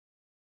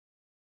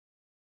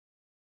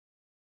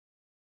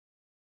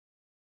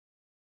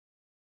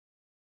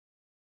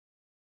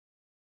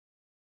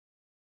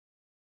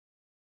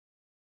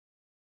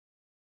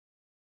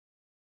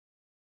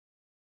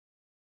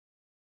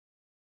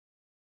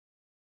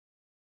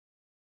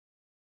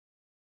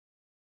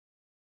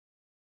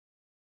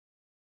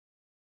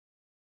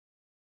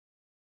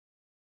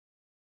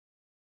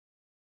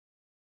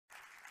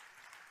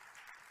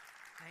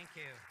Thank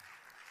you.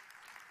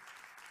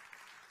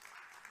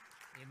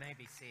 You may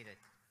be seated.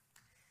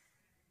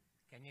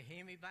 Can you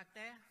hear me back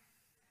there?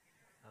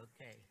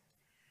 Okay.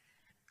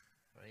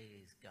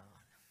 Praise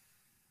God.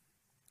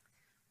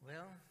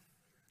 Well,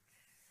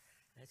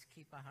 let's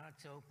keep our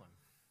hearts open.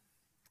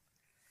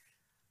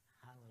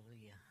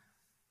 Hallelujah.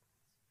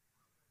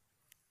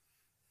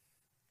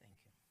 Thank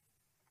you.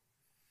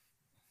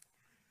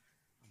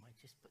 I might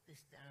just put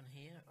this down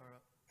here, or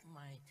it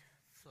might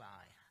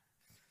fly.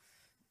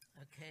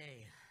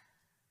 Okay.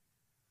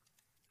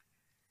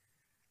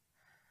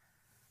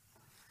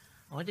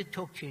 I want to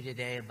talk to you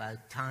today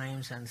about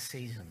times and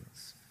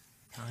seasons.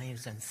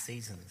 Times and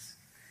seasons.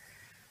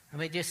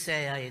 Let me just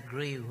say I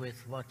agree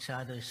with what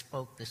Sadhu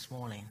spoke this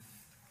morning.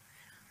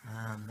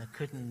 There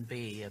couldn't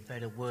be a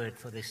better word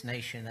for this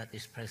nation at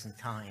this present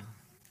time.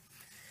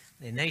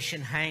 The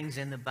nation hangs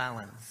in the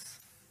balance.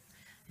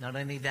 Not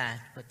only that,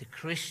 but the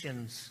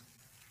Christians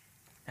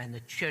and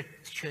the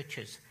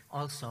churches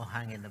also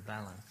hang in the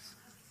balance.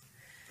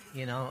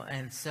 You know,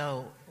 and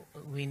so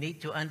we need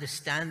to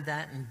understand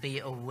that and be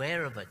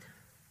aware of it.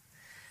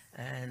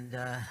 And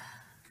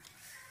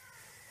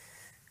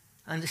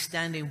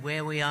understanding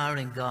where we are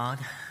in God,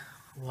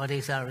 what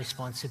is our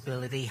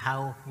responsibility,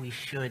 how we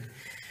should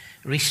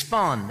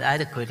respond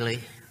adequately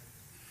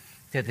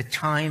to the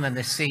time and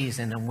the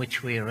season in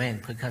which we are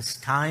in. Because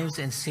times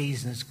and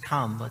seasons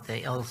come, but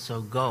they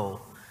also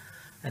go.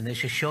 And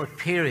there's a short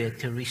period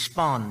to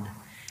respond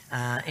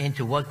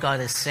into what God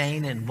is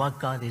saying and what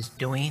God is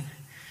doing.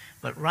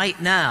 But right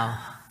now,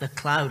 the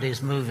cloud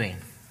is moving.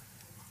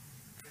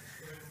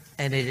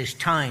 And it is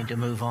time to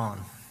move on.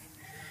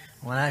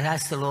 When I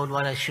asked the Lord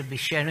what I should be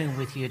sharing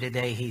with you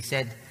today, He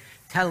said,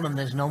 tell them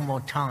there's no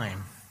more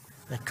time.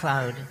 The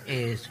cloud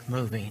is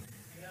moving.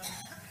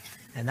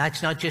 And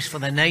that's not just for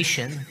the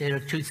nation. There are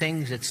two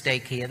things at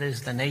stake here.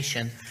 There's the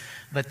nation,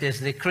 but there's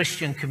the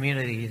Christian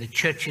community, the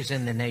churches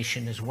in the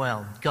nation as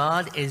well.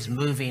 God is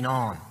moving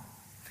on.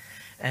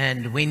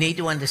 And we need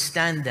to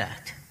understand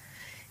that.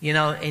 You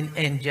know,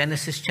 in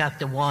Genesis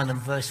chapter 1 and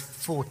verse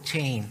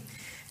 14,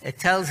 it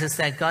tells us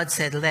that God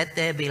said, let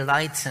there be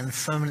lights and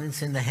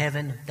firmaments in the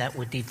heaven that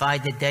would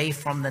divide the day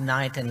from the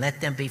night, and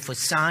let them be for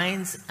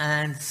signs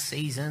and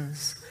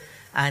seasons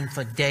and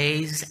for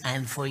days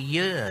and for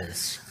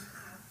years.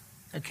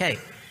 Okay,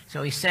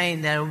 so He's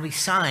saying there will be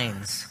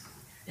signs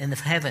in the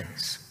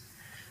heavens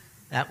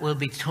that will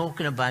be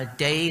talking about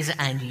days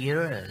and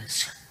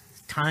years,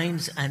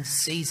 times and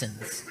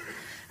seasons,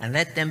 and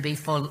let them be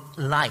for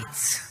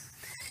lights.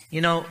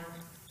 You know,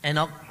 in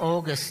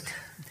August,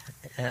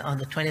 on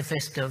the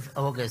 25th of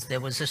August, there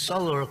was a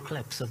solar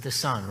eclipse of the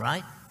sun,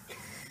 right?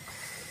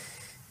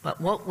 But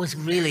what was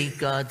really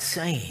God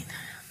saying?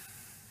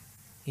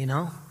 You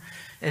know,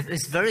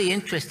 it's very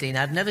interesting.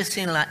 I've never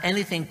seen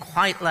anything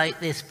quite like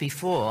this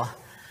before,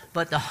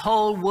 but the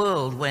whole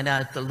world went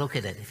out to look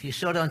at it. If you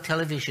saw it on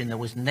television, there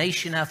was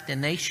nation after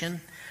nation,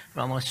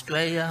 from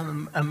Australia,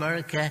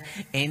 America,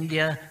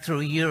 India,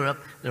 through Europe.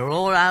 They were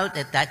all out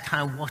at that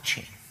time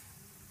watching.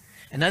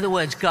 In other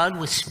words, God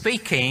was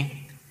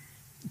speaking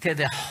to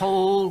the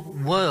whole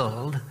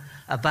world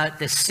about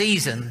the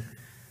season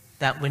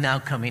that we're now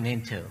coming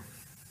into.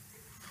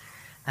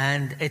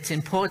 And it's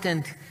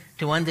important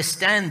to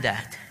understand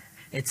that.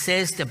 It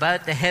says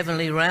about the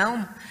heavenly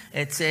realm,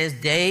 it says,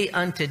 day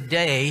unto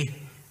day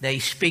they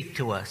speak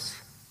to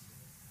us,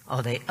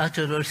 or they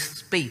utter their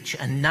speech,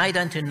 and night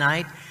unto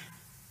night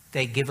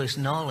they give us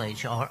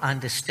knowledge or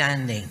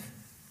understanding.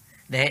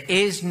 There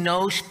is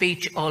no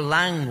speech or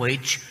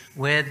language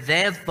where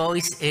their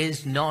voice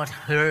is not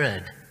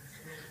heard.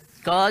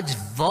 God's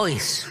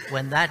voice,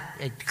 when that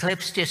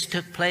eclipse just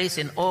took place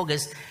in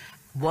August,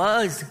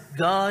 was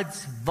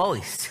God's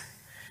voice.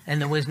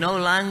 And there was no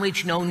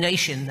language, no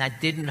nation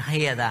that didn't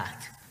hear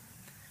that.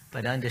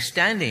 But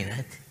understanding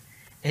it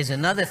is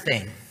another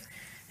thing.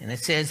 And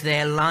it says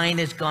their line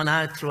has gone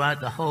out throughout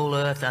the whole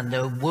earth, and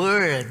their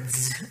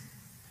words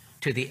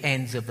to the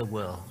ends of the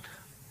world.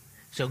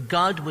 So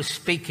God was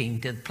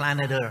speaking to the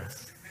planet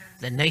Earth,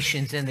 the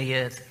nations in the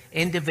earth,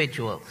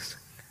 individuals,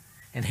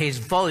 and His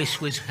voice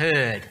was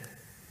heard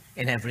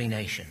in every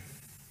nation.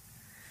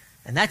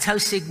 And that's how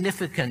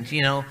significant,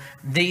 you know,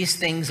 these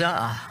things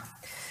are.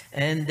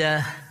 And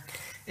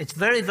it's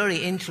very, very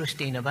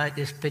interesting about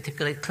this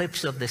particular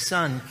eclipse of the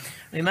sun.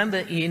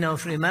 Remember, you know,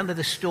 if you remember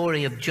the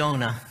story of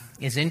Jonah,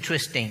 is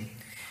interesting.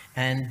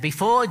 And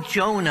before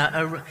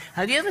Jonah,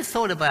 have you ever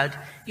thought about,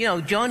 you know,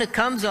 Jonah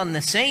comes on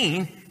the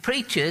scene,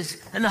 preaches,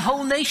 and the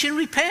whole nation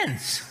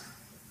repents.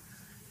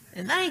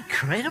 Isn't that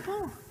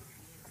incredible?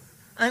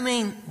 I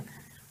mean,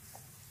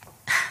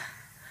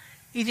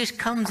 he just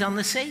comes on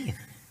the scene,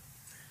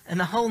 and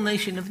the whole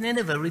nation of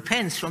Nineveh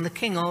repents from the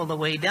king all the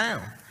way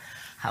down.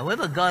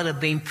 However, God had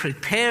been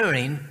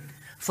preparing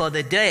for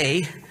the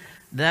day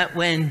that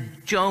when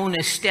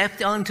Jonah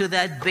stepped onto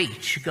that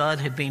beach, God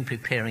had been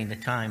preparing the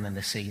time and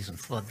the season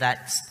for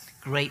that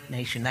great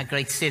nation, that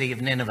great city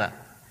of Nineveh.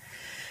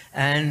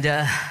 And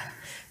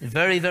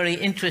very, very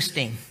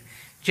interesting.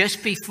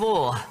 Just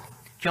before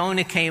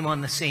Jonah came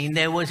on the scene,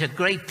 there was a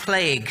great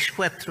plague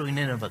swept through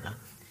Nineveh.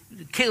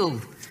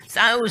 killed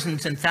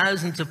thousands and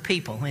thousands of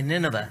people in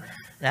Nineveh.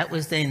 That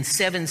was in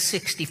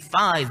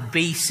 765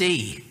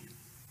 BC.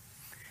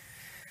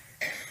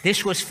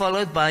 This was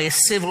followed by a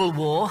civil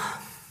war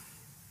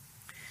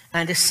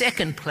and a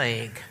second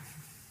plague.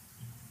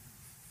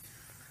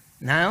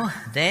 Now,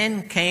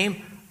 then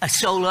came a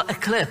solar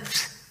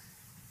eclipse.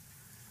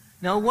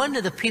 No wonder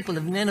the people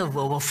of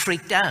Nineveh were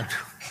freaked out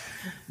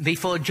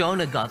before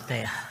Jonah got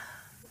there.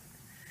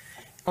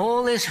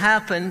 All this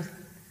happened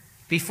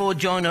before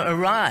Jonah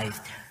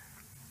arrived.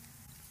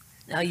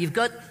 Now, you've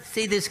got,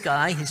 see this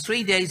guy, he's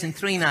 3 days and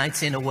 3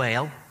 nights in a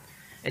whale.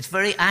 It's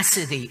very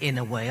acidy in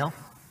a whale.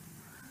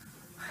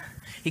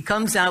 He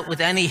comes out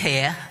with any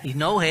hair. He's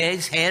no hair,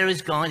 his hair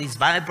is gone, his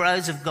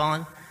eyebrows have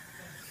gone.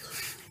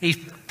 He's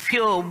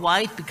pure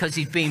white because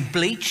he's been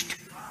bleached.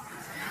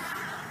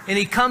 And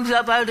he comes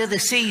up out of the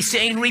sea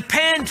saying,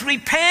 repent,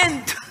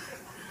 repent!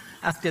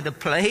 After the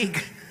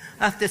plague,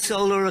 after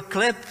solar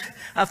eclipse,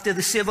 after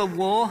the civil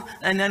war,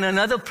 and then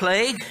another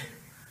plague.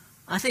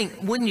 I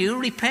think, wouldn't you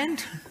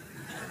repent?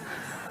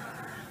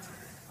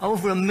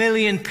 Over 1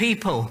 million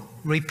people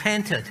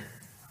repented.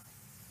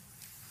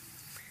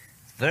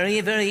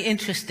 Very, very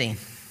interesting.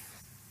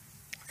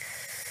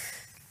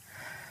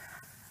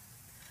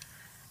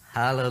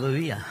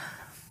 Hallelujah.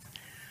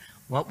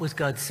 What was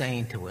God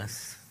saying to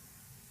us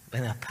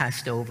when I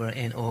passed over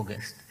in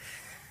August?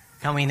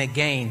 Coming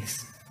again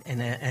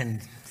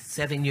in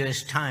 7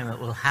 years' time, it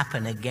will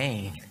happen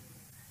again.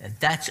 And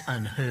that's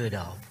unheard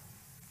of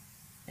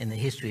in the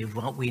history of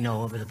what we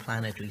know over the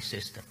planetary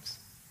systems.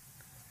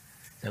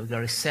 So we've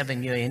got a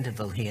 7-year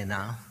interval here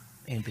now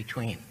in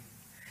between.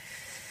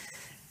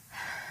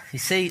 You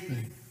see,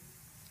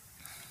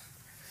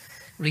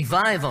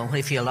 revival,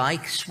 if you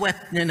like,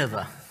 swept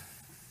Nineveh.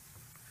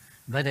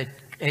 But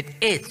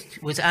it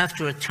was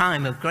after a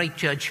time of great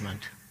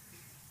judgment.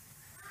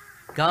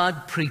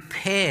 God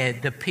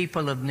prepared the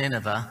people of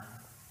Nineveh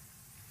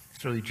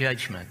through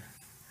judgment.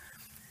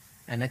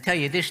 And I tell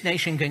you, this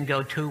nation can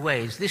go 2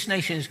 ways. This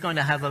nation is going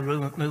to have a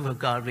move of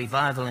God,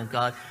 revival in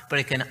God, but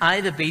it can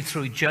either be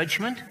through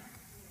judgment,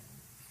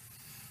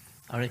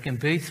 or it can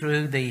be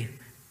through the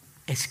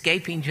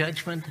escaping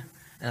judgment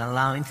and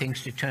allowing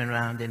things to turn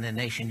around in the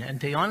nation. And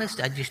to be honest,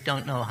 I just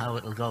don't know how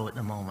it'll go at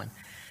the moment.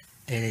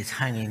 It is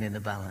hanging in the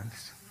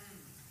balance.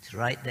 It's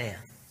right there,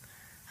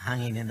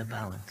 hanging in the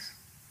balance.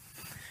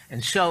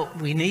 And so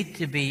we need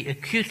to be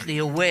acutely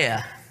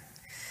aware.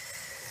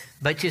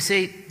 But you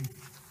see,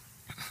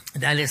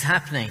 that is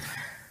happening.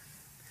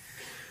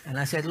 And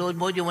I said, Lord,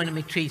 what do you want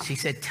me to teach? He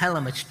said, tell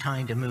them it's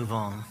time to move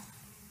on.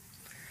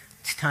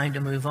 It's time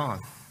to move on.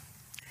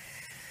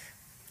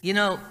 You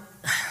know,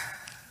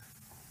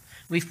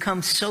 we've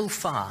come so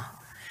far,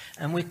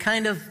 and we've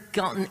kind of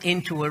gotten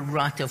into a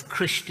rut of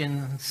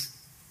Christians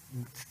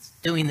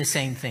doing the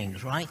same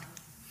things, right?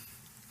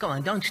 Come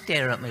on, don't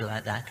stare at me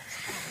like that.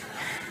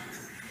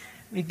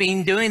 We've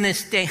been doing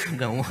this I'm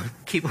going to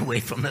keep away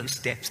from those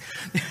steps.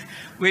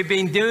 We've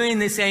been doing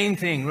the same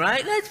thing,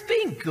 right? That's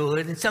been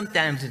good. And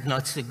sometimes it's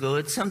not so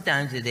good.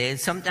 Sometimes it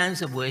is.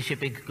 Sometimes the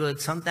worship is good.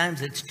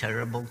 Sometimes it's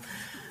terrible.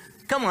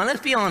 Come on,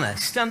 let's be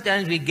honest.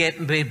 Sometimes we get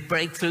a big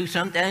breakthrough.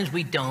 Sometimes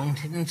we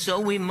don't. And so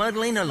we're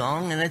muddling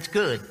along, and that's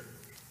good.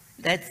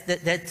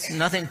 That's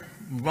nothing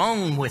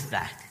wrong with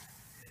that.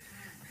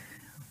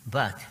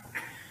 But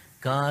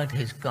God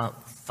has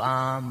got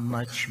far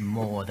much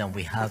more than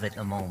we have at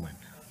the moment.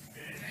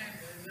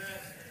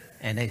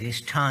 And it is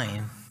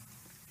time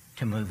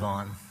to move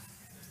on.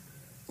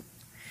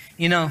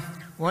 You know,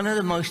 one of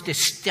the most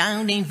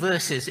astounding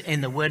verses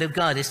in the Word of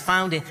God is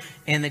found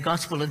in the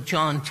Gospel of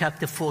John,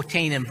 chapter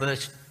 14 and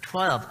verse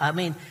 12. I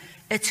mean,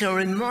 it's a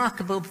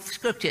remarkable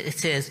scripture. It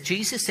says,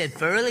 Jesus said,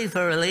 verily,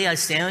 verily, I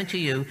say unto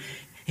you,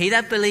 he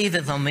that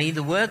believeth on me,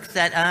 the work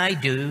that I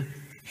do,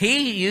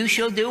 he you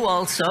shall do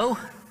also.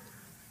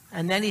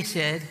 And then he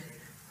said,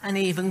 and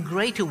even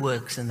greater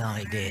works than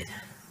I did.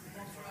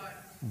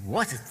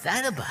 What is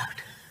that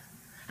about?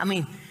 I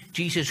mean,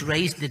 Jesus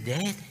raised the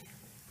dead.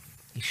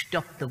 He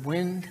stopped the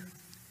wind.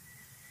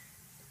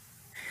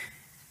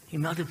 He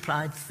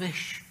multiplied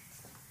fish.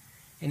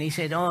 And he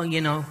said, oh,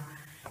 you know,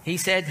 he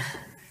said,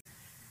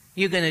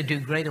 you're going to do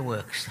greater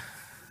works.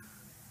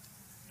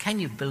 Can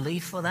you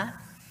believe for that?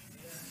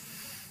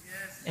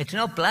 It's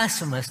not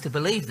blasphemous to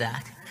believe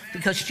that,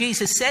 because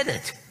Jesus said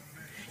it.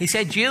 He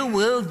said, you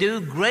will do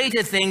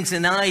greater things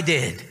than I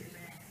did.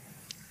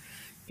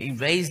 He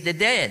raised the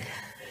dead,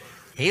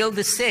 healed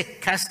the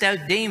sick, cast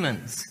out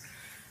demons,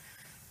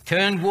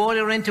 turned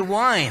water into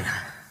wine.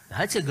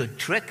 That's a good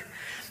trick.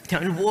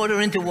 Turned water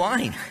into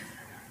wine.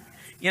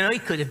 You know, he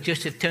could have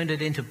just turned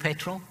it into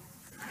petrol.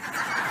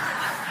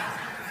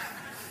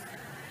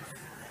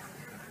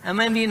 And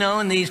maybe, you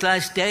know, in these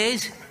last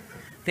days,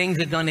 things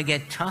are going to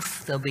get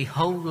tough. There'll be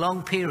whole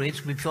long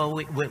periods before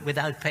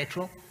without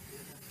petrol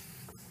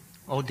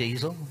or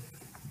diesel.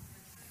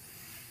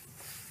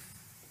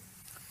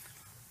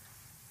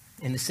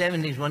 In the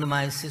 70s, one of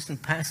my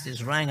assistant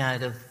pastors ran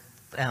out of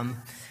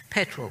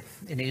petrol,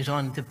 and he was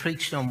on to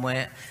preach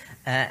somewhere.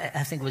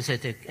 I think it was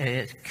at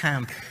a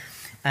camp,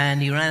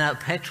 And he ran out of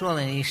petrol,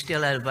 and he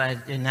still had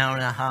about an hour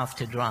and a half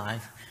to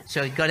drive.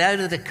 So he got out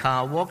of the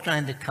car, walked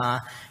around the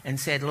car, and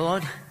said,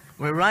 Lord,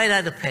 we're right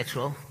out of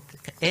petrol.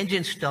 The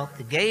engine stopped.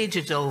 The gauge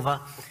is over.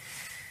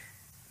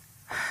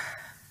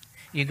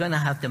 You're going to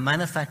have to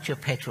manufacture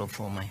petrol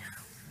for me.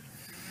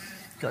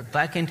 Got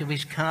back into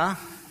his car,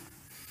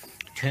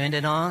 turned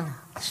it on,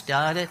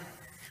 started,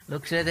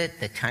 looks at it,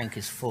 the tank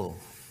is full.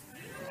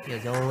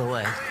 Goes all the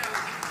way.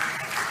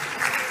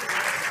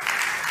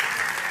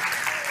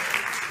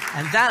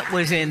 And that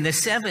was in the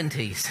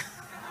 70s.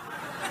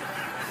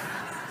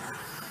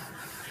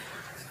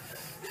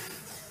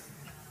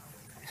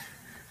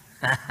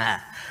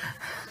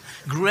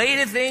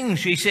 Greater things,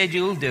 she said,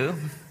 you'll do.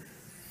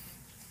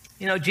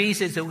 You know,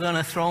 Jesus, they were going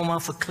to throw him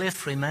off a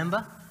cliff,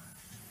 remember?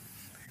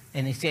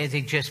 And he says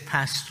he just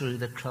passed through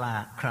the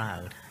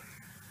crowd.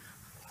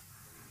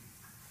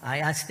 I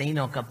asked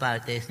Enoch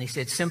about this, and he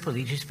said, simple,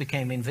 he just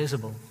became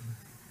invisible.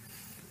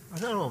 I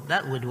thought, oh,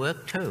 that would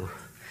work too.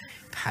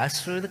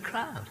 Pass through the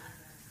crowd.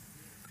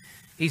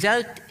 He's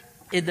out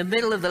in the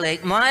middle of the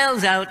lake,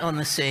 miles out on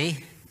the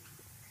sea,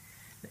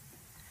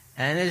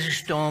 and there's a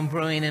storm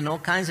brewing, and all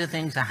kinds of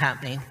things are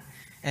happening.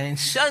 And then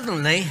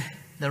suddenly,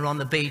 they're on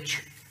the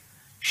beach,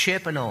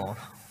 ship and all,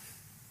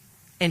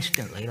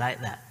 instantly, like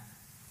that.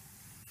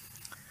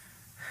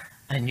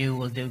 And you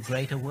will do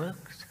greater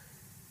works.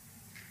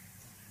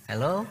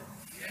 Hello?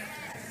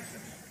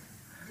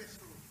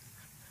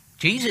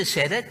 Jesus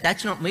said it.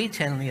 That's not me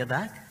telling you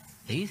that.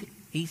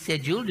 He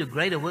said, you'll do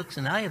greater works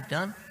than I have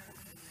done.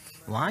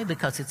 Why?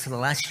 Because it's the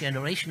last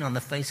generation on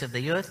the face of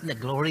the earth, and the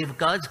glory of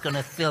God's going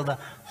to fill the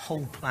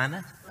whole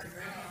planet.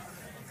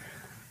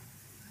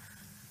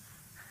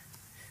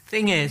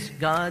 Thing is,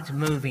 God's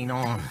moving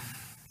on.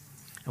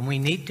 And we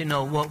need to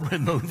know what we're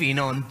moving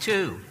on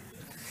to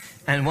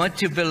and what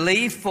to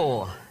believe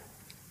for.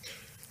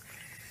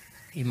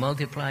 He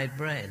multiplied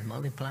bread,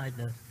 multiplied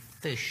the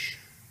fish.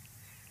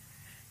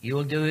 You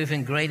will do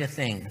even greater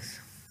things.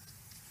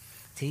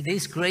 See,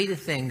 these greater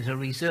things are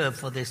reserved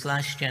for this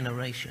last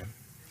generation,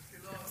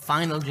 the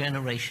final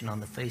generation on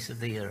the face of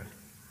the earth.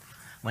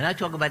 When I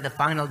talk about the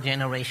final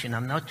generation,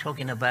 I'm not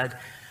talking about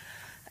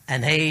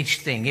an age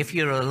thing. If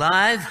you're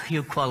alive,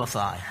 you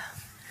qualify.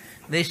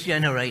 This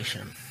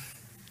generation.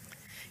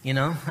 You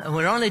know, and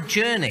we're on a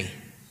journey.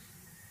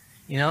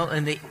 You know,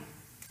 and the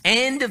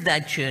end of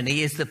that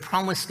journey is the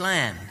promised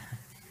land.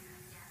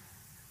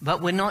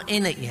 But we're not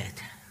in it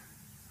yet.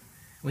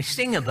 We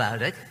sing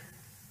about it,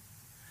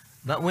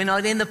 but we're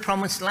not in the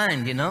promised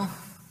land, you know.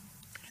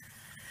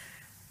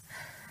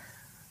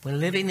 We're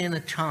living in a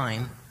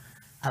time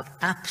of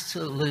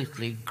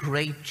absolutely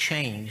great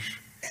change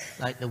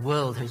like the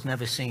world has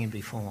never seen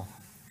before.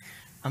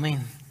 I mean,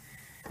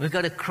 we've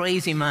got a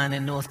crazy man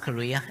in North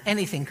Korea.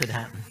 Anything could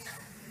happen.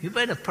 You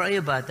better pray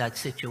about that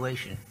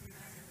situation.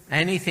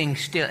 Anything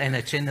still, and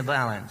it's in the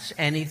balance.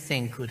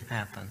 Anything could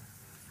happen.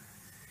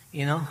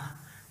 You know,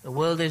 the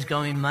world is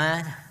going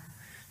mad.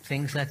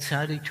 Things that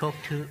Saudi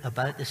talked to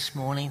about this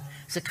morning.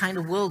 It's the kind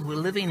of world we're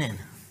living in.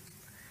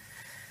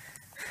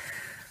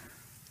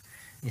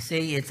 You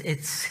see,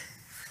 it's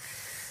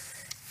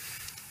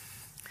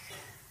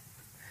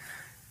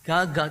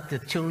God got the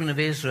children of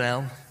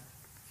Israel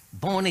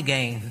born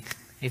again,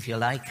 if you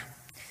like,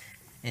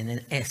 and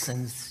in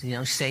essence, you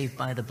know, saved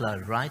by the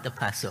blood, right? The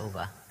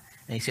Passover.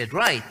 And he said,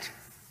 right,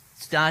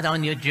 start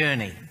on your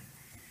journey.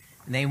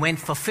 And they went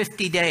for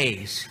 50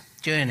 days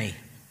journey.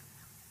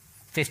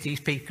 50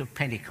 peak of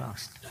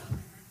Pentecost.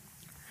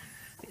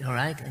 All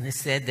right? And it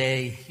said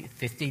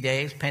 50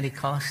 days,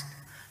 Pentecost,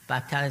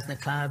 baptized in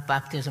the cloud,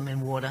 baptism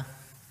in water.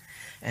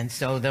 And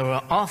so they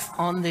were off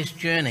on this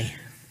journey.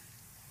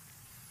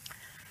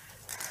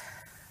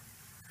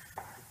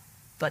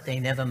 But they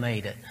never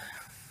made it.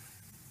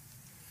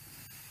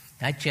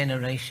 That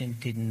generation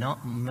did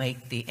not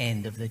make the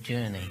end of the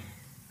journey.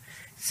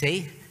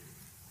 See?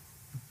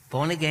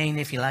 Born again,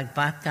 if you like,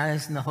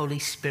 baptized in the Holy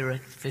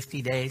Spirit,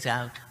 50 days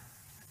out.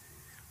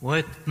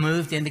 Work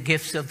moved in the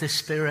gifts of the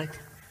Spirit,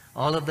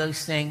 all of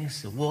those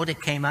things. The water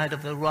came out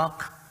of the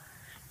rock.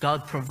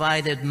 God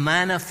provided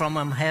manna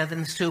from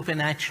heaven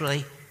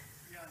supernaturally.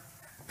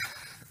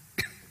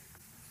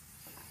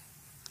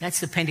 That's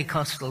the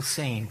Pentecostal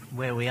scene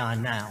where we are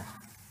now.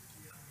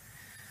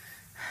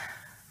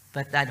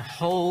 But that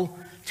whole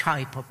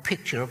type or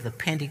picture of the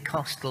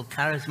Pentecostal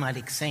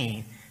charismatic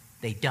scene,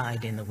 they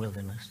died in the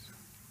wilderness.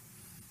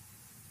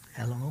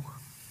 Hello?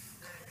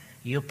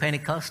 You're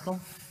Pentecostal?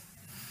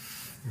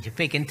 You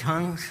speak in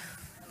tongues?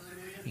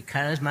 You're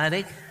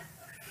charismatic?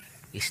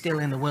 You're still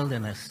in the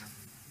wilderness.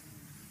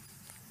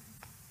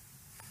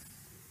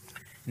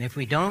 And if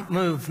we don't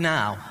move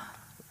now,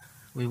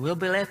 we will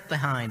be left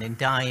behind and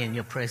die in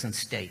your present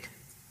state.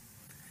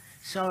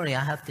 Sorry,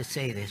 I have to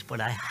say this, but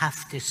I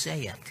have to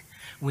say it.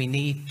 We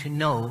need to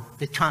know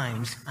the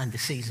times and the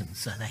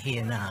seasons that are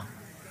here now.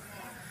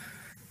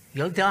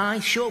 You'll die,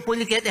 sure. Will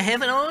you get to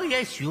heaven? Oh,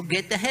 yes, you'll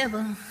get to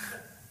heaven.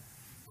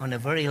 On a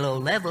very low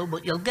level,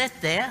 but you'll get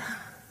there.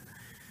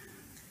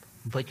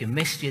 But you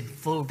missed your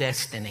full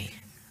destiny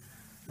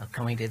of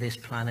coming to this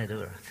planet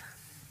Earth.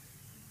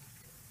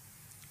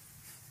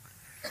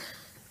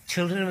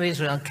 children of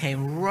Israel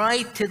came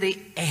right to the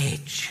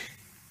edge,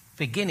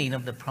 beginning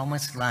of the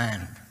promised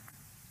land,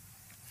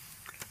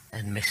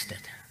 and missed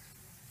it.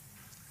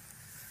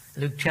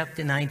 Luke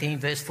chapter 19,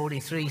 verse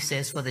 43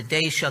 says, "For the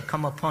day shall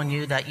come upon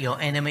you that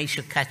your enemy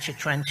shall catch a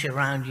trench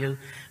around you,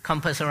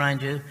 compass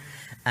around you,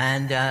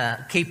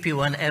 and keep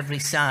you on every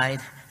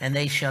side, and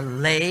they shall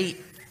lay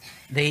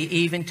thee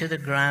even to the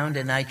ground,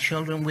 and thy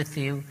children with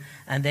you,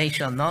 and they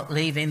shall not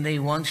leave in thee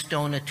one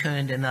stone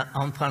turned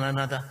upon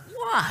another."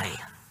 Why?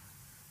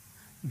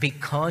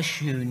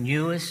 Because you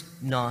knewest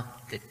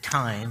not the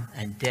time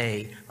and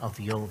day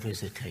of your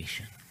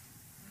visitation.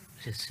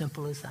 It's as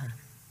simple as that.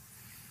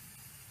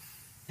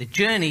 The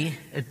journey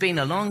had been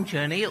a long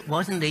journey. It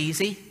wasn't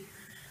easy.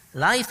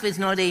 Life is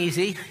not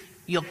easy.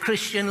 Your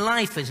Christian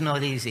life is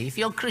not easy. If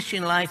your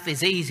Christian life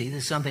is easy,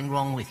 there's something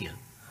wrong with you.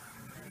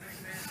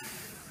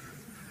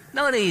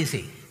 Not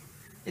easy.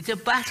 It's a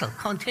battle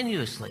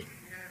continuously.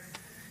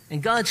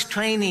 And God's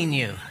training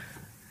you.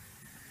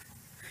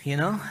 You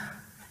know?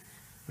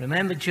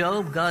 Remember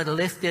Job? God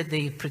lifted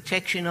the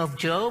protection of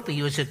Job.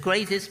 He was the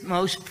greatest,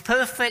 most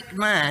perfect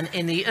man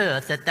in the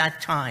earth at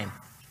that time.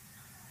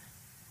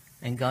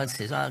 And God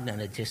says, "I'm going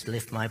to just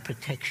lift my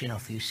protection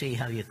off you. See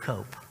how you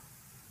cope."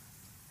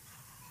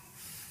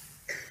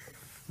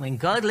 When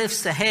God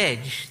lifts the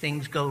hedge,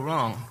 things go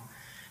wrong.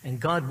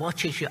 And God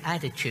watches your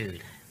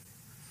attitude.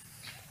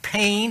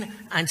 Pain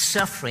and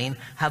suffering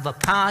have a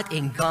part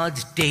in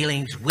God's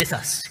dealings with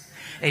us.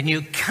 And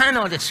you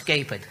cannot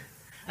escape it.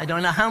 I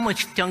don't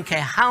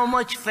care how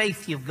much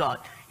faith you've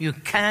got, you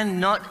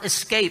cannot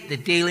escape the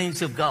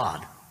dealings of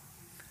God.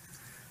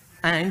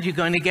 And you're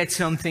going to get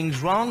some things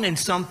wrong and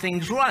some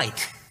things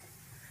right.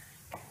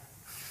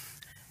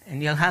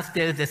 And you'll have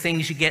to, the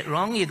things you get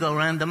wrong, you go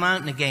around the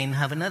mountain again and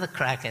have another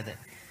crack at it.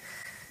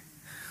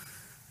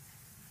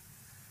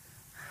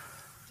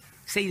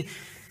 See,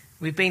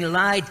 we've been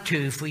lied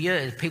to for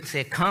years. People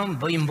say, "Come,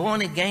 being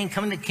born again,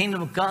 come in the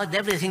kingdom of God,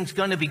 everything's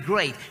going to be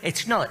great."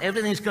 It's not.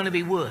 Everything's going to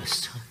be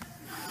worse.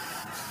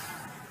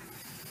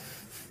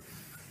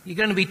 You're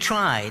going to be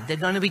tried. There are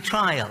going to be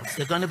trials.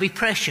 They're going to be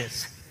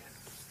pressures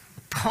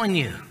upon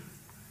you.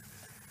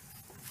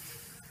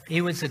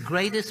 He was the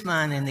greatest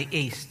man in the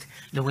East.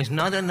 There was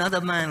not another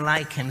man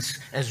like him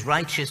as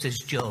righteous as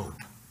Job.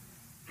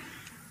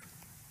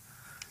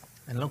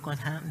 And look what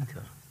happened to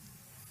him.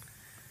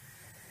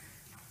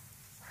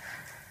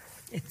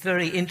 It's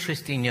very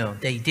interesting, you know.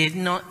 They did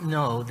not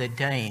know the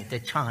day, the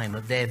time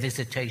of their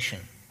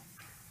visitation.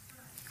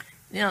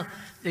 You know,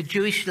 the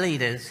Jewish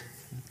leaders,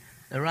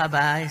 the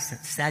rabbis, and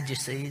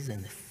Sadducees,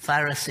 and the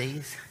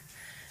Pharisees.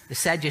 The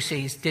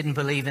Sadducees didn't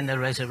believe in the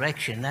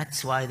resurrection.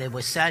 That's why they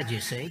were sad, you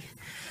see.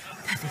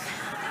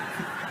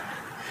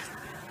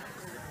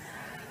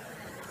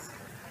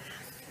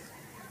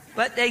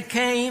 But they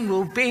came,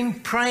 we've been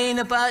praying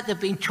about, they've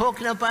been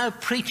talking about,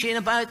 preaching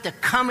about the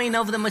coming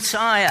of the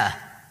Messiah.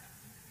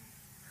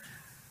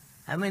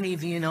 How many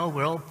of you know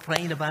we're all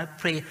praying about,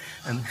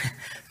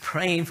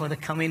 praying for the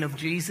coming of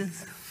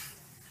Jesus?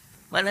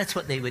 Well, that's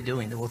what they were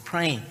doing. They were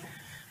praying.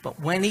 But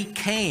when he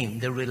came,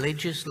 the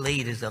religious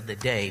leaders of the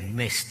day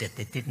missed it.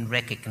 They didn't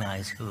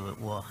recognize who it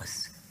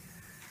was.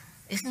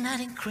 Isn't that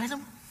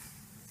incredible?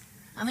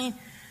 I mean,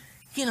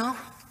 you know,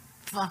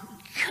 for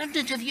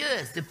hundreds of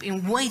years, they've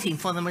been waiting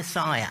for the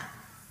Messiah.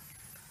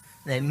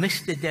 They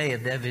missed the day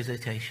of their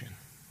visitation.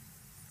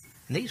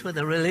 And these were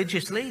the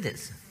religious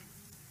leaders.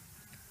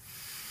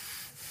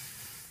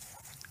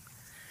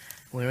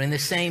 We're in the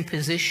same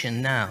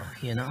position now,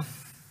 you know.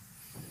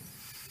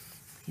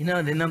 You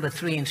know, the number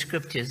 3 in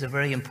Scripture is a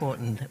very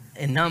important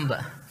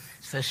number.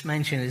 Its first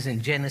mention is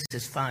in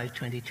Genesis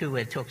 5:22,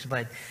 where it talks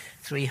about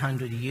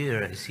 300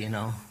 years, you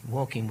know,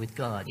 walking with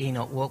God.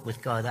 Enoch walked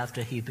with God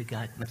after he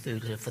begat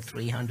Methuselah for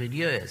 300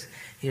 years.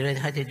 Here it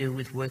had to do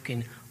with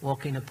walking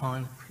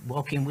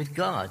with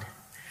God.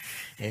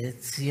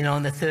 It's, you know,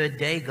 on the 3rd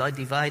day, God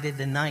divided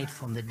the night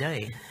from the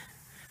day.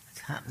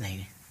 It's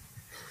happening.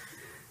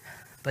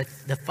 But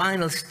the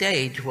final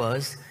stage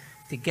was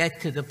to get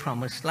to the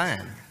promised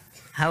land.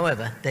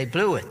 However, they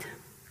blew it.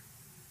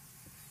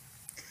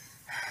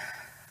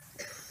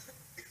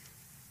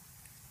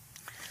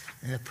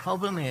 And the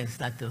problem is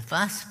that the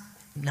vast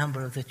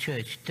number of the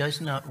church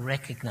does not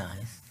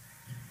recognize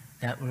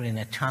that we're in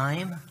a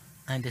time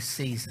and a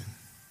season,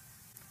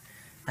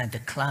 and the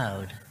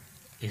cloud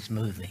is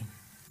moving.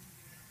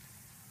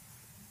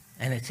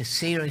 And it's a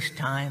serious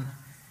time,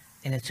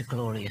 and it's a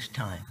glorious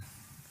time.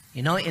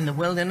 You know, in the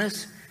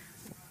wilderness,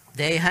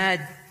 they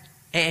had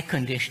air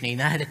conditioning.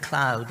 They had a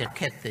cloud that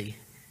kept the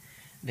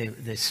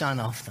sun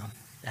off them.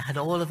 They had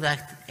all of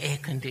that air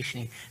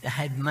conditioning. They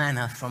had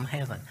manna from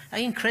heaven.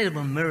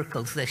 Incredible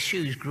miracles. Their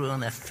shoes grew on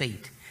their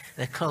feet.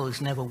 Their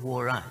clothes never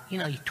wore out. You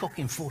know, you're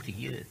talking 40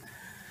 years.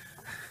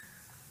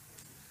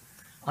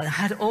 I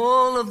had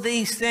all of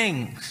these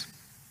things.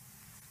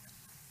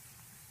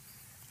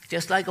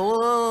 Just like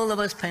all of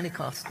us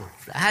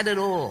Pentecostals. I had it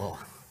all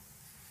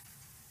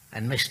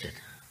and missed it.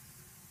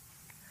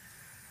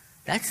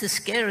 That's the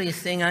scariest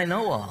thing I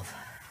know of.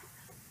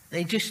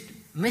 They just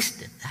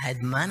Missed it.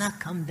 Had manna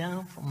come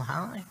down from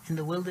high in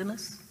the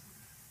wilderness?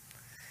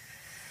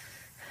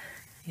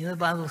 You know, the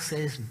Bible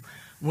says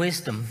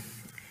wisdom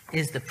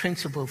is the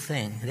principal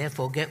thing.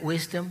 Therefore, get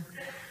wisdom,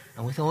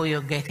 and with all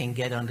you're getting,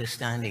 get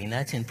understanding.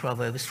 That's in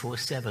Proverbs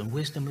 4:7.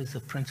 Wisdom is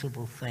the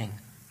principal thing.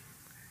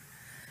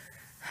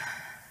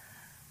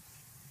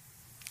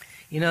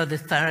 You know, the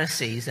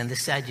Pharisees and the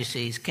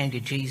Sadducees came to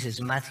Jesus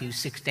in Matthew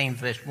 16,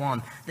 verse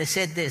 1. They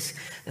said this,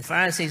 the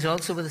Pharisees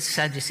also with the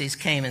Sadducees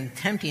came and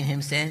tempting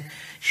him, saying,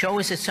 show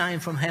us a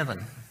sign from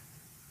heaven.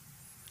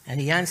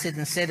 And he answered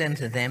and said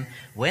unto them,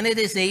 when it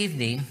is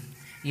evening,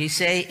 ye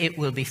say it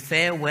will be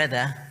fair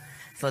weather,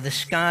 for the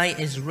sky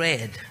is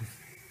red.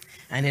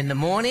 And in the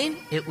morning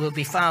it will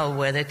be foul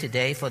weather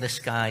today, for the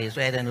sky is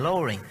red and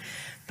lowering.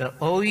 But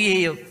O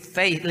ye of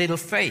faith, little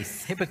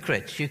faith,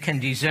 hypocrites, you can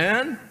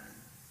discern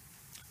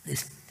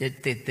this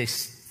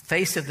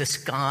face of the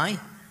sky,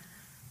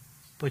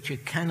 but you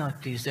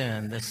cannot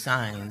discern the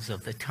signs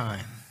of the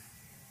time.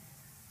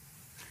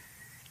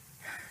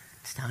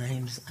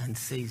 Times and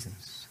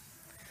seasons.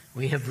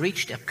 We have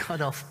reached a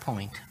cut-off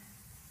point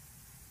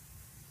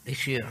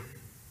this year.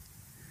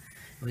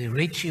 We're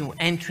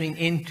entering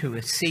into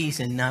a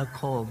season now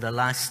called the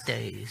last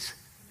days.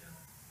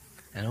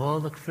 And all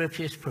the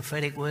scriptures,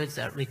 prophetic words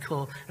that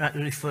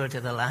refer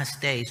to the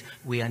last days,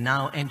 we are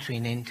now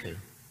entering into.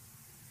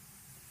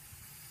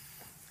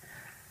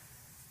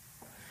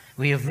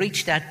 We have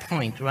reached that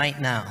point right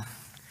now.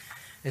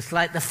 It's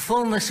like the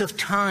fullness of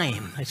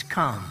time has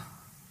come.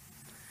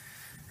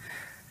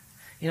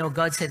 You know,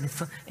 God said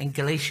in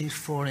Galatians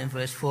 4 and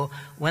verse 4,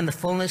 when the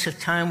fullness of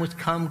time was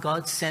come,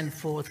 God sent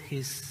forth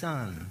his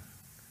Son.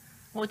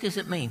 What does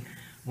it mean?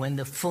 When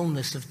the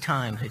fullness of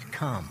time had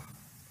come.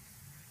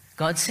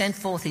 God sent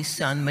forth his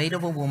Son, made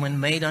of a woman,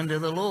 made under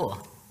the law.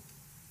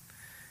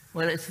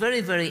 Well, it's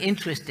very, very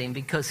interesting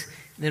because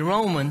the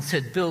Romans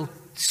had built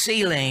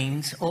sea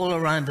lanes all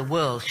around the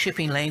world,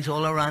 shipping lanes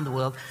all around the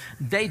world.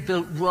 They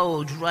built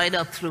roads right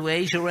up through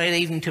Asia, right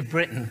even to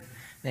Britain.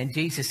 Then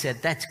Jesus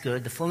said, that's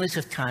good. The fullness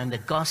of time, the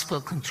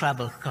gospel can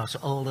travel across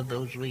all of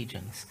those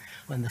regions.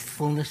 When the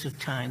fullness of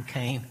time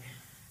came,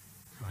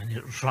 when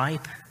it was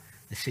ripe,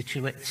 the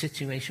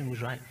situation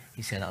was right,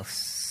 he said, I'll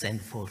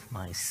send forth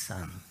my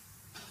Son.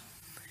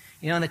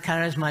 You know, the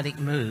charismatic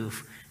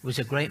move was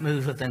a great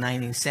move of the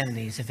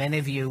 1970s. If any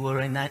of you were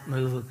in that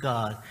move of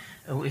God,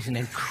 it was an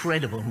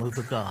incredible move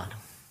of God.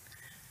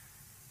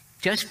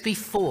 Just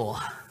before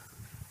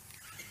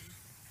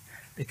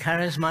the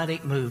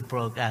charismatic move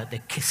broke out, the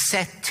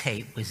cassette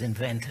tape was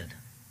invented.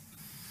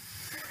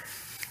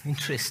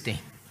 Interesting.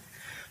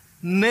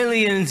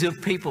 Millions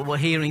of people were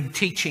hearing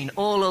teaching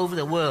all over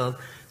the world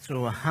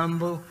through a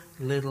humble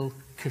little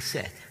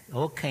cassette. It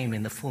all came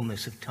in the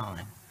fullness of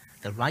time.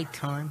 The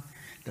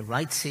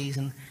right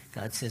season,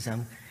 God says,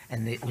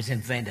 and it was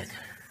invented.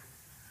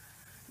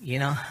 You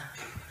know,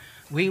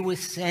 we were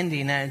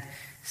sending out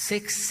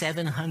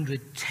 600-700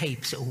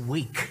 tapes a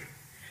week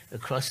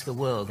across the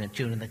world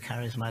during the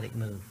charismatic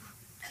move.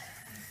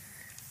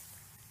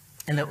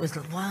 And it was,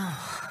 wow,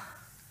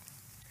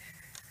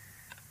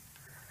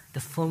 the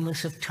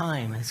fullness of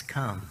time has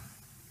come.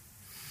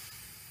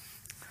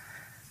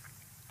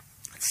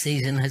 The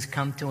season has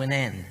come to an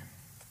end.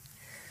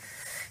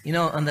 You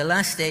know, on the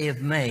last day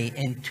of May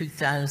in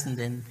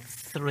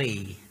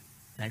 2003,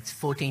 that's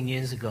 14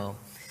 years ago,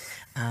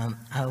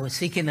 I was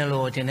seeking the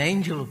Lord. An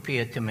angel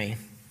appeared to me,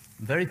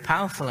 a very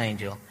powerful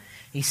angel.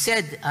 He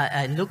said,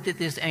 I looked at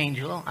this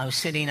angel. I was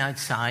sitting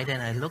outside,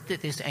 and I looked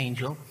at this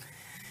angel,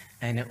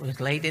 and it was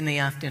late in the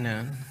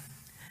afternoon,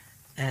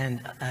 and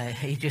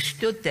he just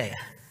stood there.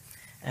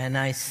 And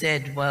I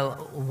said,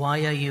 well,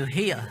 why are you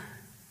here?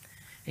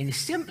 And he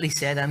simply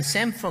said, I'm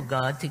sent from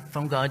God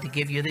to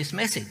give you this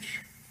message.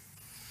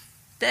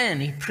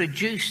 Then he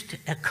produced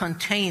a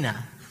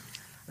container,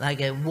 like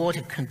a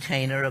water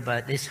container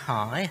about this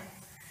high,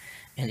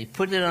 and he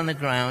put it on the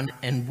ground,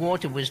 and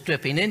water was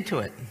dripping into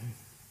it.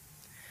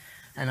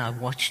 And I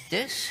watched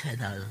this,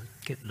 and I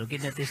kept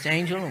looking at this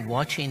angel and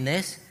watching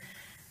this,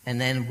 and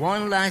then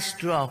one last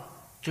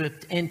drop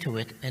dripped into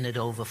it, and it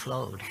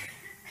overflowed.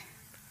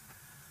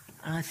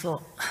 And I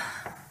thought,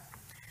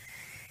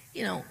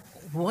 you know,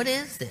 what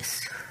is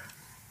this?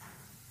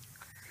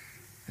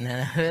 And then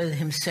I heard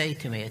him say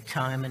to me, a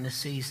time and a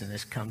season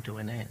has come to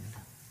an end.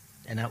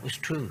 And that was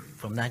true.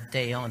 From that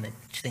day on,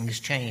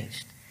 things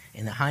changed.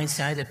 In the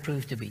hindsight, it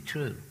proved to be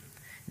true.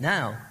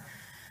 Now,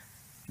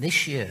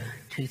 this year,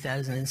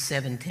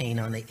 2017,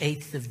 on the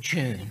 8th of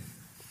June,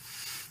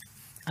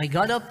 I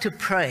got up to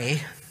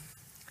pray,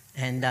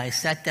 and I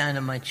sat down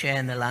in my chair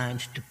in the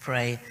lounge to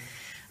pray,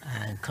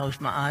 and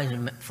closed my eyes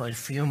for a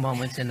few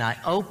moments, and I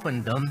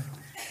opened them,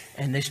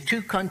 and there's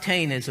two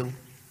containers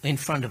in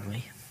front of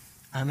me.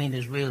 I mean,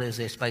 as real as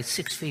this, about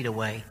 6 feet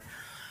away.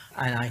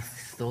 And I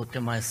thought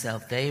to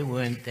myself, they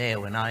weren't there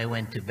when I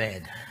went to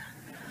bed.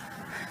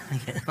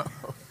 You know,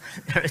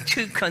 there are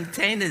two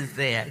containers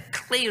there,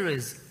 clear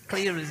as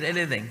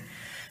anything.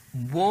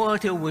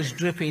 Water was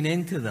dripping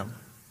into them.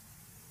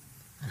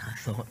 And I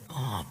thought,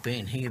 oh, I've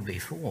been here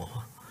before.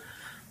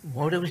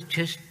 water was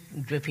just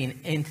dripping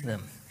into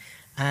them.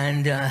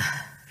 And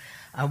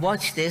I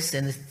watched this,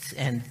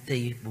 and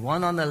the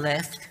one on the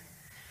left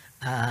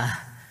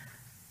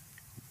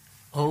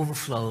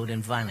overflowed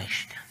and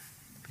vanished.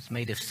 It was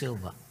made of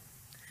silver.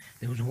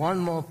 There was one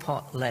more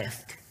pot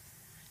left.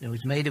 It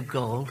was made of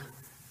gold,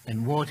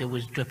 and water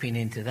was dripping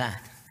into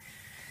that.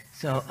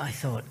 So I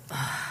thought,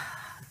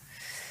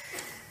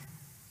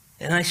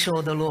 and I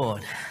saw the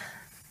Lord.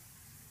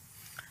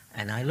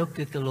 And I looked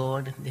at the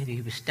Lord, and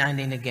he was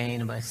standing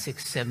again about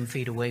 6, 7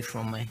 feet away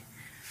from me.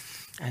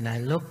 And I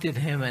looked at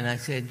him and I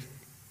said,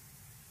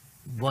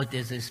 what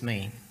does this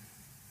mean?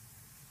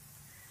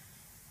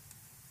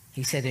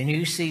 He said, a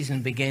new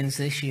season begins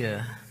this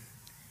year.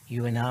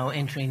 You are now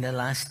entering the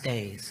last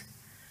days.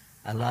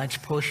 A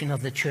large portion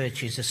of the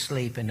church is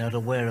asleep and not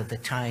aware of the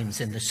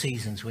times and the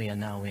seasons we are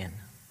now in.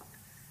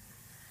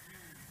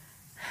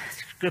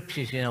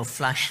 Scriptures,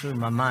 flash through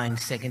my mind,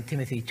 2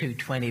 Timothy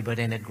 2:20, but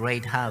in a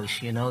great house,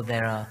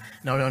 there are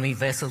not only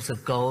vessels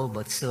of gold,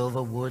 but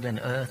silver, wood, and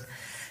earth,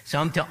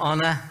 some to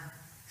honor,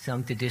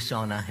 some to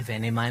dishonor. If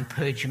any man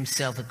purge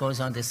himself, it goes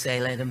on to say,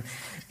 let him,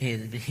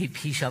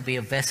 he shall be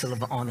a vessel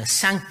of honor,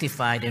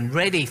 sanctified and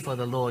ready for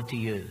the Lord to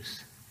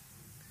use.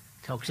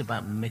 Talks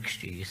about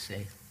mixture, you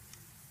see.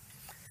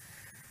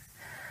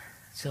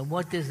 So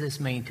what does this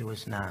mean to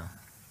us now?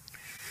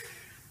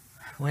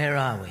 Where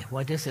are we?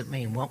 What does it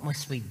mean? What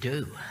must we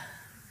do?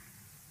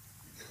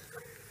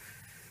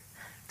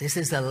 This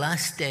is the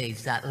last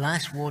stage. That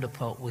last water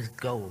pot was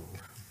gold.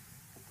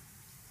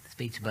 It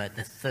speaks about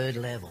the third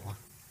level.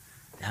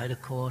 The outer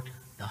court,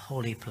 the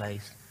holy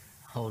place,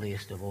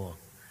 holiest of all.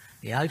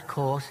 The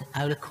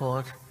outer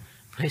court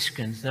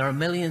Christians. There are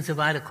millions of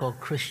outer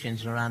court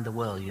Christians around the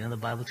world. The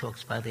Bible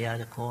talks about the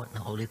outer court and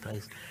the holy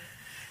place.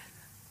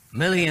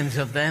 Millions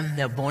of them,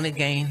 they're born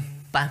again,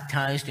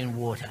 baptized in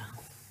water.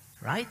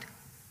 Right?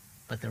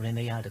 But they're in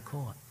the outer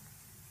court.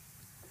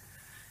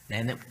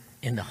 Then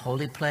in the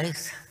holy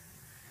place,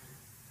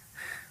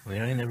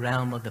 we're in the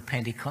realm of the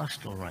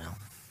Pentecostal realm.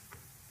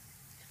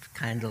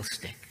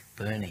 Candlestick,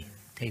 burning,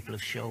 table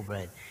of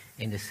showbread,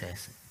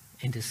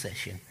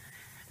 intercession.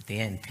 At the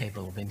end,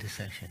 table of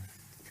intercession,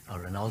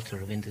 or an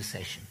altar of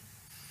intercession.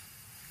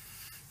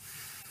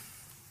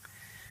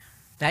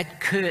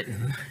 That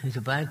curtain is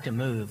about to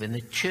move, and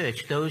the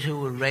church, those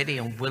who are ready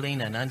and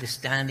willing and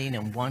understanding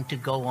and want to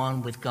go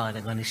on with God,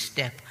 are going to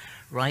step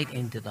right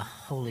into the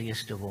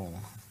holiest of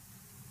all.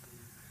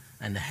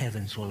 And the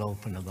heavens will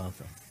open above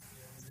them.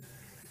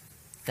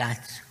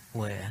 That's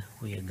where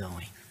we are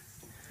going.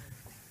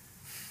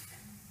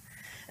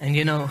 And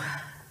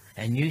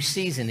a new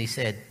season, he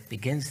said,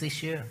 begins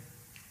this year.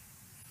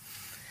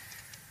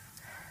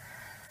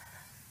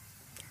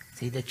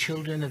 See, the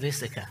children of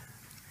Issachar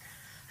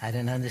had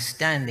an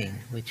understanding,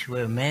 which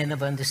were men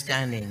of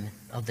understanding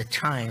of the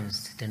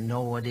times to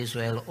know what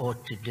Israel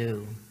ought to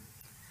do.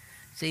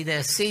 See, there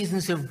are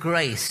seasons of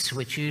grace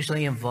which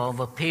usually involve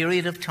a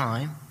period of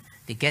time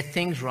to get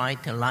things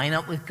right, to line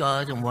up with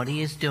God and what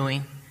he is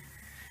doing,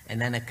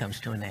 and then it comes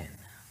to an end.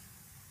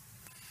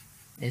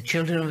 The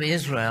children of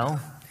Israel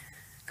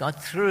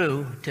got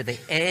through to the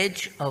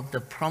edge of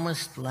the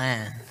promised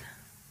land.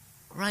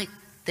 Right,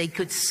 they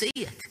could see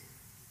it.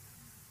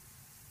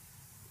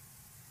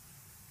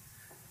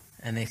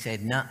 And they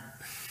said, no,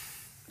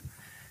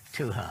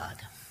 too hard.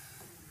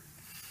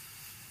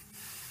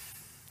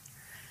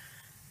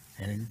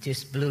 And it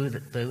just blew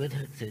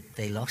it.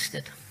 They lost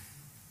it.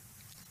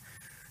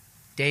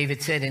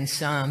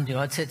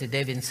 God said to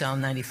David in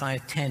Psalm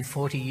 95:10,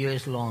 40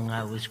 years long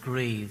I was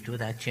grieved with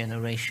that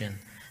generation,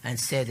 and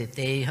said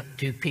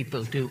that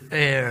people do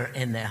err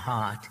in their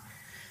heart.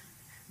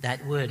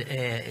 That word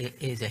err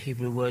is a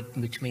Hebrew word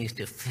which means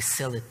to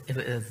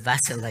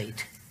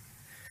vacillate.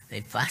 They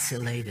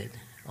vacillated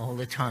all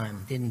the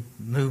time, didn't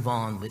move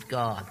on with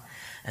God.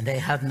 And they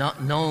have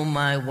not known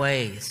my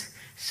ways.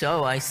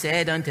 So I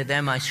said unto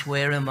them, I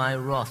swear in my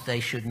wrath, they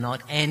should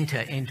not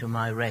enter into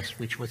my rest,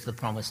 which was the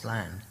promised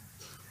land.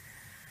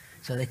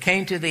 So they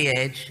came to the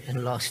edge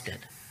and lost it.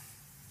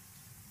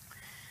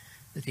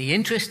 But the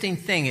interesting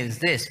thing is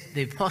this,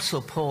 the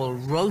Apostle Paul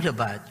wrote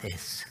about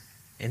this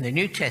in the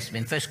New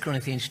Testament, 1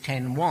 Corinthians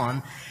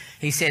 10:1.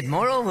 He said,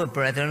 moreover,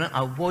 brethren,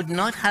 I would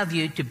not have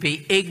you to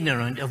be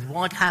ignorant of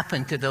what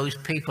happened to those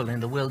people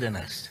in the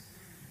wilderness.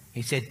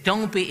 He said,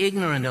 don't be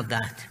ignorant of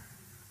that.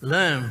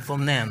 Learn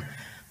from them.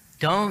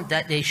 Don't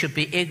that they should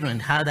be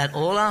ignorant, how that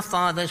all our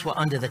fathers were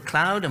under the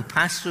cloud and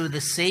passed through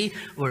the sea,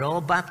 were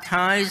all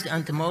baptized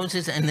unto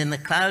Moses, and in the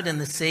cloud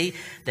and the sea,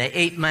 they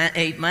ate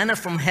manna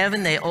from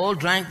heaven, they all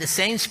drank the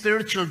same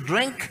spiritual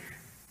drink.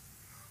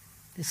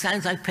 This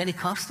sounds like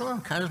Pentecostal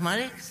and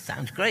charismatic.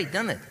 Sounds great,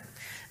 doesn't it?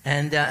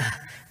 And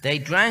they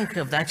drank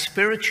of that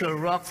spiritual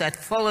rock that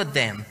followed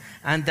them,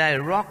 and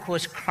that rock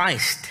was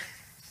Christ.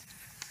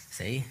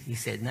 See, he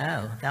said,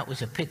 no, that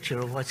was a picture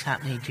of what's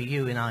happening to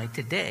you and I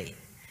today.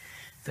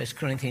 1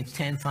 Corinthians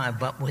 10:5,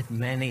 but with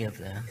many of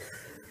them,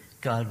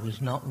 God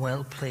was not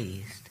well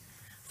pleased,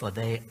 for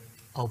they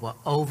were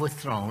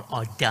overthrown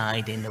or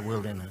died in the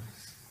wilderness.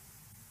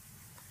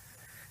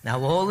 Now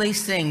all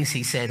these things,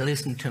 he said,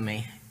 listen to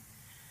me,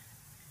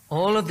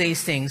 All of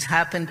these things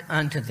happened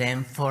unto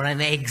them for an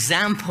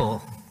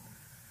example,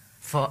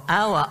 for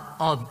our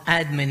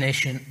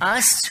admonition,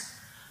 us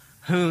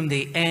whom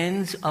the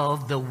ends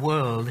of the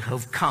world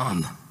have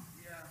come.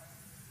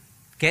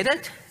 Get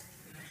it?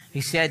 He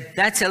said,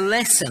 that's a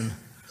lesson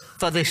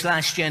for this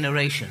last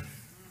generation.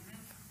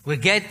 We're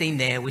getting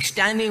there. We're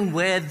standing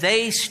where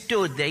they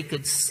stood. They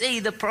could see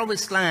the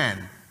promised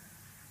land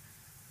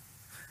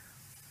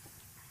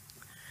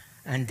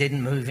and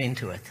didn't move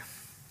into it.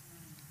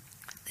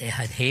 They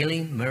had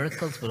healing,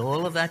 miracles, but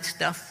all of that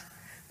stuff,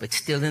 but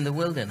still in the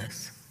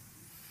wilderness.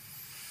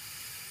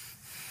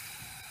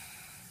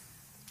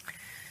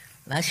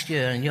 Last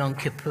year in Yom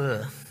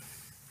Kippur,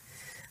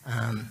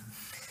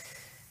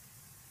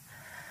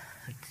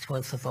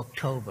 12th of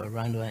October,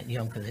 around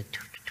Yom Kippur,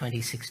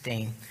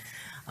 2016,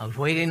 I was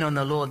waiting on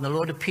the Lord, and the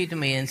Lord appeared to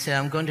me and said,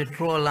 I'm going to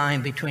draw a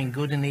line between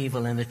good and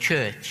evil in the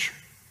church.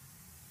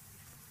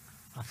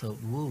 I thought,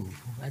 whoa,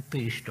 that's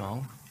pretty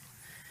strong.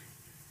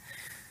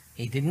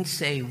 He didn't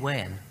say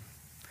when,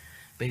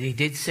 but he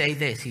did say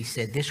this. He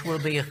said, this will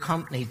be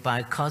accompanied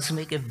by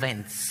cosmic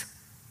events.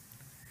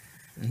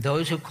 And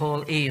those who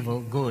call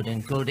evil good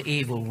and good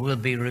evil will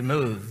be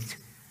removed,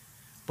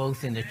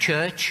 both in the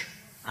church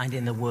and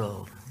in the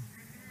world.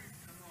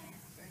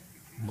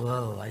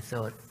 Whoa, I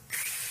thought,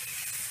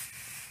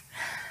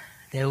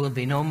 there will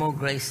be no more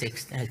grace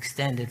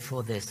extended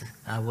for this.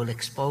 I will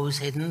expose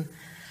hidden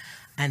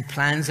and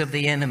plans of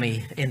the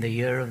enemy in the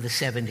year of the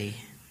 70.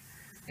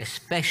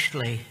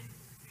 Especially,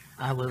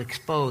 I will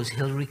expose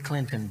Hillary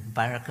Clinton,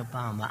 Barack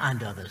Obama,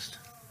 and others.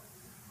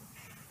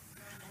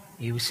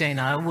 He was saying,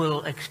 I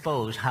will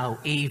expose how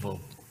evil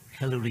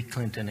Hillary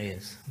Clinton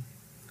is.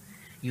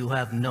 You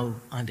have no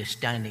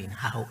understanding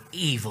how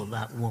evil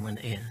that woman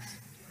is.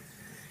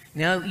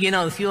 Now, you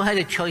know, if you had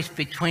a choice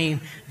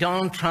between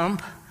Donald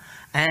Trump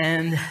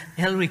and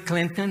Hillary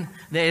Clinton,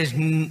 there's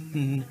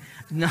no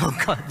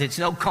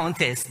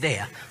contest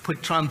there.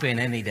 Put Trump in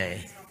any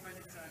day.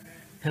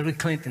 Hillary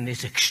Clinton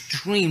is an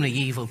extremely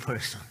evil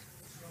person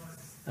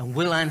and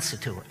will answer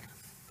to it.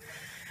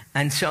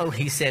 And so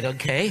he said,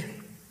 okay,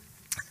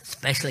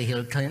 especially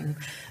Hillary Clinton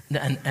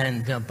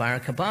and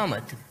Barack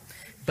Obama.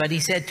 But he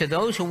said, to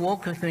those who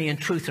walk with me in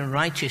truth and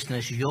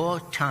righteousness, your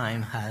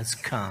time has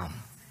come.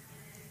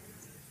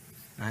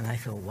 And I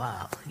thought,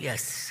 wow,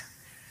 yes.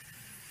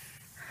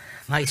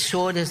 My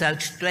sword is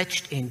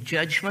outstretched in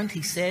judgment,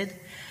 he said,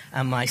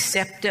 and my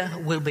scepter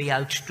will be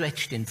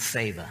outstretched in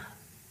favor.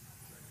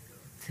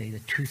 See, the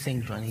two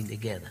things running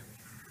together.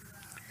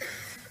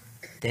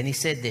 Then he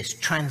said this,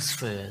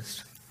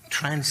 transfers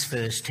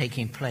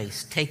taking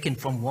place, taken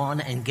from one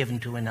and given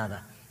to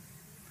another.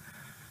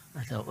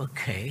 I thought,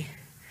 okay.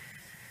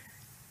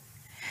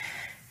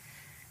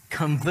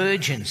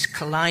 Convergence,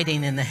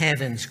 colliding in the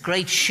heavens,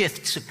 great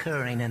shifts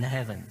occurring in the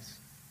heavens.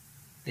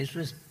 This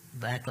was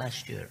back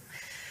last year.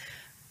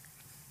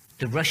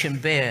 The Russian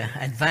bear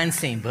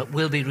advancing, but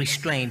will be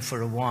restrained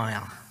for a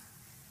while.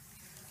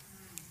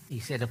 He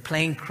said a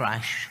plane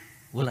crash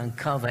will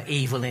uncover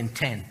evil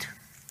intent.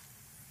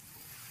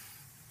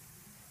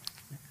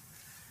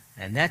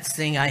 And that's the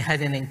thing I had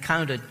an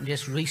encounter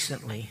just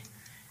recently,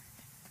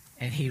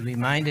 and he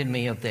reminded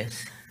me of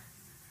this.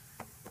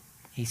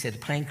 He said a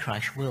plane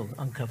crash will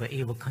uncover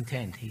evil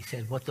intent. He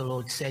said what the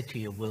Lord said to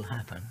you will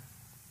happen.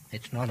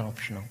 It's not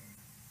optional.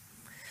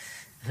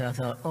 So I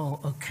thought, oh,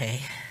 okay.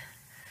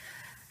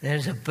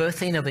 There's a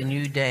birthing of a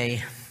new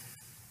day.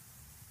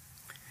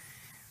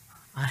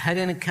 I had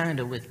an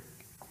encounter with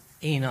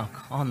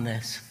Enoch on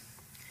this.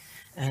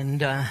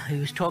 And he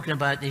was talking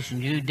about this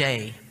new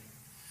day.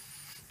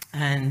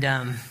 And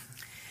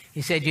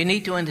he said, you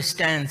need to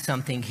understand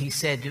something. He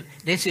said,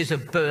 this is a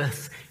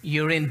birth.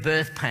 You're in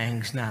birth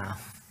pangs now.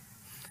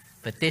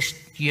 But this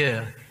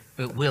year,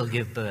 it will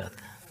give birth.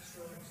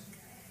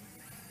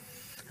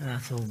 And I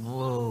thought,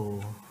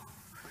 whoa.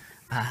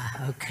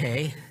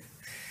 Okay.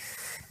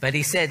 But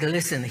he said,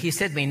 listen, he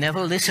said to me,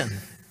 Neville, listen,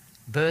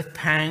 births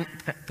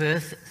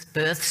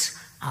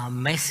are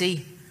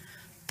messy,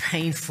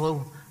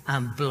 painful,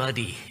 and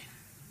bloody.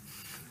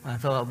 I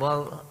thought,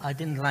 well, I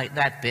didn't like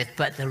that bit,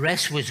 but the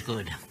rest was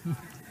good.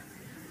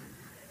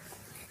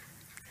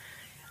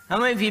 How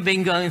many of you have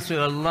been going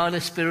through a lot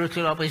of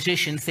spiritual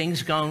opposition,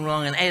 things going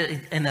wrong, and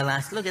in the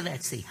last, look at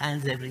that, see,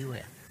 hands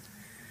everywhere.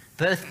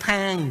 Birth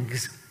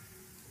pangs.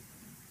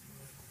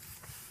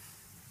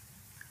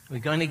 We're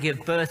going to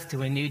give birth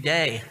to a new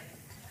day.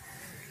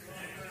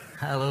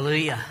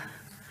 Hallelujah.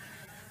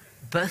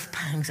 Birth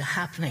pangs are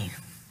happening.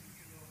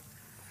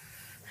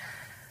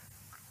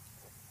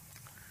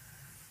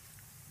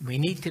 We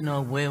need to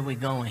know where we're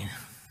going.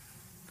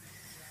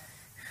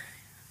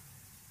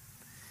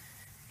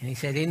 And he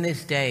said, in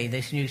this day,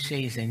 this new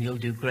season, you'll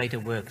do greater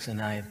works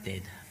than I have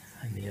did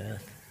on the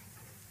earth.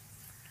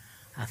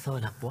 I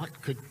thought,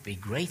 what could be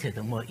greater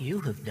than what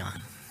you have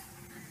done?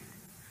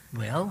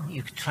 Well,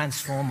 you could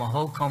transform a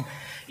whole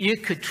you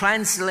could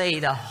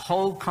translate a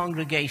whole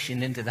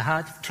congregation into the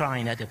heart of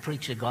China to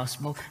preach the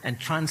gospel and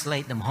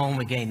translate them home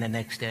again the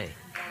next day.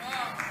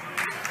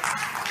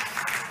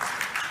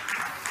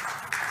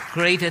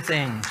 Greater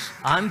things.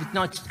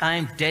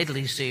 I'm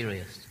deadly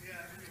serious.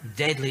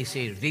 Deadly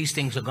serious. These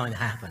things are going to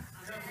happen.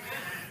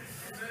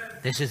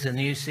 This is a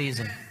new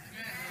season.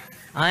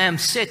 I am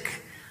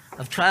sick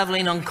of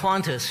traveling on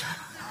Qantas.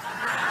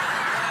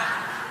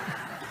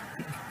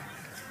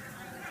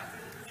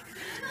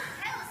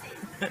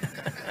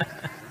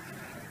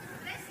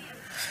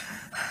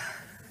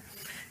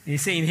 You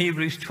see, in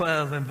Hebrews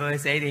 12 and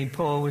verse 18,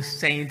 Paul was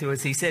saying to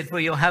us, he said, "For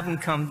you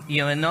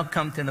are not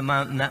come to the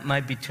mountain that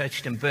might be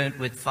touched and burnt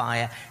with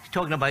fire." He's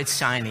talking about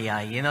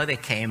Sinai. You know, they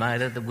came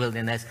out of the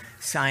wilderness,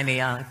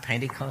 Sinai,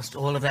 Pentecost,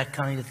 all of that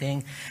kind of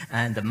thing.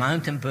 And the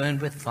mountain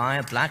burned with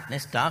fire,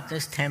 blackness,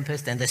 darkness,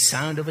 tempest, and the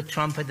sound of a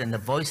trumpet, and the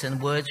voice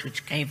and words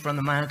which came from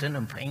the mountain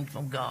and came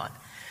from God.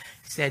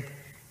 He said,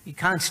 you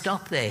can't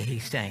stop there,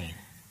 he's saying.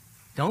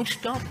 Don't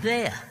stop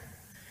there.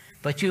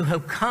 But you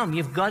have come,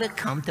 you've got to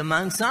come to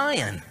Mount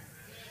Zion.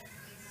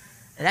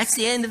 That's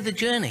the end of the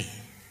journey.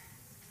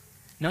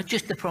 Not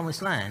just the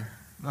promised land,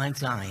 Mount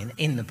Zion,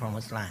 in the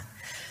promised land.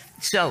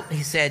 So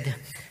he said,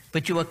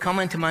 but you are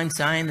coming to Mount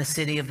Zion, the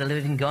city of the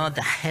living God,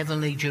 the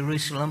heavenly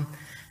Jerusalem,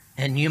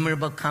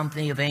 innumerable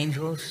company of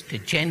angels, the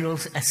general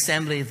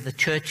assembly of the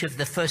church of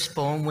the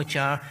firstborn, which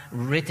are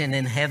written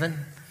in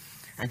heaven,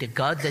 and to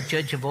God, the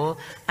judge of all,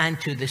 and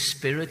to the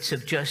spirits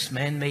of just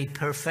men made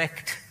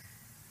perfect,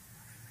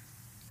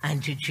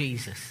 and to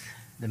Jesus,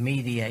 the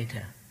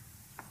mediator.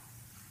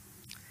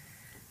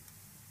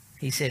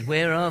 He said,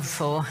 whereof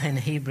for in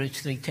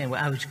Hebrews 3:10,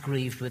 well, I was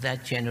grieved with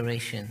that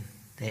generation.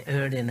 They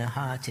erred in their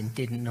hearts and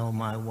didn't know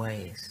my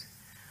ways.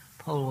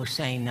 Paul was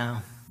saying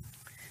now,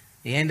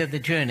 the end of the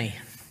journey,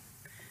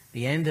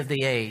 the end of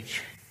the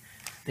age,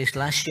 this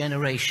last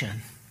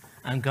generation,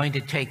 I'm going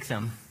to take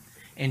them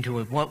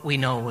into what we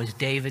know as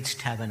David's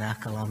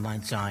tabernacle on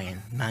Mount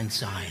Zion,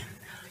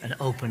 an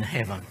open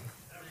heaven.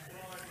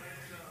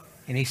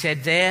 And he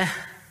said there,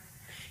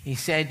 he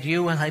said,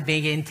 you will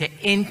begin to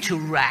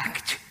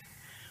interact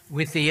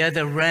with the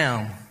other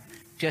realm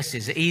just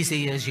as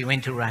easy as you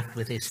interact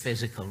with this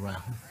physical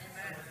realm.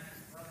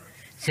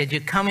 He said,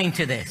 you're coming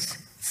to this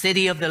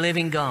city of the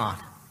living God,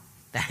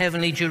 the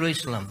heavenly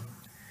Jerusalem,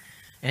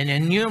 an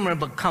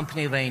innumerable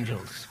company of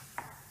angels.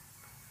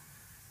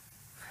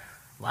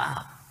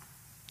 Wow.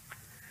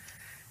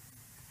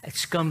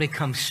 It's going to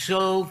become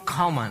so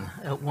common,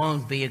 it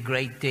won't be a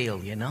great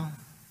deal, you know.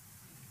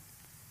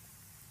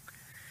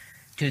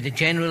 To the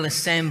general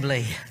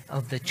assembly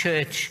of the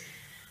church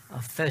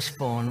of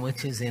firstborn,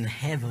 which is in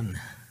heaven.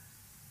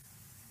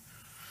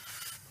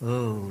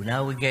 Oh,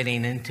 now we're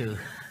getting into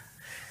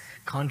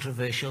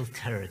controversial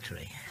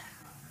territory.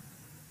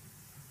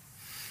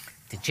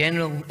 The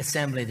general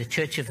assembly, the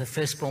church of the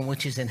firstborn,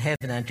 which is in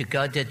heaven, and to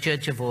God, the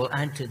judge of all,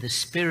 and to the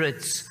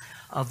spirits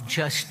of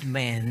just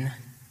men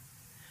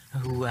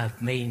who have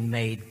been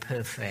made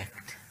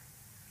perfect.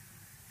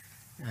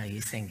 Now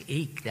you think,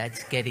 eek,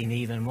 that's getting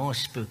even more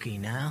spooky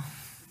now.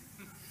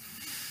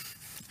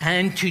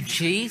 And to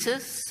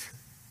Jesus,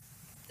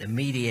 the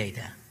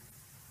mediator.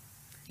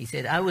 He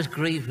said, I was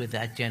grieved with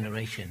that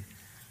generation,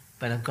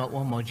 but I've got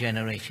one more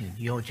generation,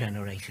 your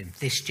generation,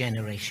 this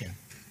generation.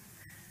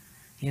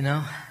 You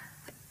know,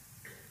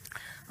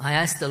 I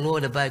asked the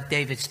Lord about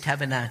David's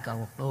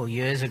tabernacle,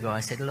 years ago. I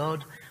said,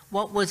 Lord,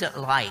 what was it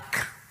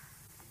like?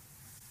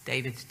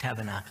 David's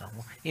tabernacle.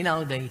 You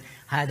know,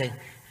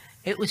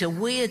 it was a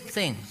weird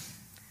thing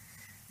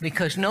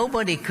because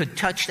nobody could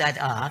touch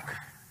that ark.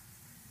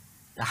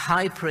 The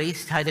high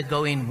priest had to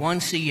go in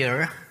once a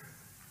year.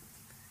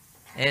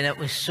 And it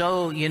was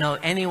so, you know,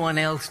 anyone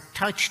else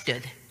touched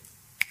it,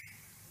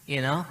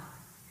 you know.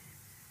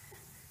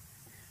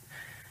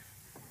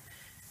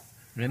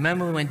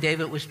 Remember when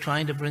David was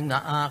trying to bring the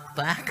ark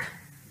back?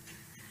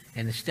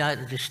 And it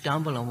started to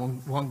stumble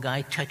and one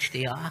guy touched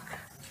the ark.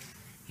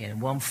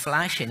 And one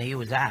flash and he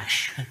was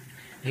ash.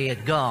 He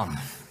had gone.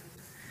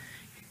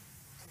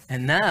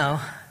 And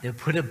now they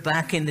put it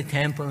back in the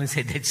temple and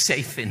said it's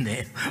safe in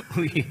there.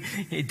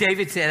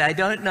 David said, I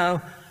don't know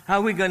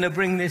how we're going to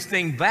bring this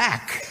thing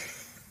back.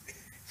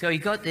 So he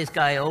got this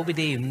guy,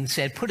 Obed-Edom, and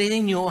said, put it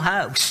in your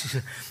house.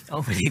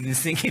 Obed-Edom's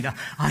thinking,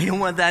 I don't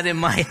want that in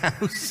my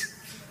house.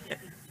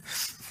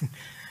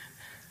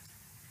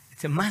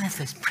 It's a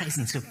manifest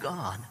presence of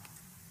God.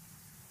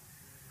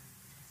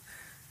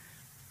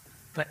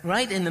 But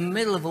right in the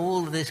middle of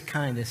all of this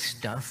kind of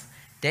stuff,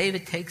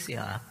 David takes the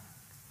ark,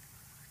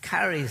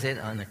 carries it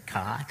on a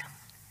cart,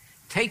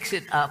 takes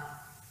it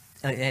up,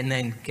 and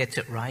then gets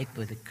it right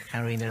with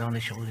carrying it on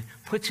his shoulder,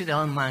 puts it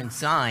on Mount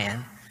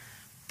Zion,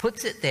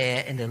 puts it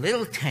there in a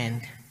little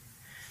tent,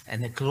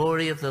 and the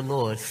glory of the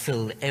Lord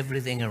filled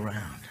everything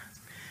around.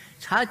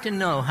 It's hard to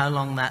know how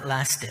long that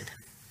lasted.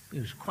 It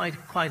was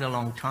quite a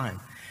long time.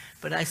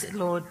 But I said,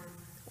 Lord,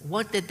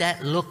 what did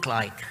that look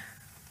like?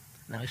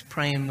 And I was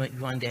praying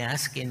one day,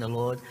 asking the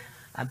Lord.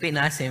 I've been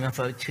asking him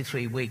for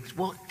 2-3 weeks.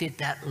 What did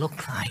that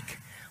look like?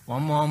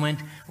 One moment,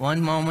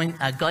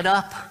 I got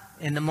up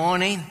in the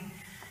morning,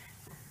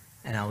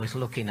 and I was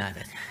looking at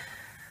it.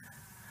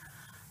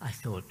 I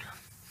thought,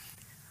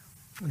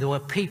 there were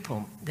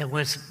people, there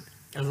was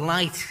a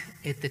light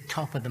at the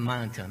top of the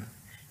mountain.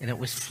 and it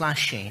was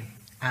flashing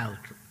out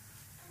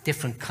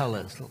different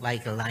colors,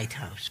 like a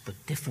lighthouse, but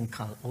different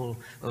colors, all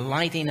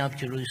lighting up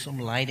Jerusalem,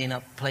 lighting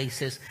up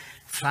places,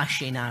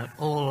 flashing out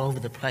all over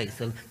the place.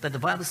 But the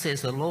Bible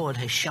says the Lord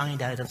has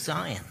shined out of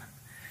Zion.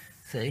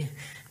 See?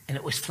 And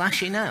it was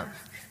flashing out.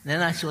 And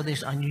then I saw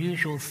this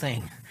unusual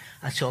thing.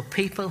 I saw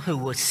people who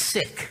were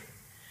sick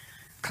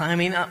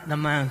climbing up the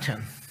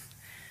mountain.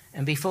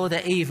 And before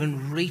they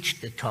even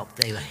reached the top,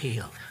 they were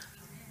healed.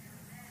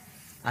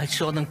 I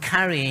saw them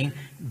carrying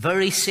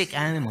very sick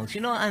animals.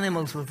 You know,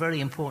 animals were very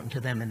important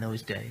to them in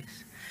those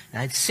days. They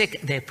had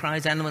their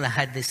prize animal, they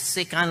had these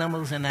sick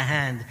animals in their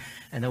hand,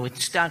 and they would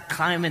start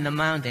climbing the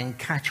mountain and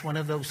catch one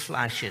of those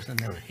flashes, and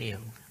they were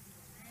healed.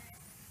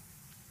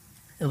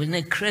 It was an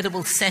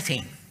incredible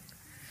setting.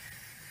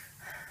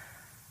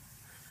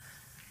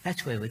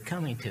 That's where we're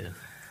coming to.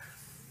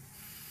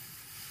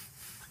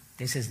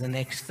 This is the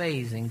next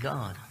phase in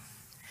God.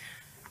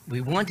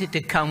 We want it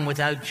to come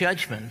without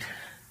judgment,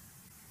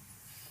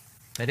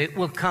 but it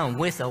will come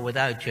with or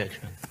without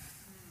judgment.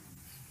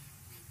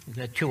 We've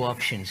got two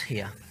options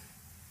here.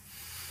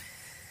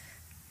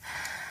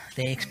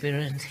 They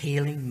experience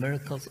healing,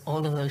 miracles,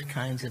 all of those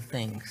kinds of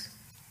things.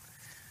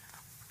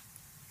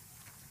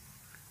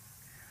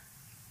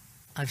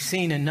 I've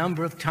seen a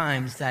number of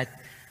times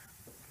that,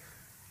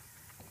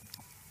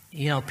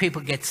 you know,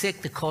 people get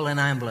sick to call an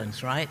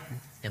ambulance, right?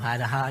 They've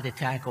had a heart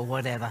attack or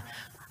whatever.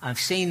 I've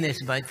seen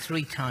this about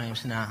 3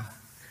 times now.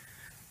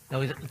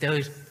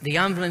 The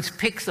ambulance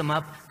picks them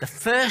up. The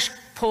first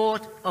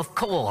port of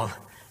call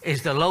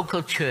is the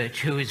local church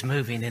who is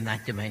moving in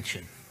that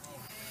dimension,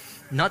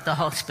 not the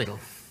hospital.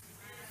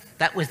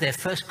 That was their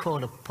first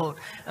call of port,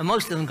 and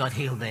most of them got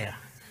healed there.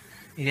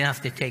 You didn't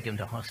have to take them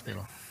to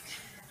hospital.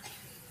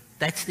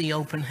 That's the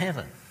open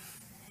heaven.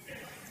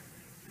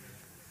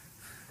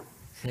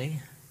 See?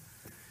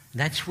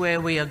 That's where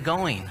we are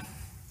going,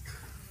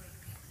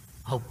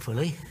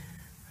 hopefully.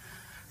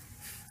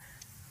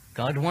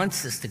 God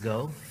wants us to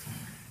go.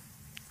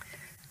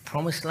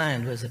 Promised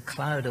land was a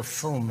cloud of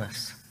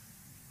fullness,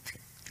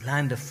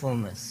 land of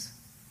fullness.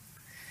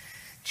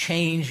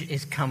 Change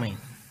is coming.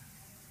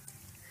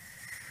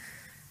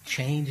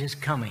 Change is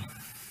coming.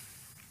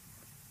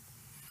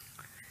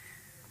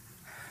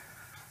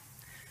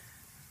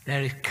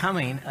 There is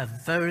coming a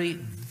very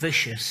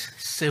vicious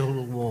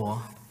civil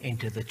war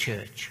into the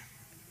church.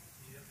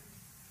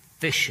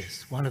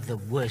 Vicious, one of the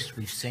worst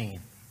we've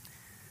seen.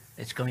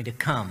 It's going to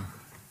come,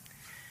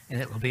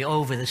 and it will be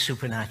over the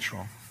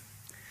supernatural.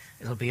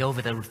 It'll be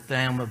over the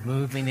realm of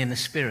moving in the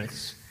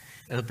spirits.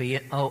 It'll be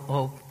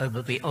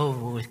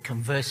over with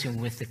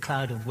conversing with the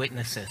cloud of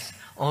witnesses.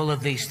 All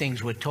of these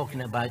things we're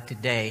talking about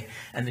today,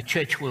 and the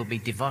church will be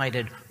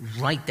divided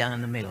right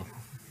down the middle.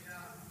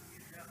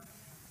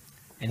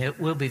 And it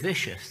will be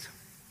vicious.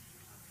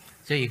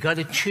 So you've got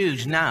to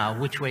choose now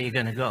which way you're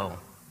going to go.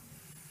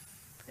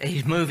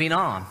 He's moving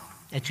on.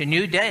 It's a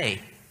new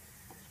day.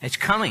 It's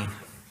coming.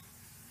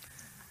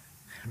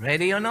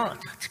 Ready or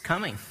not, it's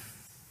coming.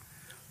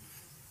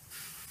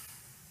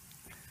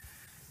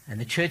 And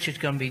the church is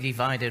going to be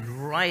divided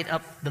right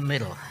up the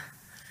middle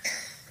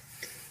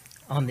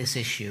on this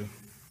issue.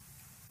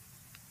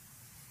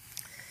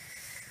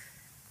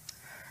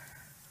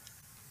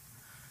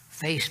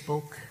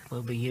 Facebook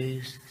will be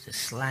used to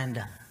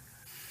slander.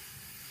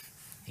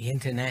 The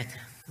internet,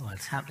 well,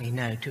 it's happening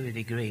now to a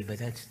degree, but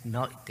that's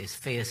not as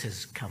fierce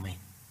as coming.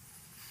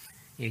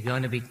 You'll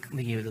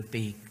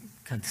be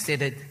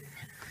considered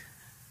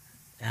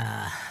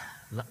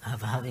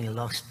of having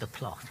lost the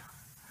plot.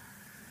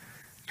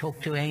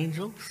 Talk to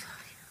angels.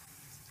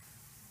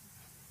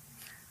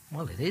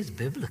 Well, it is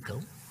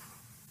biblical,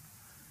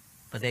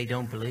 but they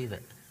don't believe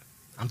it.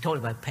 I'm talking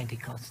about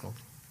Pentecostals.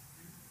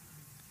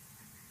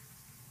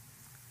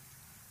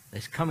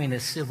 There's coming a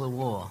civil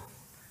war,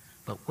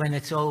 but when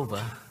it's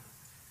over,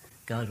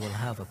 God will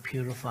have a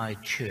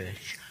purified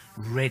church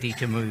ready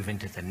to move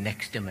into the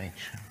next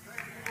dimension.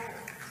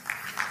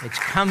 It's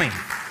coming.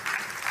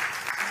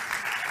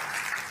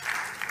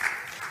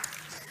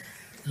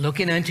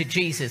 Looking unto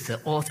Jesus, the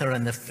author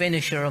and the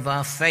finisher of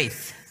our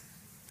faith.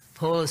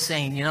 Paul is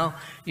saying, you know,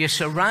 you're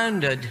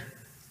surrounded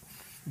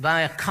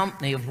by a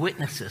company of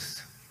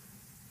witnesses.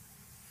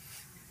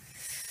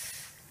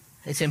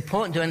 It's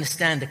important to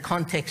understand the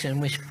context in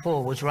which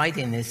Paul was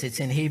writing this.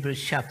 It's in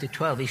Hebrews chapter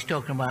 12. He's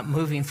talking about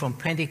moving from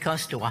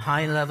Pentecost to a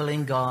high level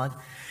in God,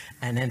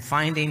 and then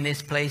finding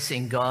this place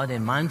in God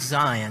in Mount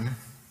Zion,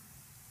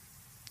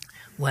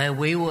 where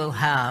we will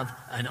have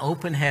an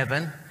open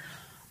heaven,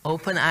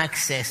 open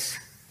access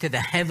to the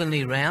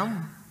heavenly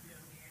realm.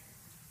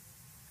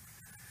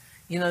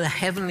 You know, the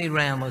heavenly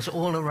realm was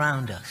all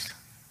around us.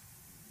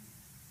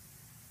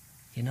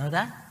 You know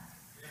that?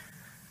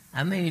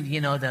 I mean,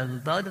 you know, there are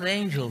a lot of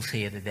angels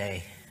here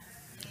today.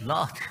 A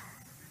lot.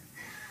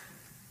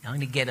 I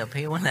only get up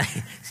here when I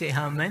see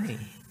how many.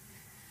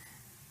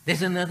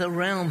 There's another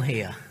realm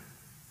here,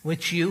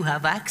 which you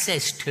have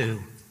access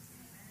to.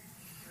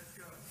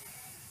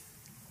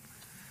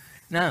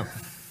 Now,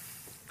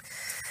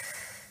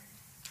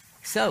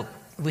 so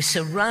we're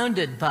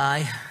surrounded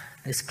by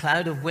this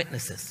cloud of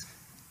witnesses.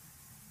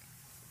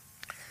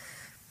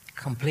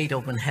 complete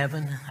open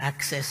heaven,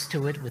 access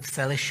to it with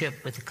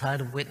fellowship with the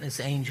cloud of witness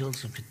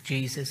angels, with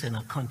Jesus in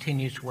a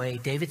continuous way.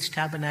 David's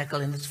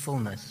tabernacle in its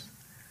fullness.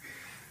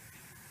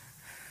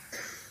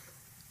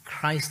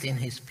 Christ in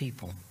his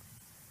people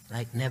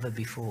like never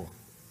before.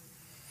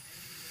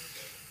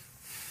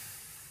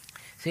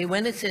 See,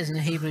 when it says in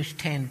Hebrews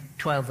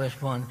 10:12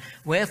 verse 1,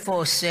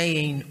 wherefore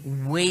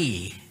saying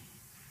we,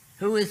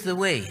 who is the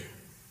we?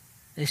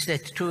 It's the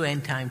true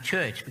end time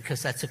church,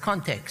 because that's the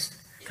context.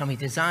 Coming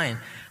to Zion,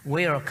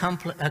 we are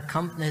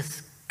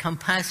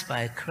compassed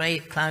by a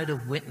cloud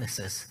of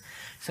witnesses.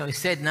 So he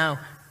said, now,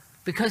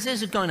 because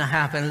this is going to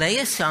happen, lay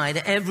aside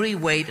every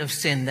weight of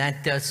sin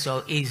that does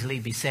so easily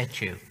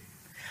beset you.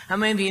 How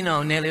many of you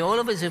know, nearly all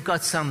of us have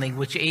got something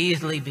which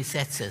easily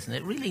besets us, and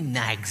it really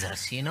nags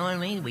us, you know what I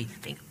mean? We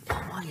think,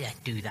 oh, why did I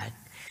do that?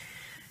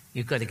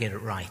 You've got to get it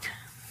right.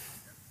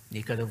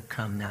 You've got to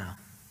come now.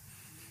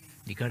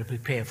 You've got to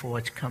prepare for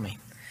what's coming.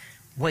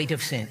 Weight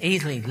of sin.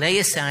 Easily lay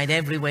aside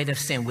every weight of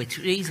sin which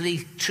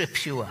easily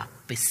trips you up,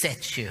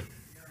 besets you.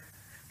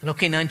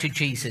 Looking unto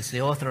Jesus,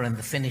 the author and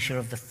the finisher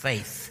of the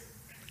faith.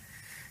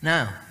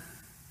 Now,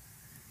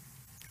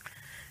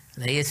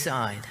 lay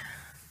aside.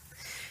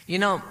 You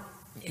know,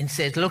 it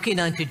says, looking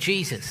unto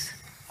Jesus.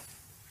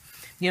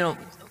 You know,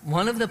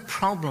 one of the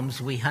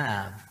problems we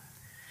have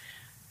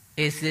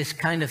is this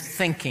kind of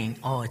thinking,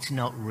 oh, it's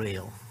not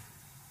real.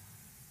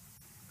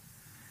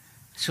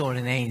 Saw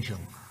an angel.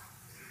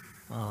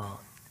 Oh,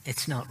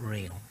 it's not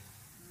real.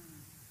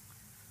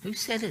 Who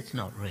said it's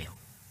not real?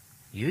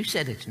 You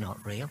said it's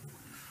not real.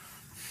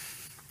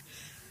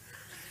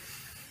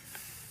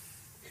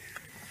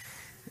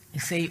 You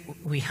see,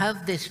 we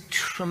have this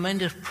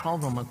tremendous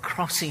problem of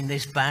crossing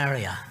this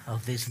barrier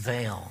of this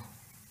veil.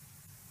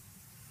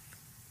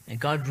 And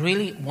God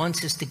really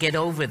wants us to get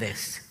over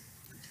this.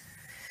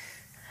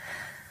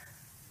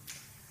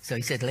 So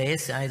he said, lay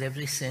aside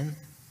every sin.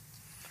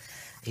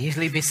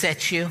 Easily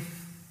besets you,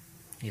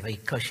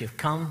 because you've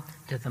come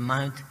to the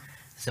Mount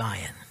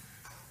Zion.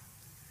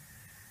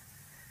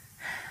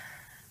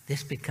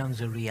 This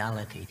becomes a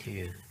reality to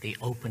you, the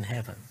open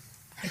heaven.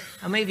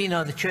 And maybe you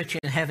know the church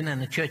in heaven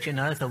and the church on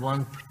earth are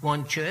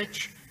one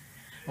church,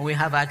 and we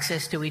have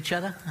access to each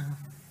other.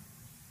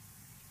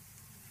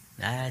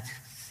 Let's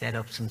set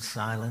up some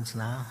silence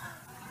now.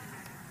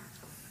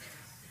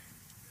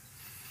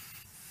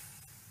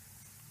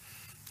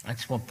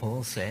 That's what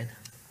Paul said.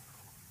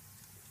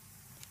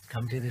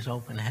 Come to this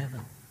open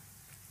heaven.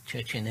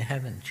 Church in the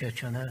heaven,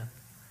 church on earth.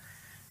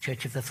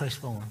 Church of the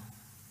firstborn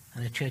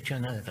and the church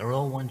on earth are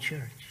all one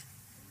church.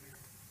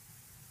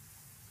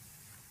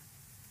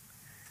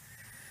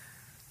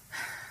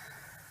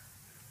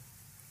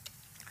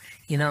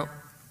 You know,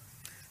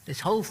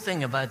 this whole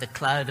thing about the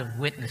cloud of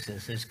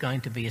witnesses is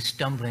going to be a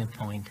stumbling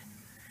point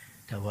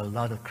to a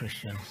lot of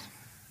Christians.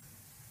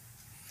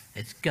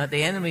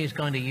 The enemy is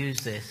going to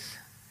use this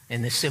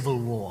in the civil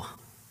war.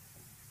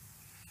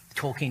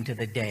 Talking to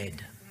the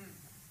dead.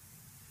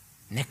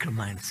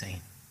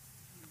 Necromancy.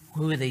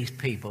 Who are these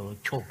people who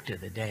talk to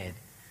the dead?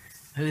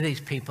 Who are these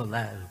people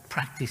that are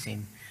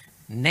practicing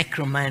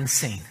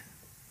necromancy?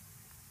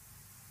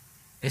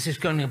 This is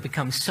going to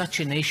become such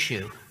an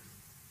issue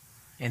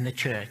in the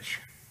church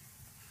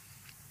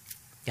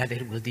that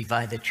it will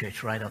divide the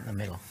church right up the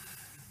middle.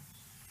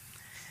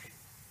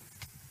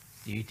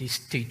 You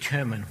just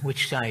determine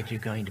which side you're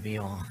going to be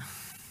on.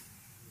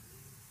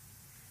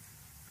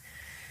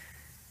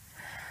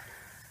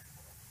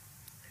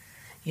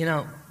 You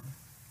know,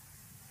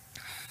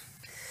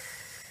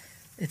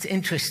 it's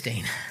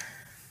interesting.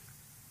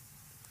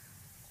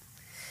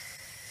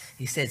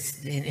 He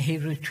says in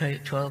Hebrews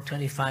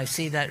 12:25,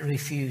 see that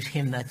refuse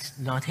him that's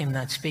not him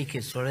that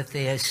speaketh. For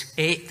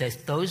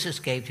if those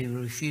escaped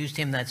who refused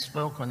him that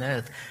spoke on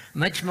earth,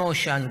 much more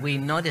shall we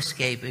not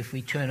escape if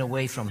we turn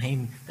away from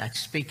him that's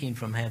speaking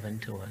from heaven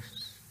to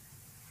us.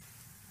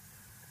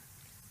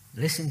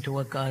 Listen to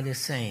what God is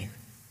saying.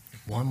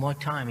 One more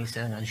time, he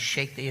said, I'm going to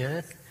shake the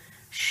earth,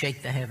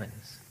 shake the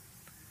heavens.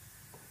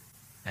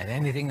 And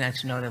anything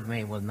that's not of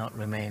me will not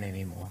remain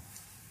anymore.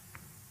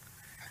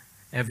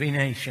 Every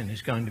nation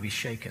is going to be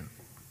shaken.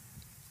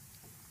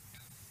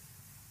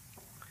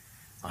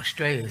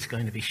 Australia is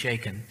going to be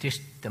shaken.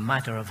 Just a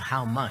matter of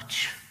how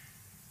much.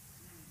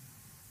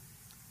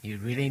 You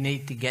really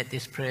need to get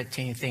this prayer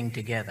team thing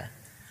together,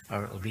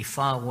 or it will be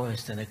far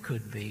worse than it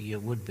could be,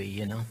 it would be,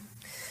 you know.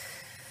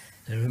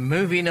 The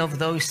removing of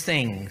those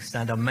things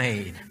that are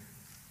made.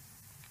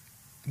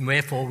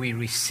 Wherefore we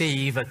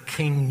receive a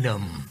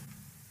kingdom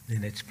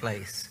in its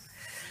place.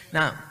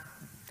 Now,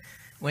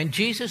 when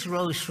Jesus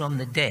rose from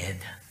the dead,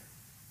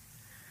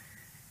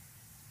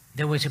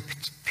 there was a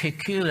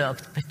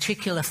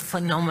particular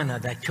phenomena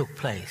that took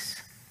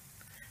place.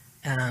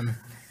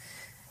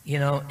 You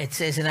know, it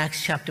says in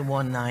Acts chapter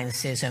 1:9, it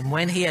says, and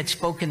when he had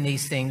spoken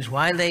these things,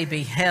 while they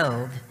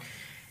beheld,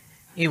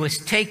 he was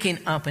taken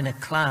up in a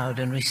cloud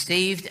and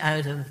received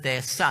out of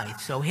their sight.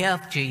 So here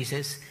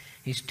Jesus,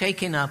 he's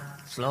taken up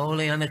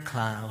slowly on a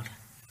cloud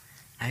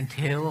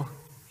until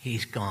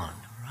he's gone,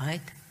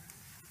 right?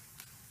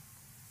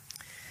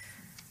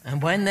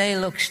 And when they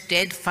looked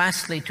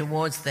steadfastly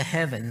towards the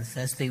heavens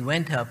as they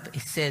went up,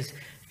 it says,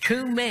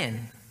 2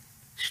 men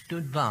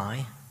stood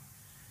by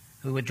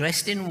who were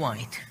dressed in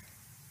white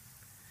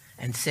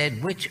and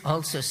said, which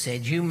also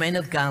said, you men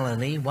of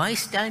Galilee, why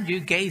stand you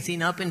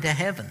gazing up into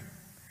heaven?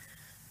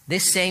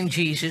 This same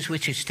Jesus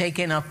which is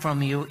taken up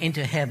from you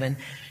into heaven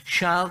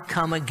shall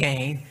come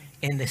again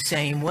in the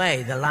same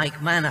way, the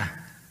like manner,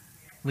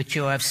 which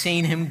you have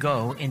seen him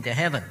go into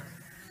heaven.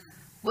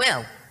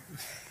 Well,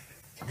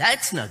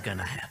 that's not going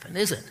to happen,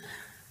 is it?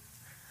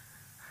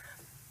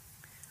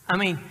 I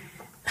mean,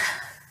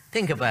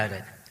 think about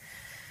it.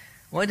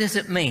 What does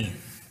it mean?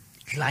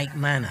 Like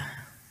manner.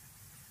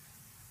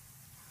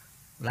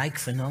 Like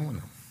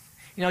phenomenon.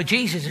 You know,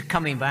 Jesus is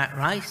coming back,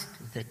 right?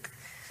 The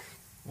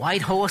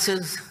white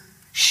horses,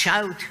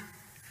 shout,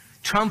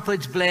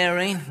 trumpets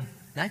blaring.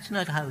 That's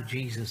not how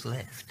Jesus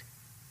left.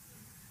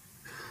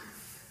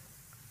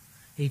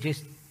 He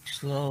just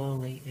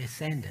slowly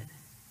ascended.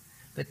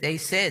 But they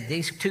said,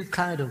 these 2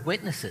 cloud of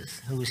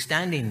witnesses who were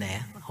standing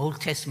there,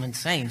 Old Testament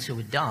saints who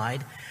had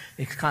died,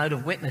 this cloud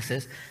of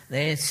witnesses,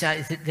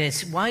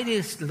 there's white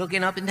is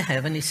looking up into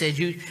heaven. He says,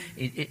 you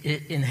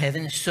in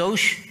heaven, shall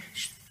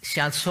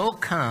so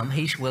come,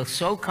 he will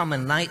so come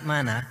in like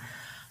manner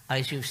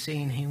as you've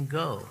seen him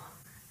go.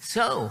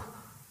 So,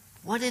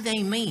 what do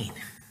they mean?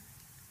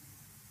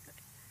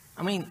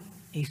 I mean,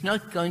 he's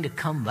not going to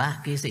come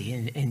back, is he,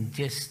 in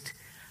just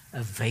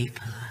a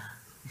vapor.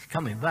 He's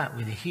coming back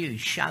with a huge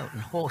shout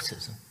and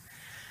horses and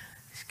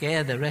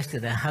scare the rest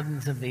of the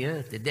inhabitants of the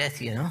earth to death,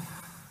 you know.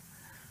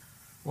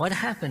 What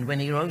happened when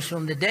he rose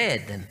from the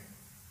dead then?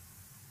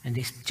 And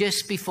it's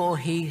just before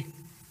he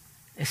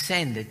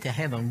ascended to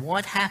heaven.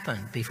 What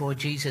happened before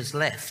Jesus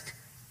left?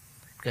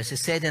 Because it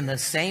said in the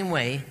same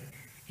way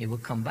he will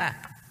come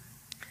back.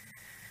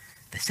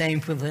 The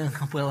same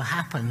will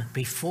happen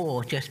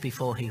just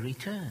before he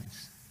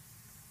returns.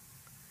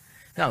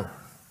 So,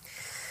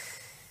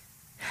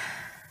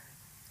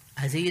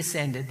 as he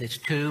ascended, there's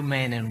 2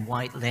 men in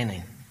white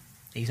linen.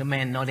 These are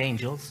men, not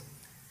angels.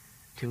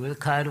 2 of the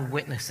cloud of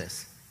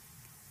witnesses.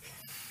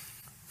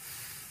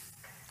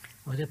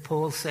 What did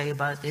Paul say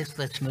about this?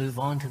 Let's move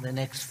on to the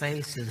next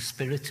phase. The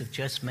spirits of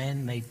just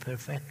men made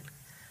perfect.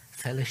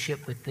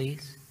 Fellowship with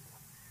these.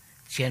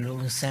 General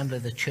assembly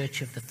of the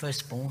church of the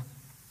firstborn.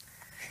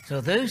 So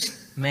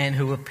those men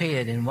who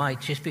appeared in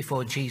white just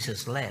before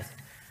Jesus left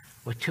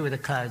were 2 of the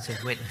clouds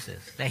of witnesses.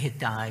 They had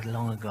died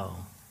long ago.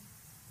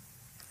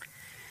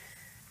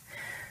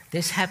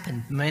 This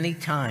happened many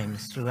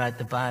times throughout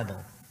the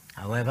Bible.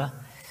 However,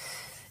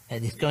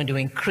 it is going to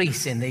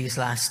increase in these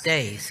last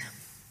days.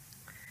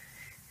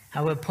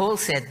 However, Paul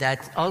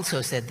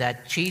also said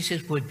that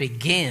Jesus would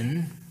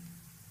begin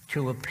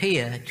to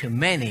appear to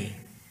many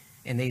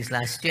in these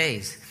last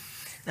days.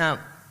 Now,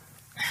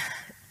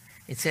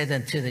 it said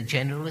unto the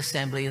general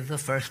assembly of the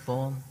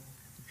firstborn,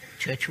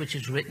 church which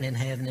is written in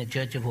heaven, the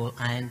judge of all,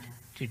 and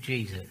to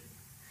Jesus.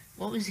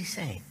 What was he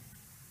saying?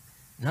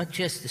 Not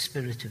just the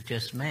spirit of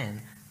just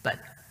men, but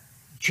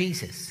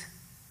Jesus.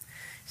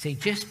 See,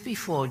 just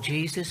before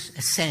Jesus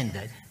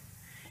ascended,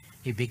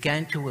 he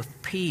began to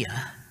appear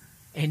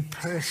in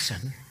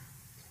person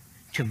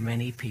to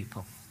many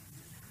people.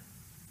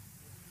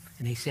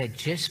 And he said,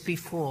 just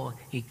before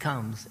he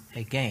comes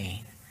again,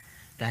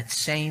 that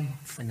same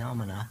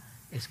phenomena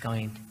is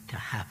going to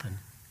happen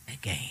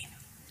again.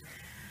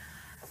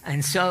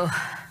 And so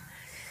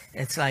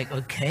it's like,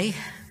 okay,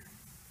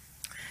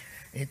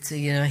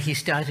 he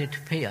started to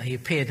appear. He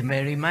appeared to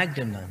Mary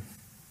Magdalene,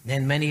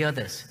 then many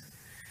others.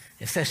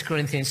 In 1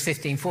 Corinthians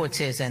 15:4 it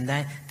says, and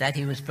that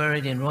he was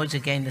buried and rose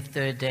again the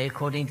 3rd day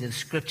according to the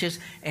scriptures,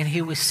 and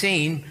he was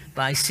seen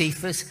by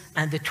Cephas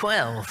and the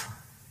 12.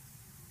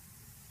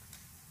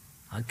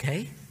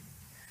 Okay?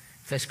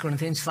 1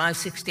 Corinthians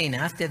 5:16.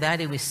 After that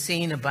he was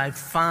seen about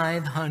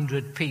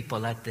 500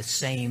 people at the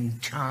same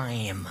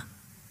time.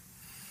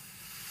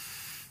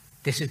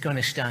 This is going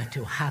to start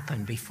to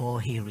happen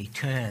before he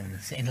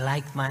returns. In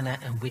like manner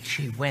in which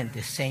he went,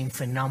 the same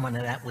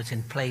phenomena that was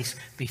in place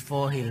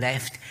before he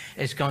left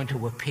is going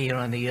to appear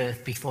on the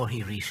earth before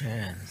he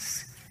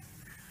returns.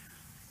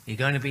 You're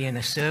going to be in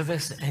a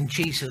service and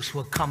Jesus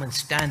will come and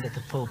stand at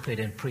the pulpit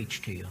and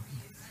preach to you.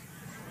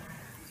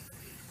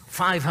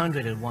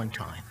 500 at one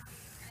time.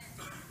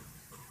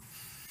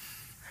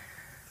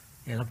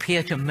 It'll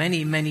appear to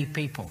many, many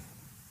people.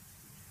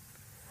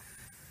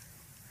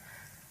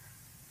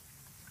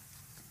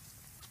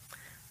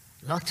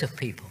 Lots of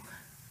people.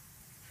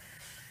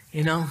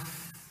 You know,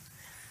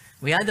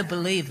 we either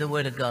believe the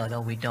Word of God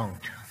or we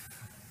don't.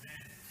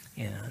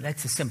 You know,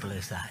 that's as simple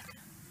as that.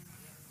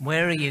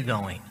 Where are you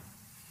going?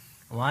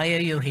 Why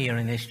are you here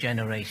in this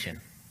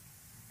generation?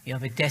 You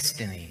have a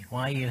destiny.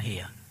 Why are you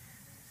here?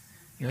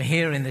 You're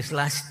here in this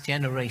last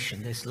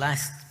generation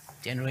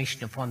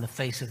upon the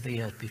face of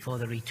the earth before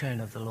the return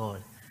of the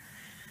Lord.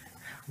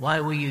 Why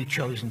were you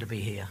chosen to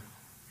be here?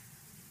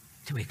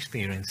 To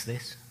experience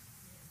this.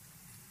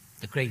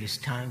 The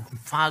greatest time,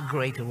 far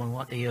greater than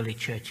what the early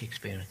church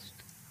experienced.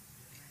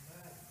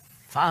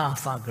 Far,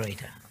 far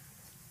greater.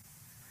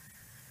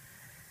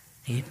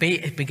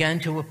 It began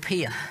to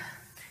appear.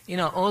 You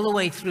know, all the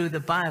way through the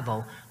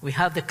Bible, we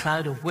have the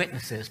cloud of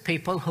witnesses,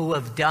 people who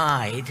have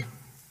died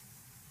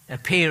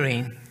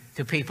appearing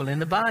to people in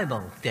the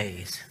Bible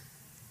days.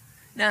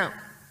 Now,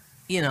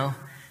 you know,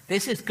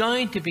 this is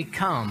going to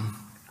become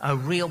a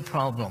real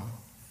problem.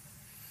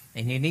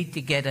 And you need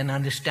to get an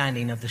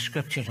understanding of the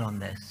scriptures on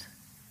this,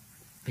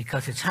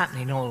 because it's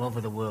happening all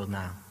over the world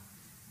now.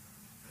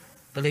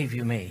 Believe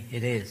you me,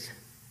 it is.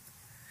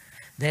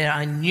 There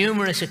are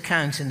numerous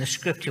accounts in the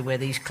scripture where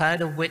these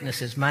cloud of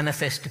witnesses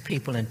manifest to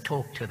people and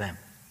talk to them.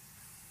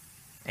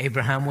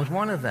 Abraham was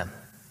one of them.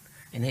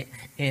 And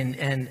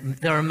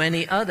there are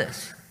many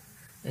others.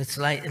 It's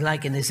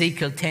like in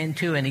Ezekiel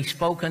 10:2, and he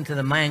spoke unto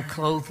the man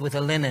clothed with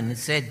a linen and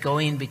said, go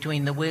in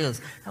between the wheels.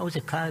 That was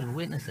a cloud of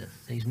witnesses,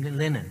 these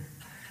linen.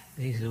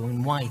 These are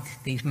in white,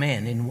 these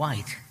men in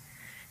white.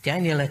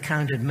 Daniel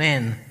accounted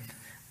men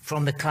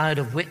from the cloud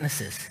of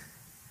witnesses.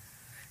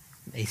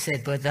 He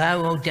said, but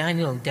thou, O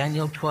Daniel,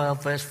 Daniel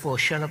 12, verse 4,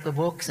 shut up the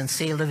books and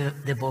seal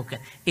the book,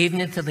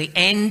 even until the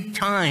end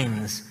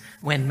times,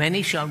 when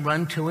many shall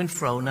run to and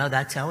fro. Now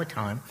that's our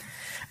time.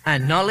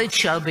 And knowledge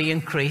shall be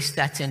increased.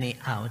 That's in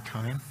our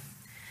time.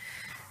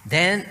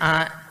 Then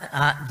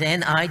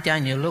I,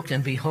 Daniel, looked,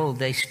 and behold,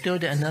 they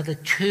stood another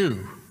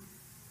two.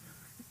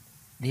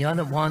 The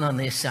other one on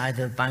this side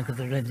of the bank of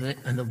the river,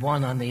 and the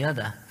one on the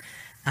other.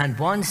 And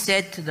one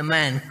said to the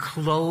man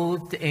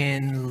clothed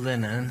in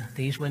linen,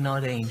 these were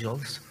not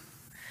angels,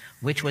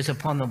 which was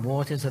upon the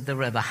waters of the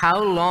river,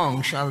 how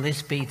long shall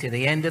this be to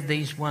the end of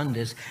these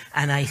wonders?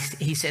 And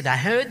he said, I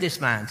heard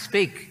this man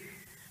speak,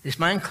 this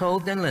man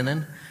clothed in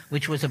linen,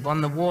 which was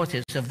upon the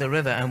waters of the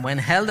river. And when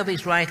held up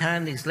his right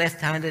hand, his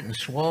left handed, and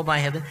swore by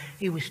heaven,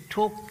 he was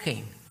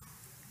talking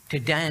to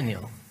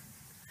Daniel,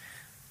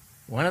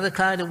 one of the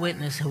cloud of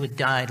witnesses who had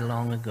died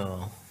long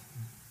ago.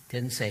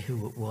 Didn't say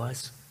who it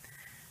was.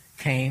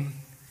 Came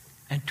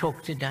and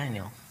talked to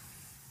Daniel.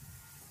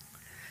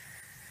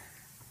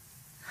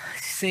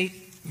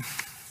 See,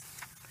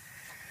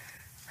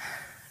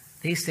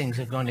 these things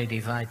are going to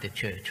divide the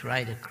church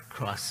right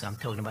across. I'm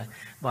talking about,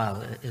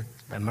 well,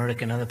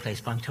 America and other places,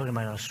 but I'm talking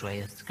about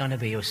Australia. It's going to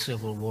be a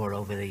civil war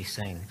over these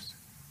things.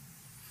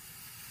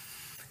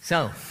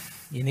 So,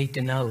 you need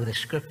to know the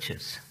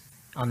scriptures.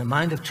 On the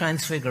Mount of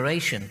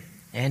Transfiguration,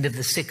 end of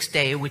the 6th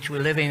day, which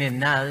we're living in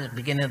now, the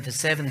beginning of the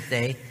 7th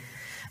day,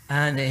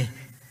 and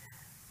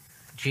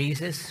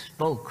Jesus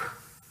spoke,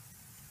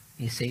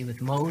 you see,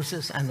 with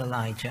Moses and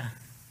Elijah,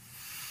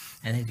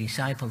 and the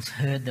disciples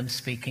heard them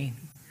speaking.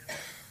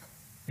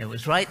 It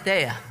was right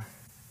there.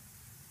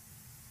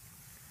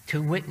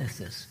 Two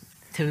witnesses.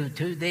 Two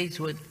days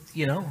with,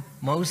 you know,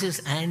 Moses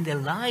and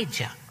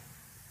Elijah.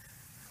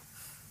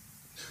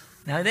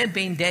 Now, they've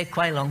been dead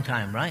quite a long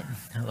time, right?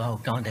 Well,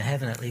 gone to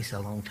heaven at least a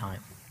long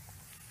time.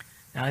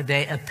 Now,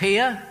 they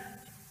appear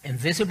in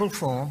visible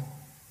form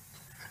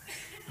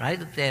right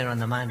up there on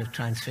the Mount of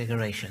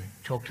Transfiguration.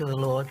 Talk to the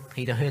Lord.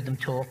 Peter heard them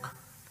talk.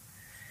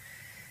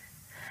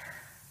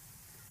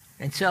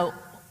 And so,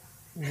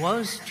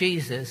 was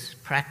Jesus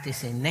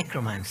practicing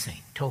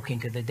necromancy, talking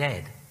to the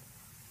dead?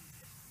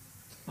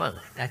 Well,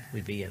 that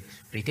would be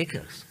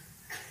ridiculous.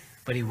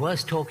 But he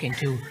was talking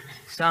to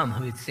some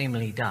who had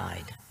seemingly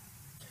died.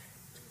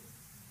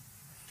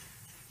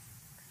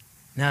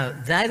 Now,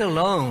 that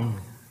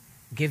alone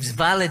gives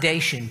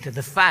validation to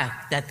the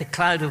fact that the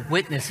cloud of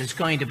witness is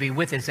going to be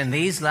with us in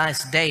these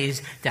last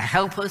days to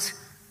help us,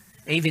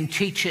 even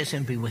teach us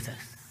and be with us.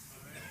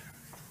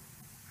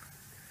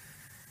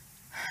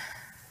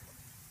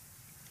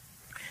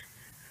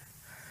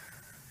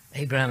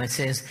 Abraham, it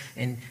says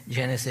in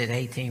Genesis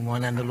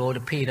 18:1, and the Lord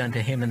appeared unto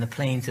him in the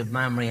plains of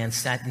Mamre and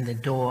sat in the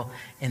door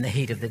in the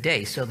heat of the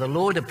day. So the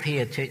Lord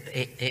appeared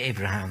to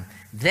Abraham.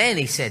 Then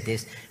he said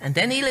this, and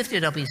then he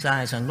lifted up his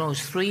eyes, and lo,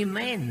 3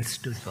 men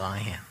stood by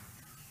him.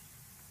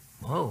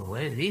 Whoa,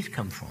 where did these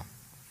come from?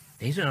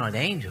 These are not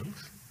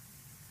angels.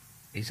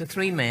 These are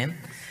 3 men.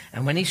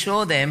 And when he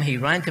saw them, he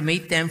ran to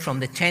meet them from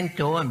the tent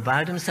door and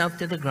bowed himself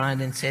to the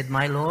ground and said,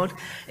 my Lord,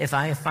 if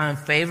I have found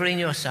favor in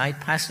your sight,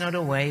 pass not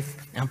away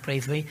and pray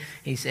for me.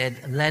 He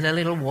said, let a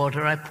little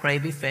water, I pray,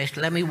 be fetched.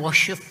 Let me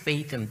wash your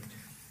feet and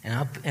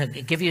I'll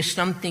give you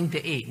something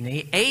to eat. And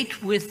he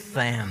ate with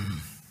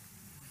them.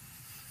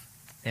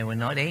 They were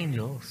not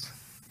angels.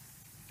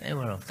 They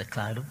were of the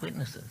cloud of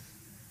witnesses.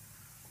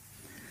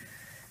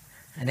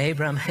 And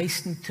Abraham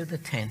hastened to the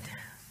tent.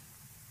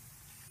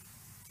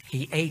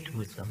 He ate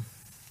with them.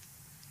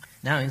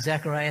 Now in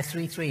Zechariah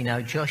 3:3,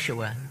 now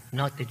Joshua,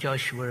 not the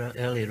Joshua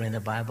earlier in the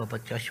Bible,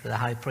 but Joshua the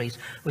high priest,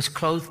 was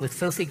clothed with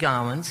filthy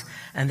garments,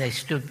 and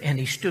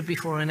he stood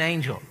before an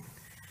angel.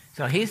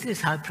 So here's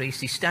this high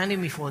priest, he's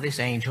standing before this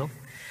angel,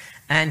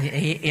 and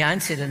he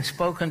answered and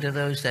spoke unto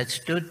those that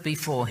stood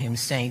before him,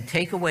 saying,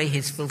 take away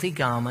his filthy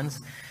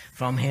garments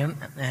from him.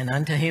 And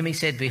unto him he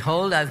said,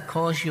 behold, I've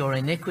caused your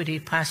iniquity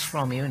to pass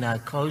from you, and I'll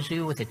clothe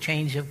you with a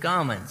change of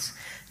garments.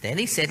 Then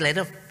he said, let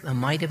a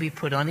mitre be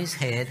put on his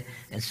head,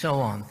 and so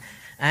on.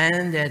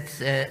 And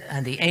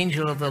the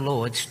angel of the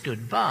Lord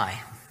stood by.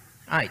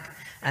 Right.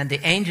 And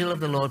the angel of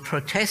the Lord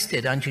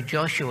protested unto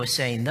Joshua,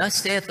 saying, Thus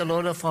saith the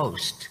Lord of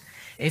hosts,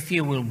 if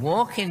you will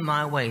walk in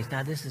my ways.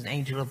 Now this is an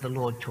angel of the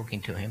Lord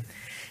talking to him.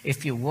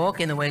 If you walk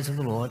in the ways of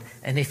the Lord,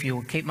 and if you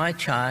will keep my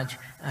charge,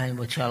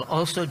 and shall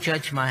also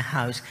judge my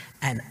house,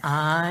 and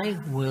I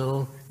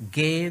will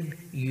give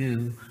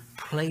you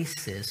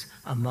places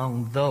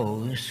among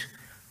those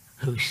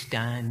who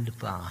stand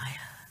by.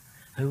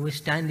 Who was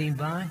standing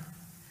by?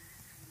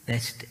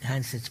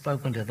 Hans had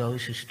spoken to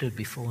those who stood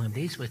before him.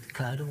 These were the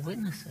cloud of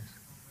witnesses.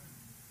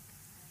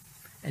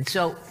 And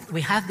so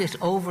we have this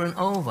over and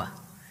over.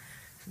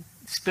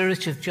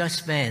 Spirits of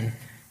just men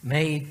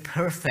made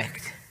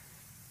perfect.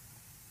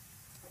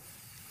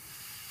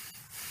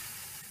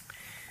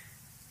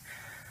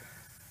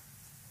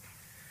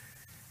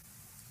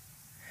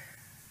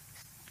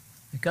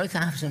 We're going to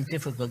have some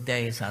difficult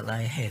days that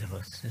lie ahead of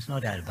us. There's no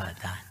doubt about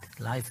that.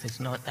 Life is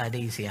not that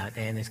easy out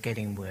there, and it's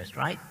getting worse,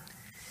 right?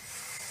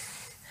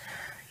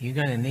 You're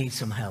going to need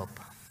some help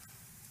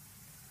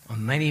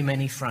on many,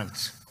 many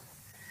fronts.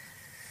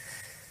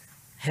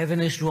 Heaven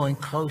is drawing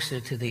closer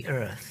to the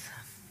earth,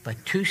 but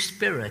two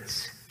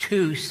spirits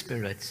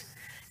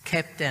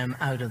kept them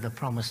out of the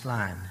promised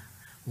land.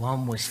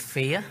 One was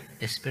fear,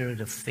 the spirit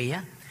of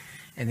fear,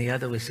 and the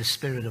other was the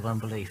spirit of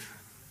unbelief.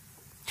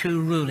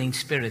 Two ruling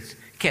spirits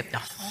kept a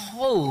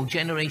whole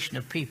generation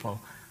of people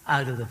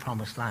out of the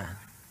promised land.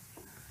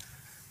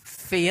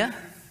 Fear,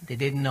 they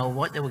didn't know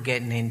what they were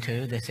getting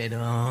into. They said,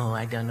 oh,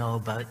 I don't know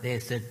about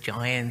this, the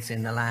giants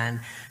in the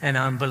land. And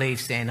unbelief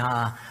saying,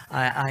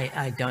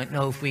 I don't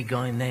know if we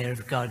go in there,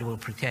 if God will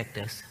protect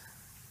us.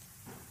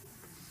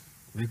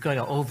 We've got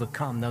to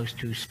overcome those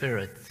two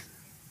spirits.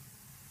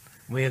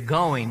 We're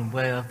going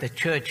where the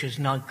church has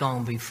not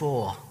gone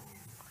before.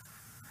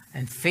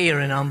 And fear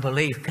and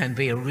unbelief can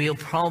be a real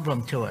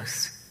problem to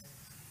us.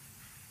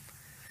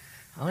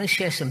 I want to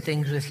share some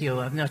things with you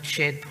I've not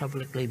shared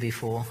publicly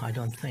before, I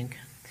don't think.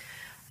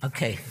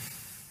 Okay.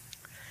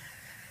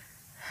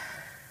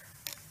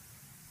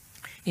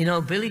 You know,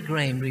 Billy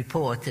Graham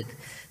reported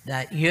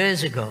that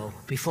years ago,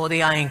 before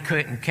the Iron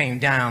Curtain came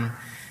down,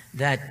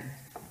 that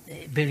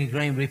Billy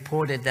Graham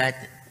reported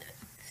that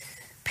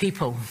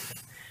people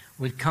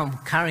would come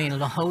carrying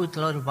a whole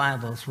lot of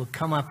Bibles, would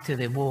come up to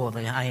the wall,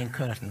 the Iron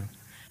Curtain,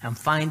 and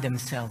find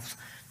themselves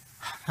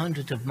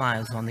hundreds of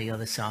miles on the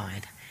other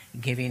side,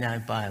 giving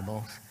out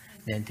Bibles,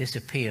 then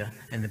disappear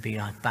and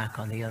be back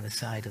on the other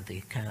side of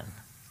the curtain.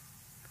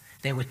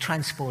 They were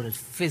transported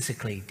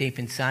physically deep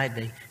inside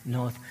the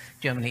North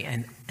Germany,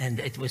 and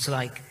it was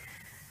like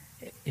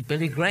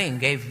Billy Graham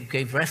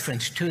gave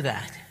reference to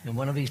that in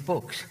one of his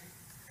books.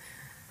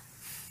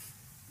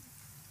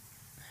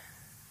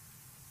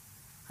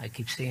 I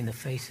keep seeing the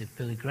face of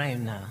Billy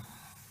Graham now.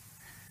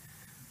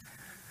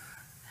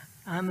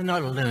 I'm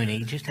not a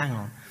loony, just hang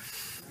on.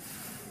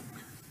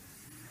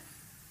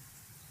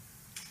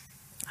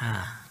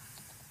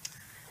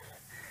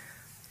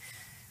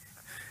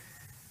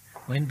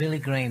 When Billy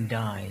Graham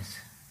dies,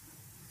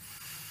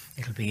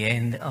 it'll be the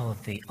end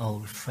of the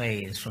old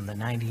phase from the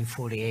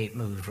 1948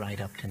 move right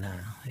up to now.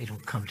 It'll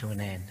come to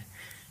an end,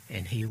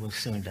 and he will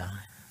soon die.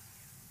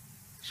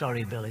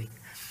 Sorry, Billy.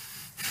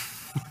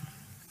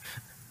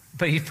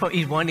 But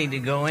he's wanting to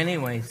go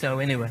anyway, so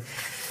anyway.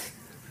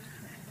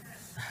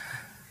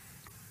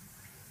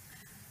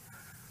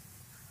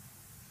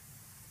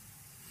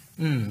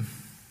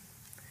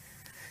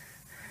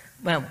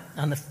 Well,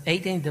 on the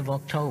 18th of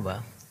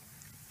October,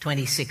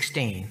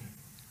 2016,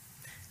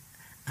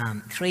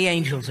 3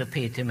 angels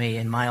appeared to me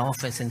in my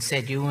office and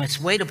said, you must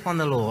wait upon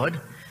the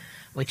Lord,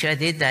 which I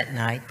did that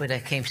night, but I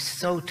came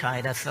so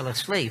tired I fell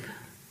asleep.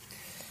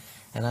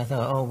 And I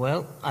thought, oh,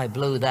 well, I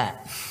blew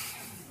that.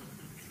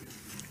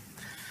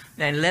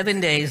 Then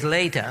 11 days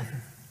later,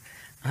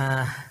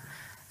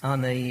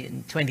 on the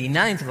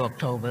 29th of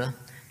October,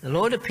 the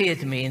Lord appeared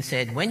to me and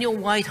said, when your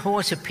white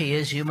horse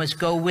appears, you must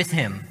go with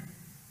him.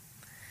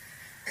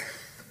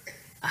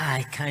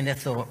 I kind of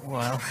thought,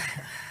 well,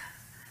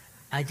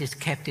 I just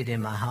kept it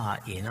in my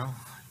heart, you know.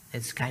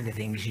 It's kind of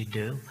things you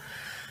do.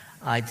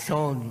 I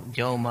told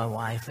Joe, my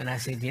wife, and I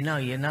said, you know,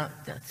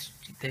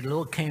 the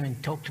Lord came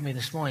and talked to me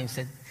this morning and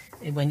said,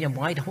 when your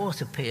white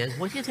horse appears,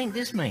 what do you think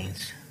this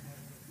means?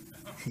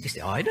 She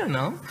said, I don't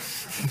know.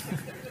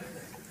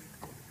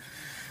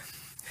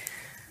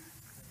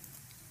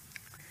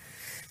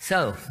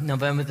 So,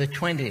 November the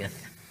 20th,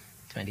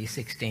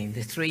 2016,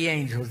 the 3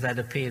 angels that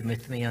appeared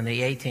with me on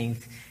the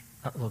 18th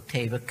of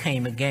October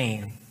came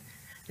again,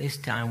 this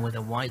time with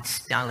a white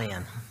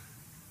stallion.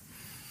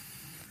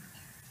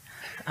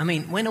 I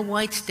mean, when a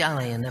white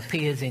stallion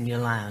appears in your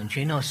lounge,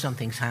 you know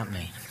something's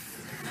happening.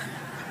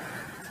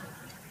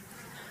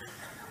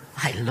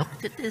 I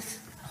looked at this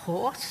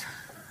horse,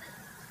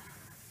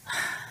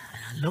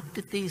 and I looked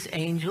at these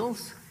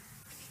angels,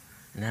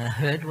 and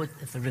I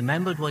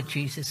remembered what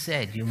Jesus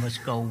said, you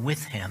must go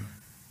with him.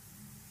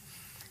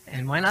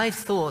 And when I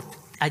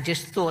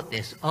just thought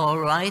this, all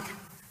right,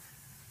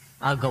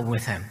 I'll go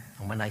with him.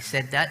 And when I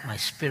said that, my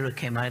spirit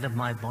came out of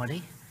my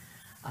body.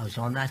 I was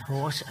on that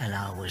horse, and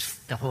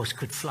the horse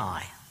could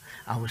fly.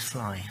 I was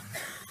flying.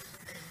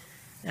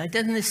 Now,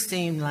 doesn't this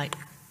seem like,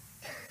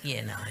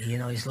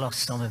 he's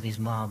lost some of his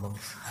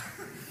marbles?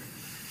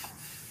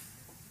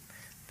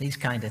 These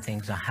kind of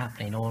things are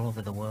happening all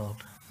over the world.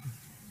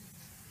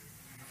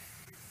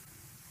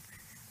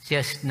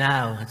 Just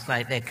now, it's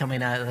like they're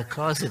coming out of the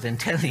closet and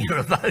telling you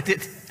about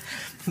it.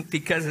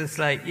 Because it's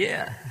like,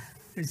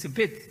 it's a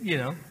bit,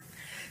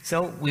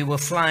 So we were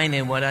flying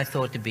in what I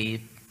thought to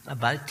be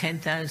about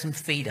 10,000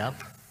 feet up,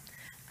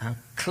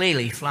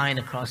 clearly flying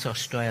across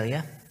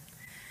Australia,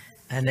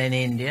 and then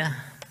India,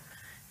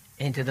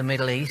 into the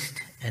Middle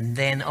East, and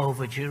then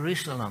over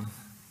Jerusalem,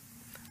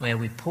 where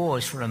we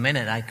paused for a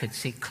minute. I could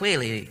see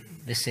clearly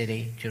the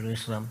city,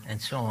 Jerusalem,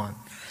 and so on.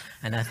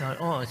 And I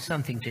thought, it's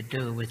something to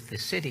do with the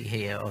city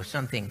here or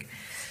something.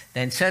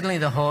 Then suddenly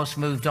the horse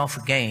moved off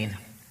again.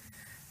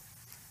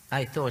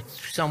 I thought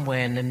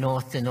somewhere in the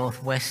north to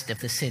northwest of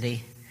the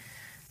city,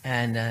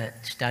 and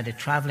started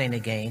traveling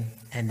again,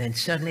 and then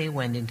suddenly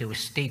went into a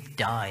steep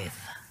dive.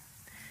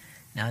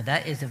 Now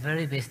that is a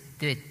very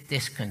bit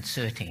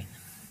disconcerting,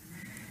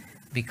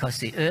 because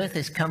the earth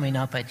is coming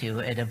up at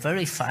you at a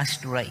very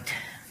fast rate.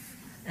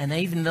 And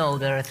even though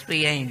there are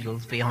 3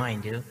 angels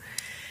behind you,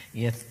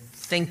 you're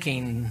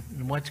thinking,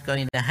 what's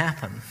going to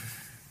happen?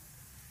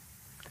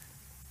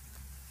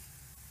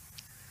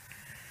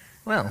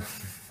 Well,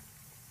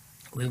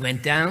 we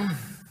went down,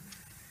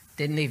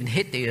 didn't even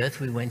hit the earth,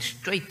 we went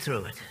straight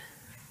through it.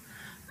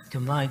 To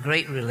my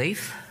great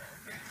relief,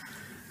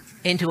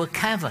 into a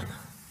cavern.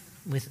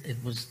 It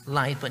was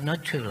light, but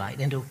not too light,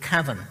 into a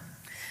cavern.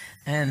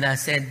 And I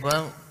said,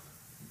 well,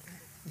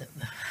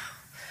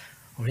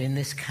 we're in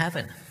this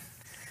cavern.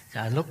 So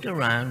I looked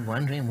around,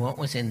 wondering what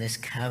was in this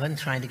cavern,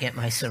 trying to get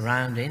my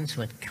surroundings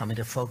would come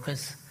into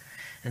focus.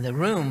 And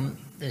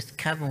this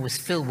cavern was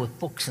filled with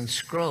books and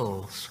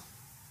scrolls.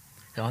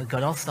 So I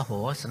got off the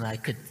horse, and I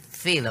could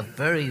feel a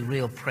very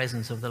real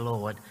presence of the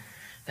Lord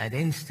that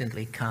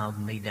instantly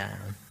calmed me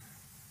down.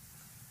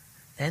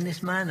 Then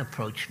this man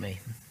approached me.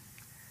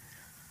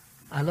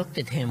 I looked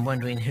at him,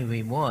 wondering who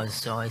he was,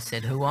 so I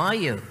said, "Who are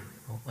you,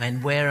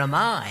 and where am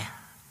I?"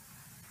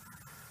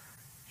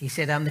 He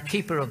said, "I'm the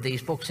keeper of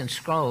these books and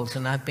scrolls,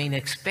 and I've been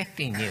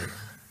expecting you."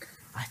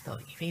 I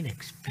thought, "You've been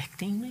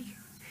expecting me?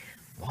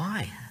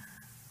 Why?"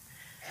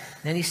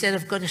 Then he said,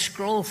 "I've got a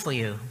scroll for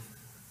you."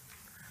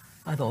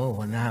 I thought,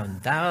 well,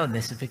 now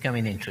this is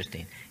becoming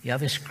interesting. "You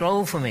have a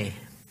scroll for me."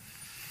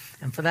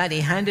 And for that,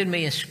 he handed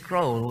me a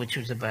scroll, which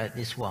was about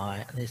this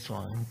wide,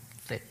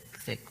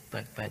 thick,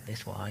 but about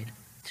this wide,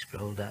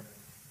 scrolled up.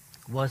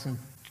 It wasn't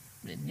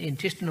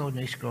just an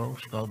ordinary scroll,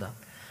 scrolled up.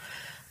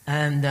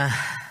 And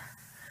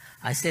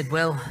I said,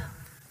 "Well,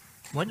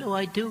 what do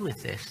I do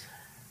with this?"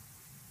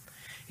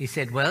 He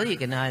said, "Well, you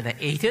can either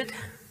eat it,"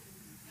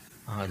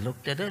 I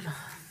looked at it,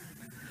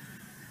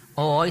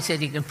 or he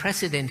said, "You can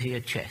press it into your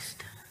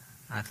chest."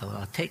 I thought,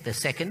 I'll take the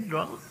second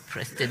draw, I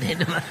pressed it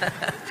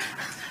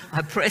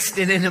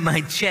into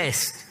my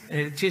chest,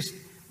 and it just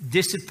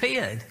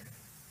disappeared.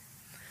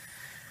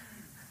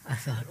 I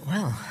thought,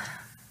 well,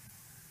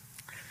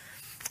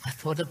 I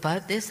thought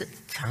about this at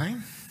the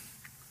time.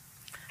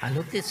 I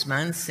looked at this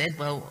man and said,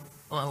 well,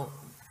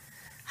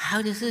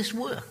 how does this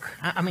work?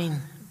 I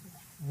mean,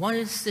 what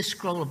is this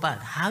scroll about?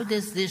 How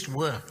does this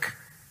work?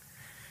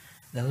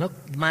 The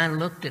man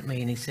looked at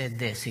me and he said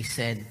this. He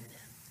said,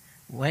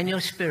 "When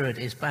your spirit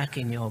is back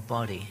in your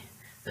body,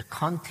 the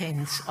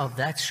contents of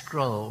that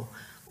scroll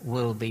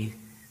will be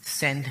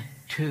sent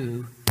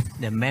to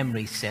the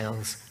memory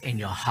cells in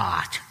your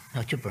heart,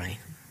 not your brain."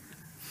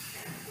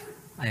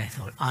 I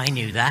thought, I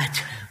knew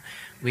that.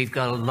 We've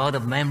got a lot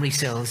of memory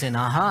cells in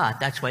our heart.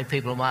 That's why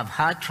people who have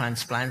heart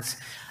transplants,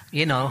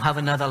 have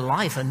another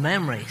life and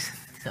memories.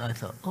 So I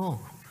thought,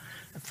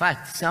 in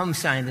fact, some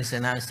scientists are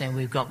now saying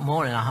we've got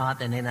more in our heart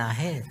than in our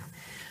head.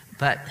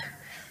 But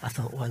I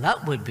thought, well,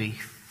 that would be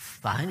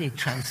fine. It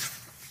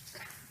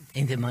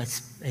into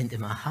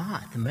my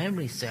heart, the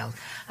memory cells.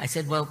 I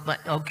said, well,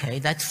 but okay,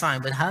 that's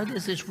fine, but how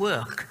does this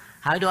work?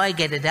 How do I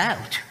get it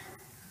out?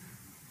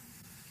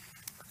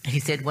 He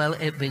said, well,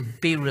 it will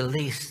be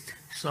released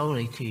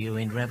slowly to you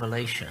in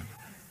Revelation.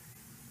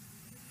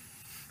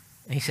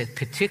 And he said,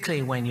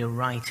 particularly when you're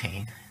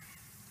writing.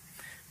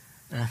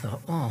 And I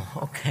thought,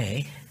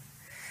 okay.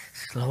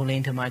 Slowly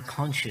into my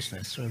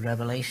consciousness through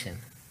Revelation.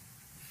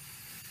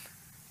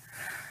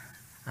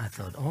 I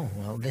thought,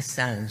 well, this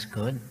sounds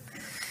good.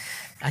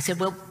 I said,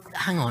 well,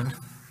 hang on.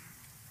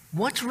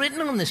 What's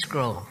written on the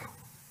scroll?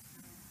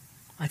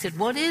 I said,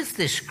 what is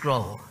this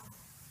scroll?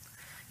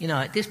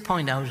 At this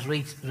point I was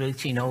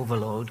reaching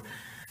overload,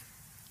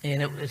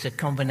 and it was a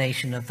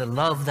combination of the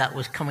love that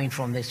was coming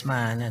from this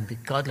man and the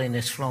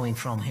godliness flowing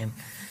from him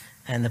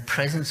and the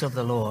presence of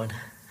the Lord.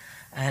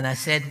 And I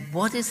said,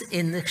 what is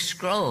in the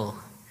scroll?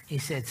 He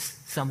said,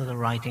 some of the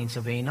writings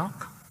of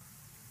Enoch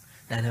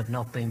that have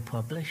not been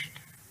published.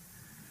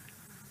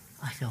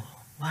 I thought,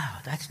 wow,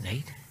 that's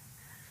neat.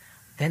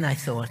 Then I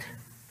thought,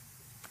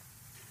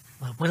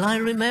 well, will I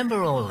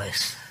remember all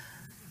this?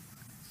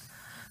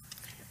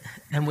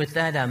 And with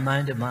that, I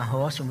mounted my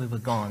horse and we were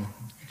gone.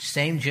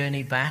 Same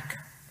journey back.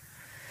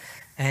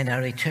 And I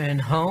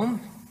returned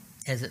home,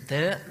 as it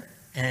there,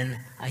 And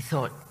I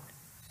thought,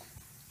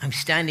 I'm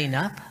standing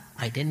up.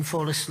 I didn't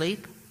fall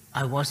asleep.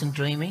 I wasn't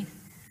dreaming.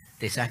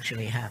 This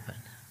actually happened.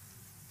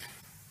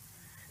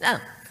 Now,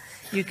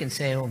 you can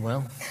say, oh,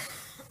 well.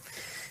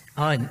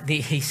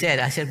 He said,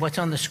 I said, what's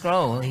on the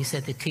scroll? He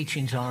said, the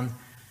teachings on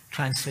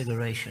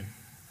Transfiguration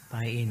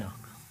by Enoch.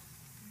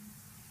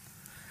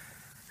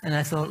 And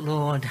I thought,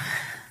 Lord,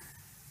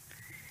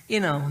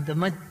 you know,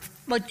 the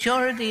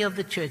majority of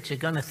the church are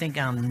going to think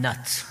I'm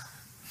nuts.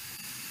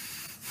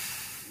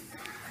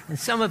 And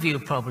some of you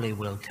probably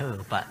will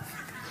too, but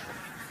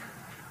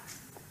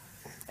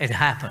it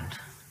happened.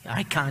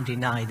 I can't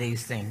deny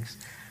these things.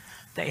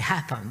 They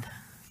happened.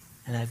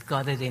 And I've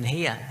got it in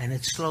here, and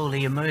it's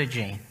slowly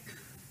emerging.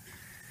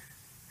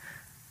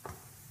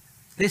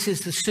 This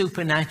is the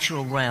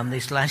supernatural realm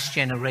this last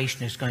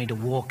generation is going to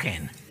walk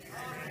in.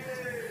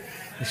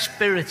 The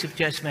spirits of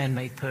just men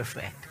made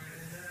perfect.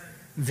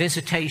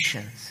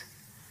 Visitations.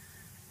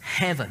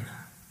 Heaven.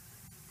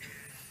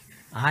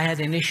 I had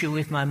an issue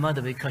with my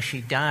mother because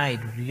she died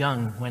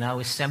young when I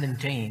was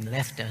 17,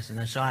 left us,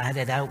 and so I had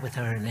it out with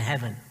her in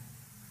heaven.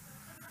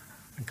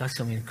 I got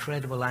some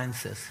incredible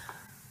answers,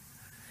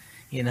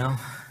 you know.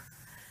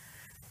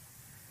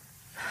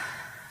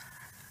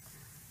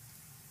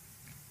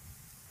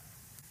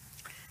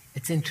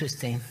 It's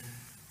interesting.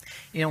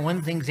 You know, one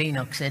of the things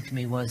Enoch said to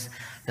me was,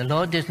 the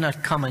Lord does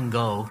not come and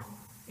go.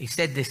 He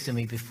said this to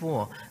me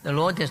before. The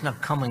Lord does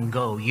not come and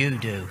go, you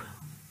do.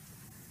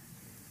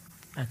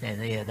 I said,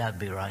 yeah, that'd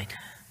be right.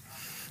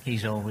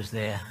 He's always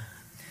there.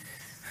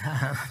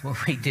 When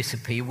we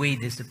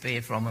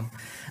disappear from him.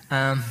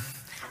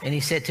 And he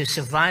said, to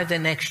survive the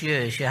next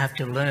years, you have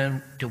to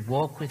learn to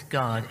walk with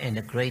God in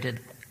a greater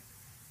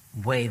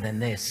way than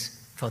this.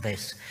 For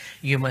this,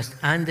 you must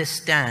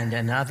understand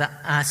another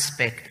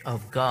aspect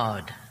of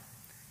God.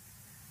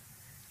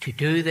 To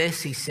do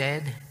this, he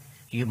said,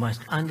 you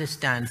must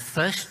understand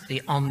first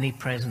the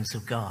omnipresence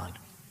of God.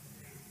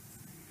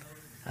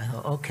 I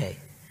thought, okay,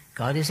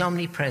 God is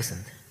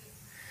omnipresent.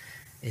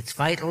 It's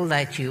vital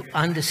that you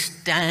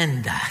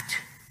understand that.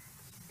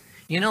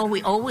 You know,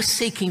 we're always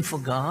seeking for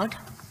God,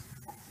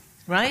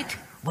 right?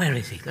 Where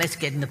is he? Let's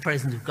get in the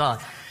presence of God.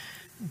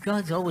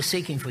 God's always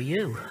seeking for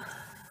you.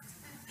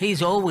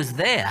 He's always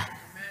there.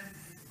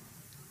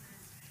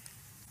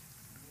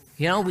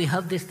 You know, we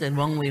have this the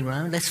wrong way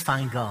around. Let's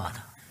find God.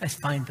 Let's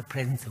find the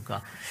presence of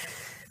God.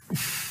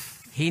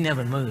 He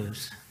never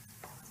moves.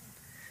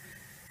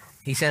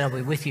 He said, I'll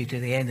be with you to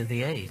the end of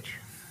the age.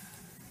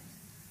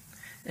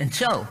 And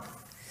so,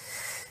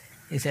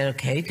 he said,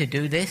 okay, to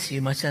do this,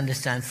 you must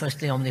understand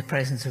first the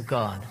omnipresence of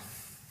God.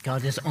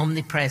 God is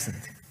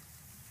omnipresent.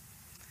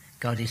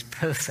 God is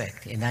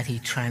perfect in that he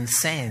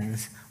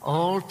transcends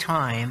all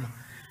time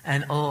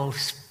and all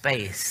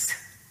space.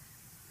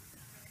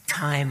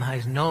 Time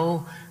has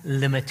no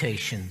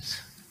limitations.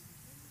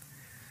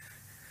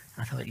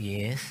 I thought,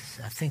 yes,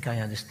 I think I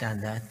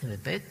understand that a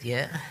bit,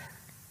 yeah.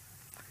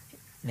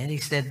 And then he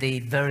said the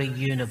very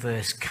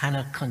universe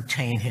cannot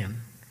contain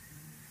him.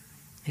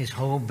 His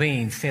whole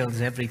being fills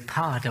every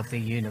part of the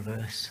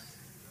universe.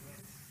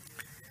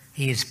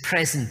 He is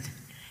present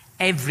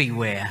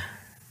everywhere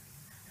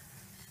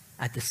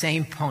at the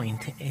same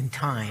point in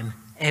time,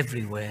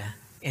 everywhere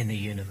in the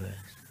universe.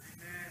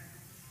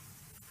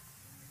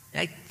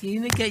 Like, you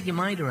need to get your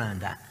mind around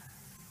that.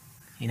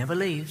 He never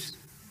leaves.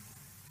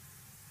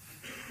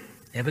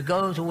 Never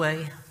goes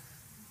away.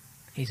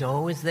 He's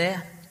always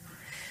there.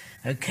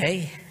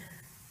 Okay?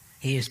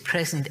 He is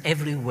present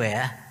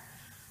everywhere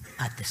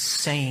at the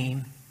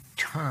same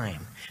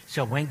time.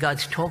 So when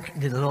God's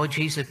talking, the Lord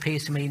Jesus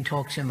appears to me and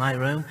talks in my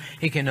room,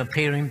 he can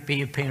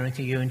be appearing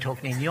to you and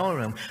talking in your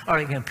room. Or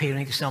he can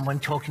appearing to someone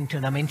talking to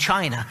them in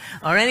China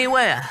or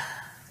anywhere.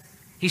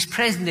 He's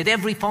present at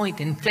every point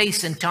in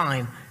place and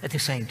time at the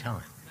same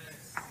time.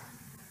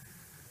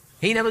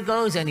 He never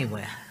goes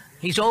anywhere.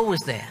 He's always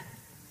there.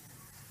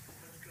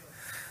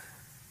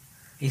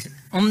 He's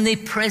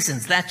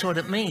omnipresent. That's what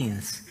it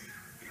means.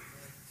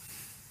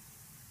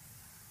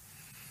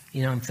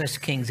 You know, in 1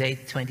 Kings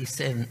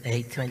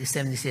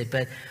 8:27, he said,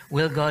 but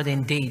will God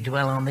indeed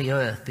dwell on the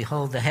earth?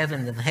 Behold, the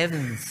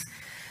heavens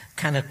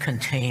cannot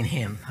contain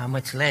him. How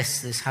much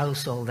less this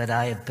household that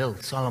I have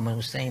built. Solomon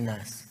was saying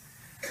this.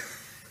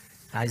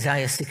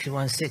 Isaiah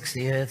 61:6,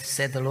 the earth,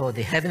 said the Lord,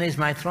 the heaven is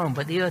my throne,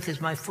 but the earth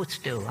is my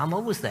footstool. I'm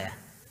always there.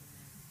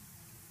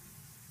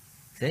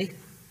 See?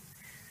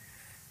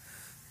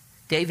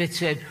 David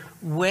said,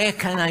 where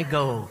can I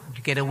go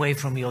to get away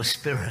from your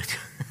spirit?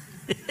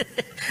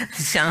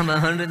 Psalm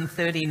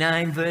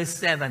 139, verse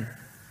 7.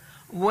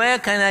 Where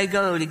can I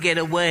go to get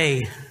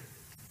away?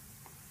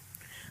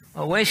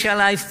 Or where shall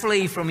I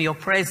flee from your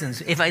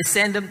presence? If I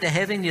send them to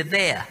heaven, you're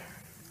there.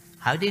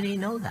 How did he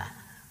know that?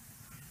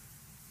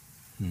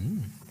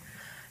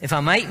 If I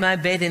make my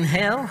bed in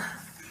hell,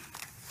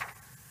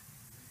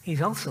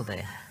 he's also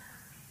there.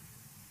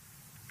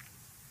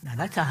 Now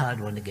that's a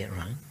hard one to get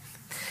right.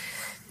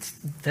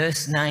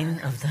 Verse 9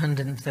 of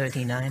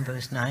 139,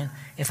 verse 9.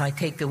 If I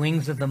take the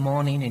wings of the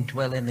morning and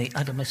dwell in the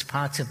uttermost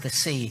parts of the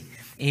sea,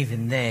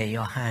 even there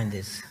your hand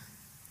is,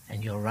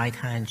 and your right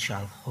hand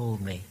shall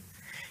hold me.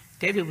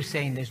 David was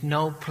saying there's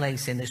no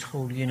place in this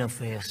whole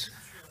universe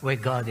where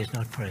God is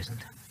not present.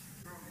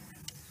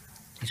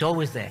 He's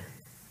always there.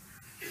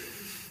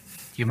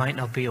 You might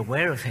not be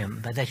aware of him,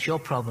 but that's your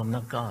problem,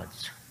 not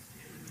God's.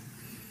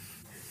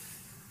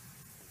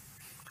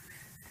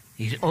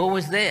 He's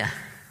always there,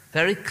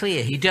 very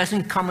clear. He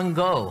doesn't come and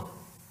go.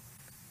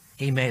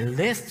 He may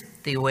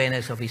lift the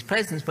awareness of his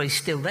presence, but he's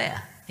still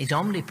there. He's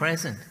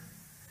omnipresent.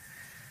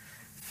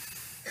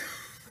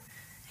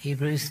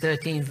 Hebrews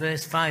 13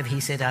 verse 5, he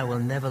said, I will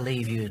never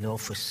leave you nor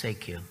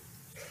forsake you.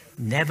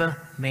 Never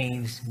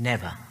means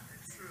never.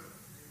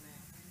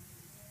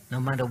 No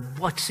matter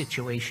what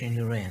situation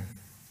you're in.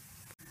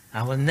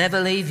 I will never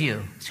leave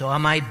you. So I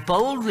might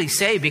boldly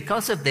say,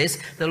 because of this,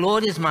 the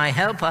Lord is my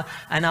helper,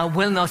 and I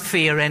will not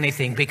fear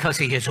anything, because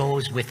he is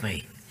always with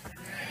me.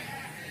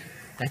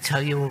 That's how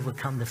you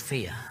overcome the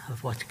fear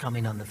of what's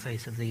coming on the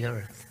face of the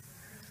earth.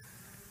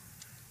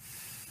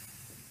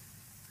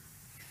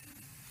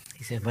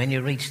 He said, when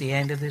you reach the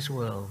end of this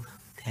world,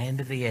 the end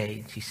of the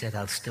age, he said,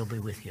 I'll still be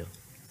with you.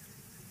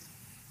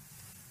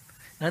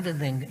 Another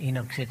thing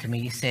Enoch said to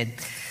me, he said,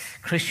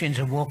 Christians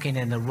are walking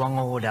in the wrong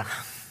order.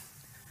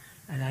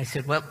 And I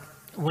said, well,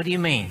 what do you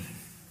mean?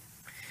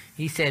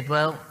 He said,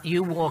 well,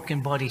 you walk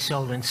in body,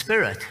 soul, and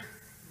spirit.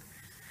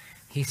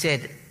 He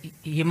said,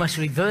 you must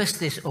reverse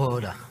this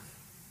order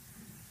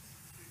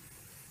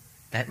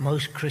that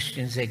most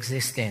Christians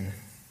exist in.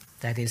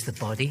 That is the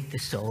body, the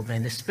soul,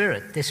 and the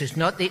spirit. This is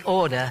not the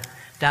order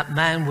that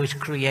man was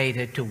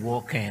created to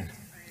walk in.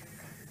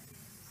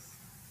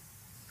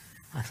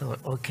 I thought,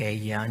 okay,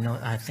 yeah,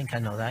 I think I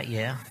know that,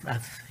 yeah.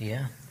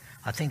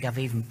 I think I've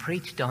even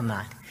preached on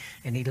that.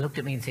 And he looked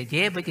at me and said,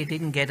 yeah, but you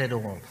didn't get it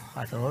all.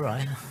 I thought, all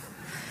right.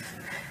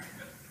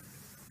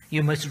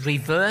 You must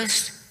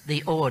reverse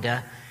the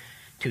order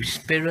to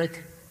spirit,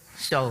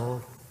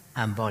 soul,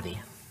 and body.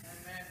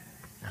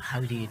 Now, how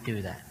do you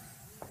do that?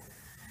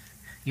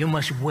 You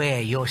must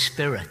wear your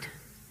spirit.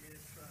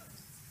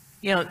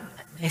 You know,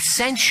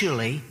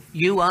 essentially,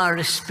 you are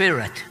a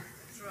spirit.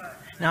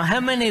 Now, how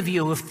many of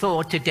you have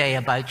thought today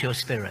about your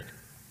spirit?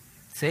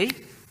 See?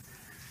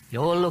 You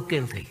all look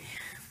guilty.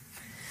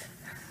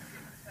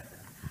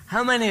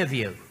 How many of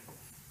you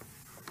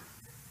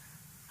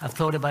have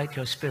thought about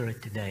your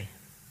spirit today?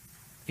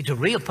 It's a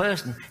real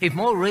person. It's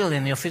more real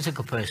than your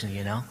physical person,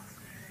 you know.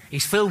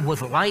 He's filled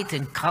with light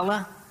and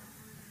color,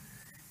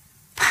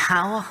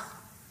 power,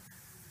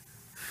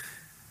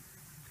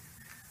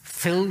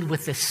 filled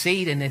with the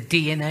seed and the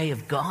DNA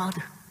of God.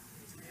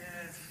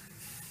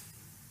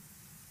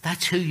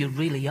 That's who you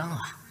really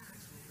are.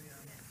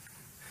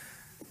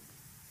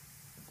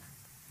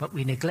 But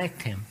we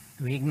neglect him.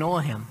 We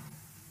ignore him.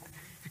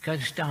 We've got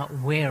to start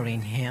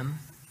wearing him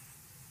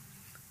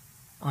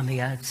on the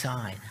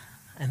outside.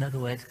 In other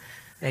words,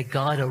 let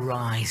God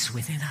arise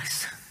within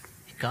us.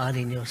 God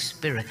in your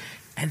spirit.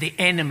 And the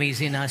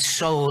enemies in our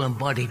soul and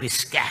body be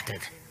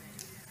scattered.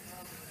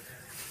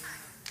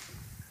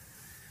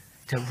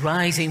 To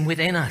rising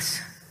within us.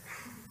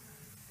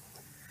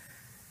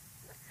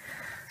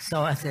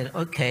 So I said,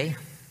 okay.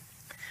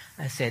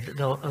 I said,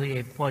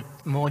 what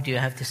more do you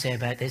have to say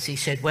about this? He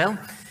said, well,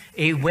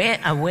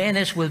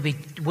 awareness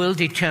will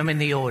determine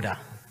the order.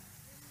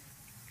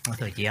 I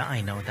thought, yeah,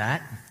 I know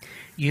that.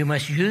 You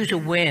must use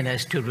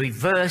awareness to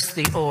reverse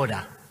the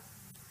order.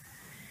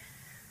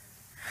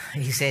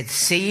 He said,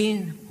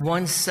 seeing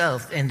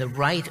oneself in the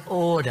right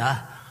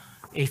order,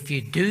 if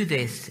you do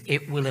this,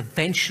 it will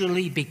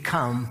eventually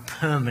become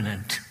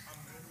permanent.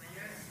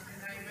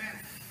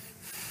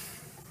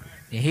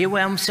 You hear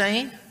what I'm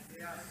saying?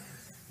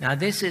 Now,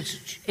 this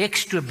is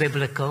extra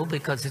biblical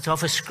because it's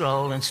off a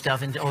scroll and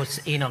stuff, and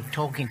it's Enoch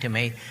talking to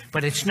me,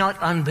 but it's not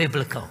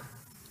unbiblical,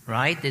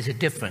 right? There's a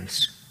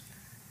difference.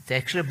 It's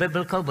extra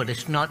biblical, but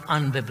it's not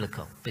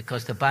unbiblical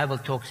because the Bible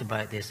talks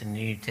about this in the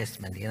New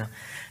Testament, you know.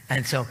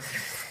 And so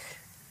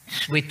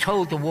we're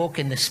told to walk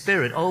in the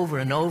Spirit over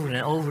and over and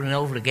over and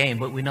over again,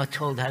 but we're not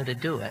told how to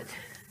do it.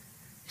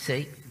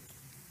 See?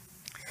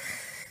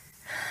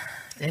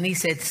 Then he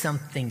said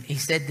something. He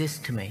said this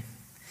to me.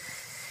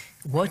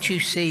 What you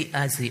see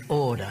as the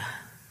order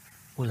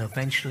will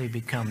eventually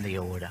become the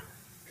order.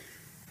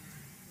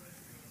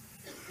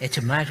 It's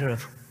a matter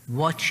of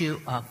what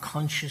you are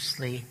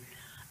consciously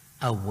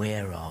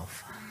aware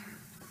of.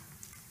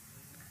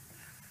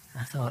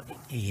 I thought,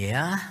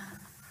 yeah,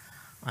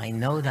 I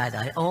know that.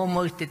 I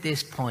almost at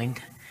this point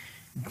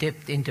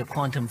dipped into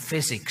quantum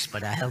physics,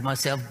 but I held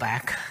myself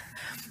back.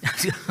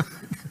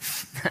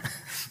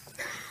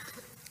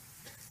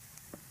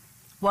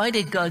 Why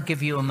did God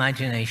give you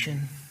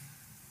imagination?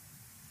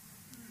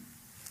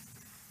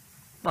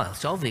 Well,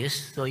 it's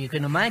obvious, so you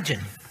can imagine.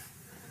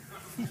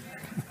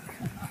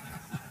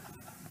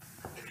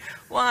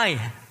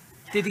 Why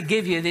did he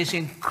give you this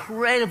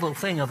incredible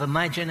thing of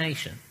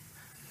imagination?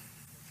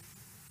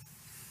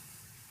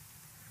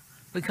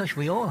 Because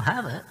we all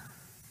have it.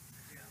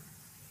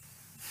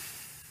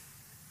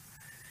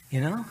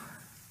 You know?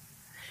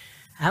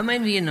 How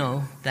many of you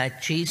know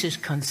that Jesus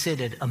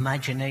considered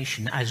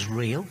imagination as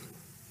real?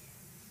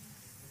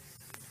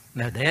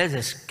 Now there's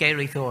a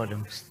scary thought,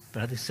 and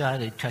Brother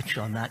Sally touched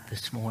on that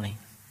this morning.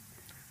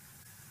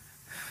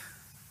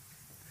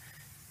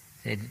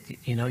 He said,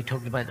 he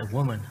talked about the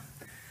woman,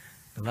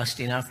 the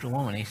lusting after a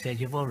woman. He said,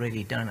 you've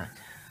already done it.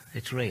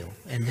 It's real.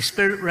 In the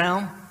spirit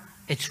realm,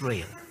 it's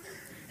real.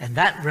 And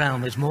that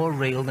realm is more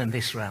real than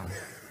this realm.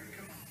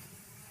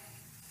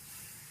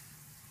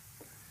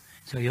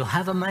 So you'll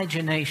have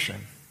imagination.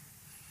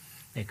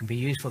 It can be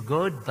used for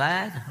good,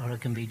 bad, or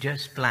it can be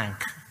just blank.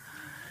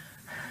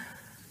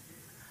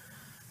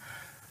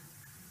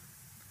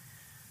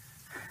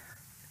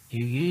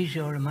 You use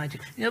your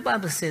imagination. The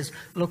Bible says,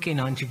 looking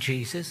unto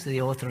Jesus,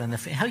 the author and the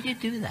finisher. How do you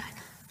do that?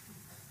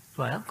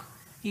 Well,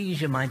 you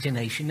use your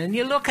imagination and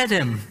you look at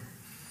him.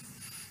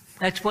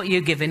 That's what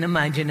you're given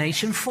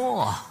imagination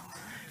for,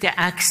 to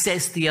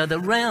access the other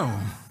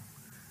realm.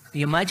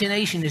 The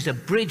imagination is a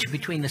bridge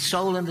between the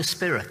soul and the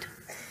spirit.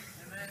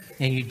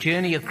 And you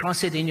journey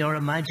across it in your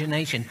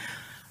imagination.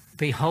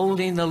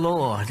 Beholding the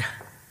Lord,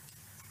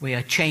 we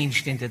are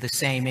changed into the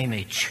same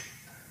image.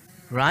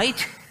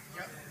 Right?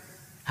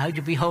 How do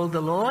you behold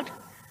the Lord?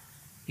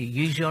 You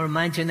use your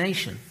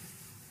imagination.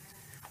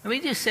 Let me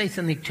just say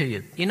something to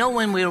you. You know,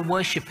 when we're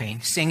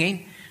worshiping,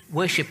 singing,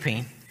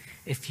 worshiping,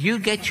 if you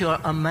get your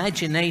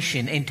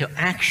imagination into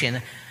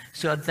action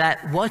so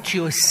that what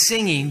you're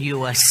singing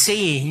you are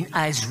seeing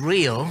as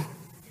real,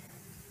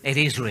 it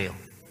is real.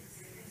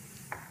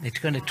 It's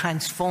going to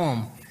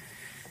transform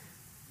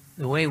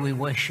the way we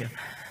worship.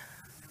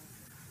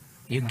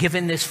 You're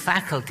given this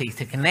faculty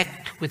to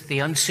connect with the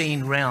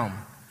unseen realm,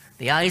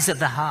 the eyes of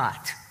the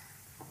heart.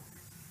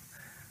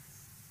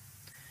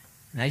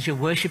 And as you're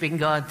worshiping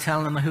God,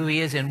 telling him who he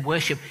is in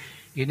worship,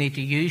 you need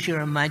to use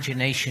your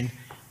imagination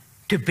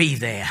to be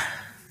there,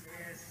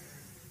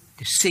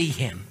 to see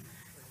him,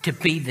 to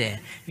be there.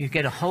 You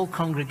get a whole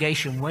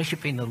congregation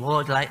worshiping the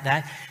Lord like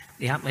that,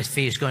 the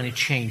atmosphere is going to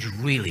change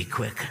really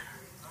quick.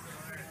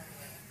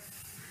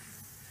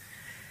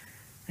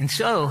 And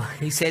so,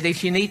 he said,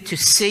 if you need to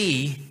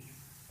see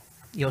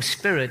your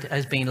spirit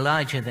as being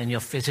larger than your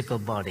physical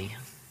body.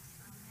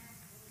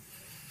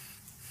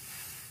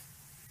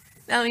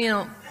 Now,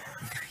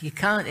 you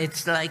can't,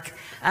 it's like,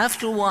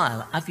 after a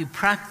while, as you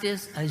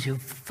practice, as you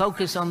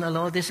focus on the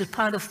Lord, this is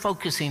part of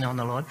focusing on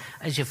the Lord.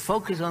 As you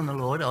focus on the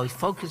Lord, or you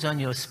focus on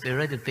your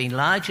spirit as being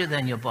larger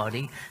than your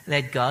body,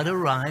 let God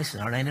arise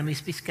and our enemies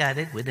be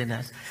scattered within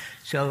us.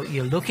 So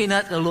you're looking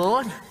at the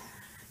Lord,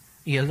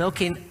 you're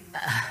looking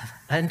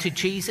unto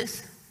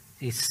Jesus,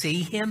 you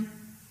see him,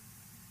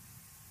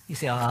 you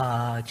say,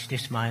 it's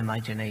just my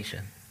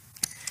imagination.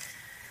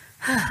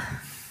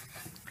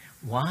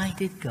 Why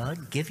did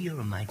God give you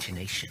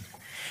imagination?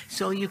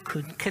 So you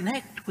could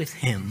connect with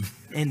him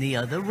in the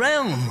other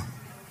realm.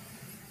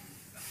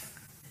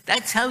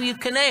 That's how you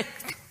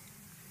connect.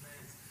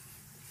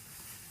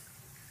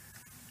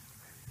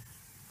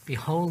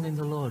 Beholding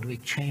the Lord, we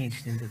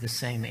changed into the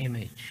same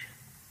image.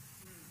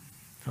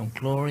 From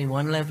glory,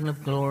 one level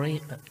of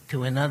glory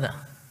to another.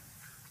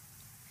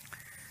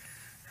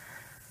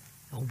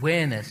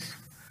 Awareness,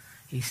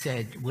 he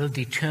said, will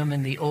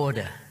determine the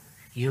order.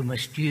 You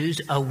must use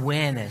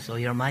awareness or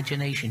your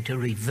imagination to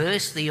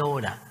reverse the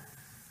order.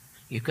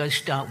 You've got to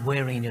start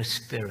wearing your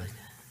spirit.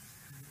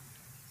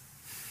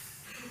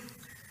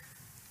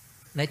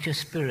 Let your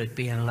spirit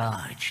be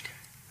enlarged.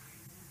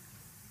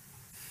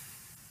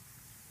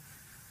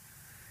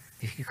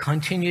 If you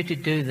continue to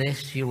do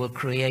this, you will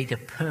create a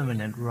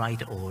permanent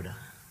right order.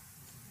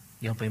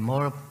 You'll be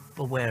more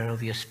aware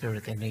of your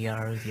spirit than you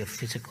are of your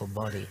physical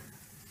body.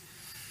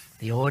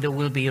 The order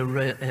will be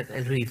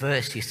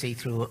reversed, you see,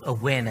 through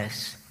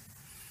awareness.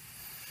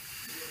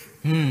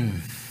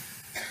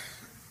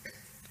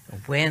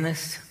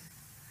 Awareness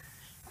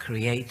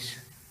creates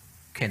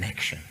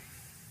connection.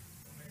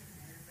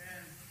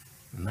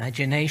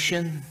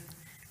 Imagination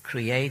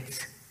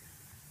creates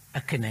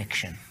a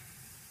connection.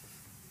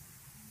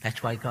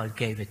 That's why God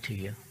gave it to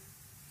you.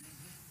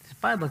 The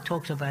Bible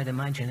talks about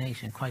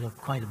imagination quite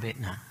a bit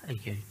now,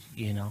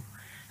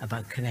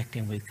 about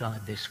connecting with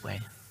God this way.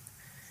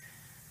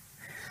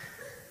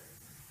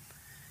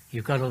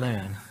 You've got to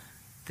learn.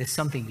 There's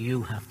something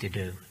you have to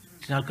do.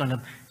 It's not going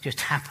to just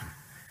happen.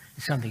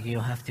 It's something you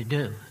have to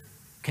do.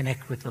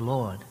 Connect with the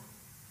Lord.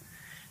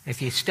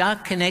 If you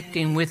start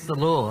connecting with the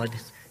Lord,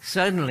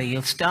 suddenly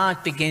you'll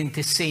start beginning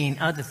to see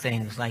other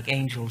things like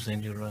angels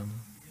in your room.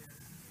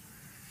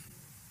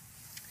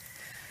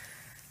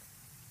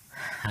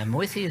 I'm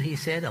with you, he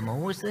said. I'm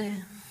always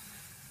there.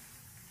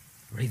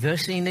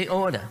 Reversing the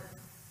order.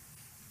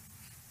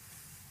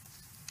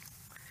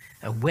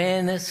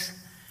 Awareness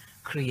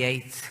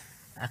creates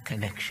a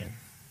connection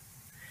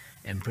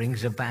and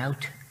brings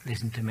about,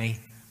 listen to me,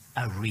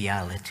 a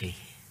reality.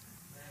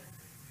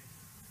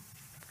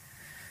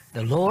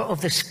 The law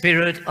of the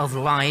Spirit of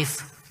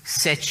life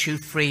sets you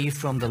free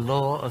from the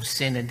law of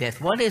sin and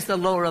death. What is the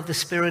law of the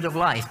Spirit of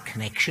life?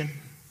 Connection.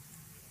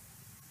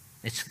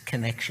 It's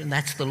connection.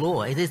 That's the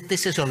law.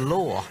 This is a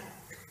law.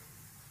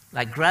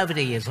 Like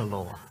gravity is a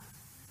law.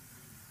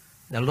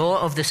 The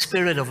law of the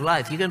Spirit of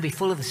life. You're going to be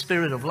full of the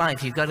Spirit of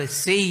life. You've got to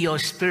see your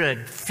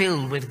spirit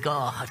filled with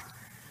God.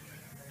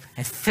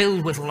 and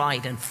filled with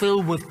light and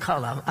filled with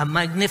color, a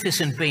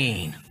magnificent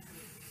being.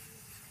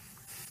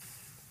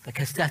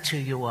 Because that's who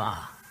you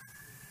are.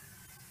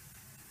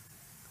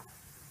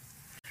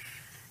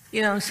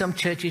 You know, some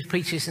churches,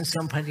 preachers in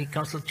some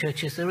Pentecostal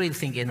churches, they really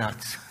think you're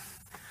nuts.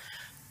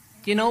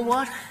 You know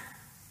what?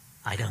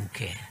 I don't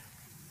care.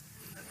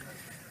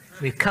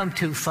 We've come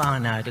too far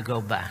now to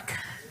go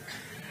back.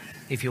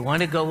 If you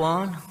want to go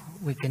on,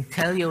 we can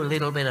tell you a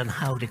little bit on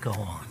how to go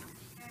on.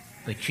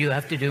 But you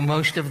have to do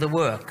most of the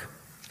work.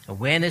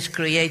 Awareness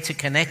creates a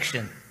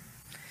connection.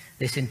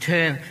 This in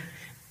turn,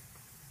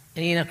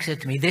 Enoch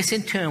said to me, this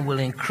in turn will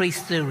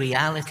increase the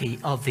reality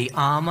of the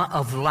armor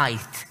of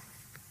light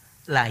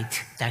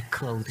that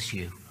clothes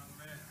you.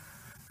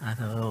 I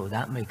thought, oh,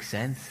 that makes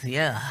sense.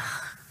 Yeah,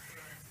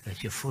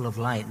 because you're full of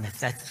light, and if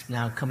that's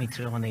now coming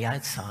through on the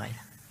outside.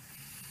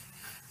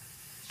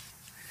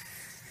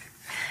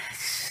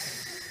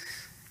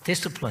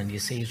 Discipline, you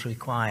see, is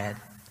required.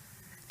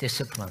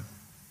 Discipline.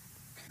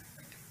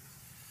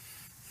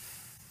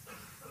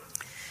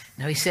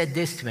 Now he said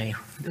this to me.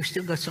 We've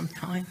still got some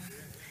time?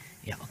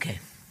 Yeah, okay.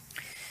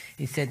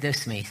 He said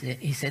this to me.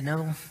 He said,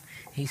 no.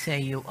 He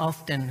said, you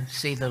often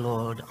see the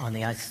Lord on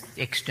the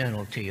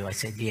external to you. I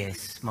said,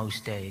 yes,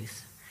 most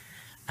days.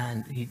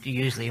 And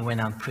usually when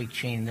I'm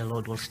preaching, the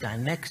Lord will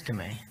stand next to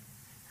me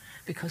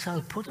because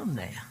I'll put him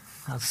there.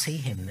 I'll see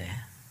him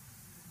there.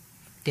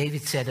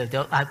 David said,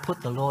 I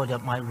put the Lord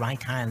at my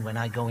right hand when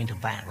I go into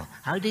battle.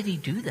 How did he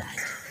do that?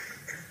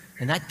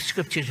 And that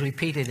scripture is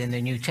repeated in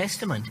the New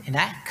Testament, in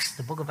Acts,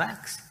 the book of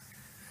Acts.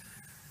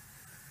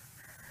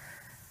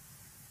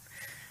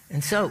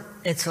 And so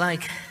it's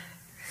like,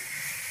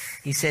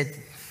 he said,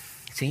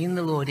 seeing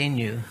the Lord in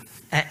you,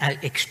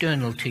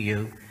 external to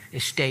you,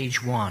 is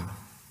stage one.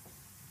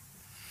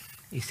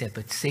 He said,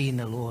 but seeing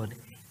the Lord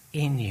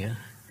in you,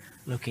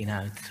 looking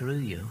out through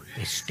you,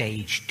 is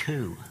stage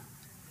two.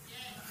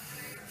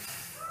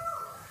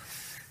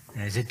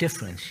 There's a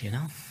difference, you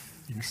know.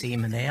 You can see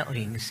him in there or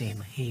you can see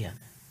him here.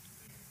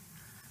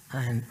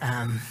 And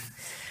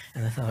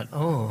I thought,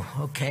 oh,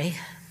 okay.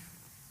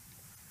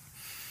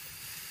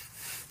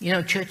 You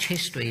know, church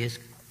history is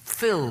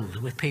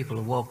filled with people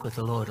who walk with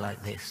the Lord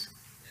like this.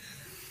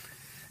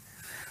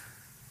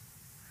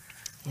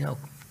 You know,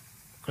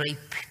 great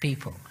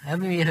people.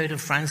 Haven't you heard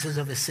of Francis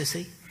of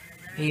Assisi?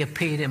 He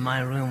appeared in my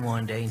room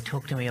one day and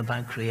talked to me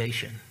about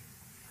creation.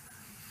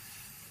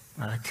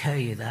 I tell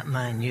you, that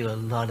man knew a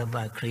lot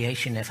about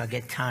creation. If I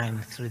get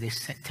time through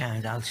this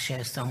time, I'll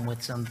share some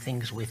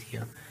things with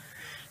you.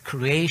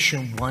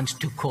 Creation wants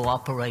to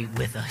cooperate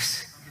with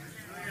us.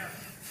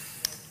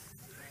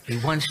 He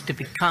wants to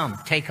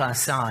take our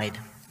side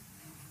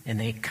in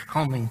the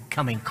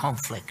coming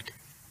conflict.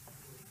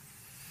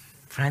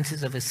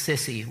 Francis of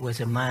Assisi was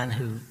a man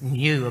who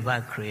knew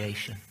about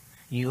creation,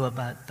 knew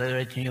about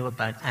birds, knew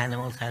about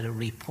animals, had a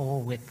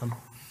rapport with them.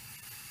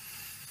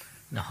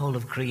 The whole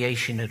of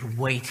creation is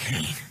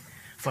waiting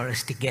for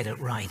us to get it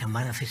right, a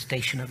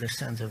manifestation of the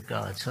sons of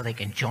God, so they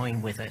can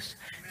join with us.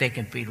 They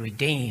can be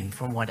redeemed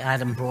from what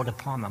Adam brought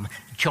upon them,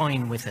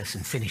 join with us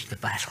and finish the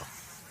battle.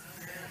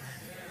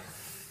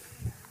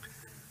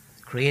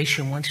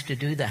 Creation wants to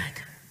do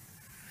that.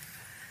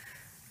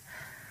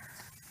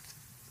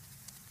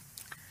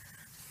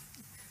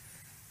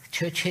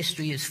 Church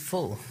history is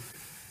full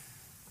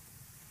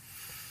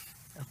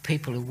of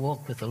people who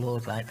walk with the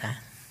Lord like that.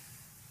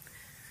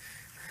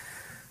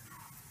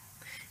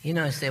 You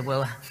know, I say,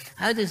 well,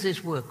 how does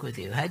this work with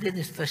you? How did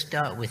this first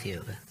start with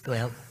you?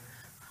 Well,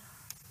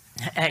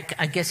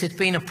 I guess it's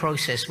been a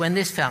process. When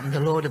this happened, the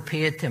Lord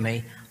appeared to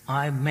me.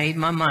 I made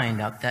my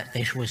mind up that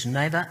this was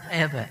never,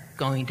 ever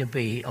going to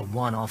be a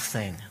one-off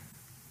thing.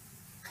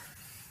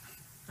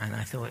 And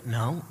I thought,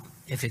 no,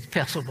 if it's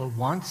possible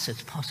once,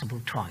 it's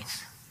possible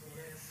twice.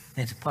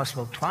 If it's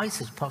possible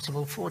twice, it's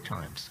possible 4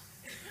 times.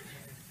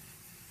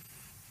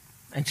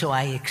 And so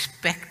I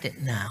expect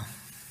it now.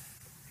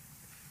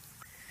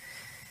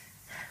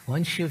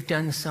 Once you've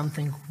done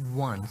something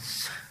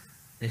once,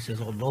 this is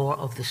a law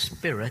of the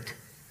Spirit.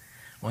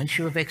 Once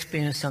you have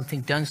experienced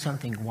something, done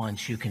something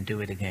once, you can do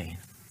it again.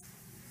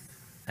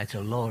 That's a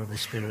law of the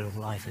Spirit of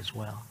life as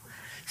well.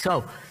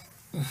 So,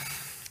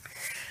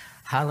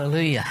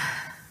 hallelujah.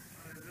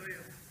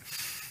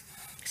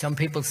 Some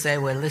people say,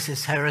 well, this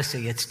is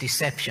heresy, it's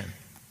deception.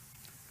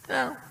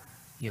 Well,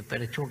 you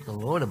better talk to the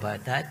Lord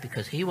about that,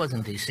 because he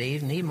wasn't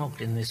deceived and he walked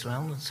in this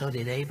realm, and so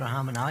did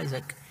Abraham and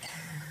Isaac.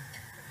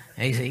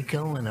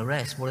 Ezekiel and the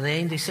rest. Were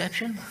they in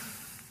deception?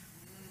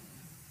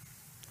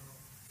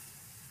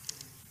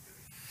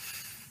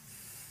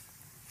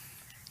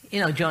 You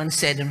know, John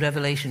said in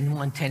Revelation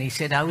 1:10, he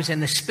said, I was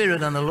in the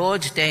Spirit on the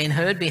Lord's day and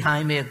heard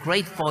behind me a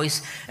great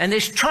voice, and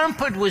this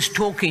trumpet was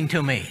talking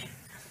to me.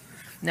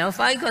 Now,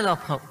 if I got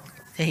up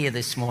here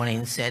this morning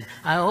and said,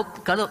 I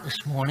got up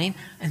this morning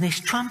and this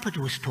trumpet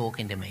was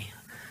talking to me,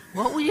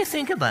 what would you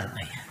think about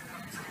me?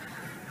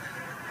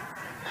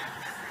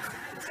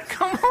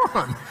 Come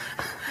on.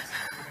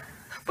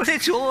 But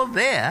it's all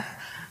there.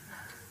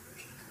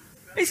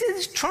 He said,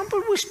 this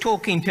trumpet was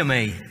talking to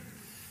me.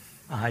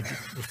 I'd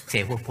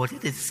say, well, what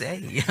did it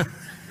say?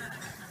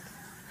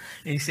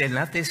 He said, and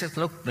after this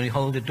looked,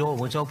 behold, the door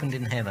was opened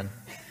in heaven.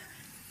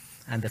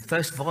 And the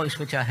first voice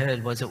which I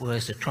heard was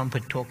the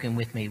trumpet talking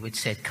with me, which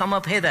said, come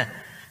up hither,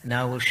 and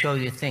I will show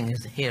you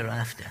things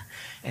hereafter.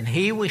 And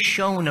he was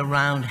shown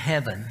around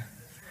heaven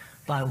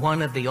by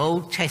one of the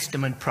Old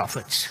Testament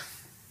prophets.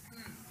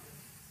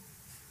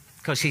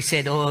 Because he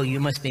said, oh, you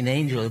must be an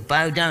angel.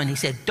 Bow down. He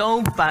said,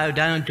 don't bow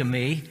down to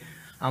me.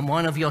 I'm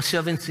one of your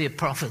servants, the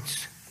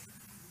prophets.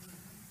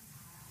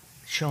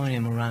 Showing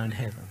him around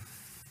heaven.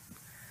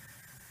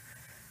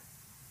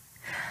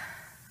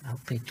 I'll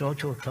draw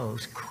to a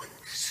close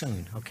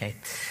soon, okay.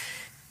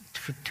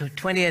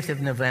 20th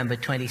of November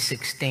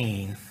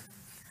 2016.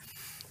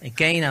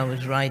 Again, I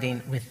was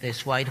riding with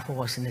this white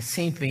horse, and it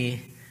seemed to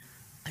me,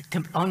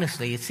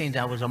 honestly, it seemed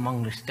I was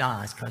among the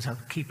stars because I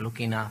would keep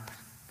looking up.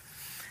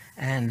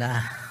 And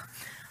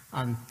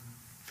I'm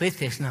with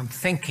this, and I'm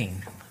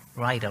thinking,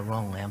 right or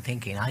wrongly, I'm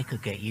thinking I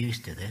could get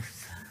used to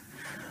this.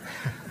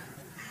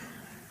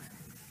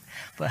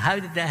 But how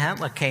did that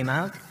happen? I came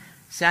out,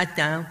 sat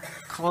down,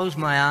 closed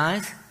my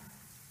eyes,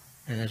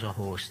 and there's a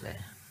horse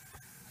there.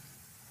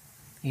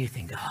 You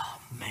think,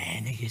 oh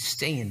man, you're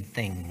seeing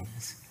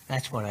things.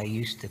 That's what I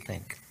used to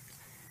think.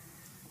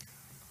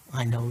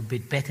 I know a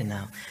bit better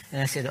now.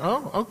 And I said,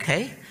 oh,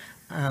 okay,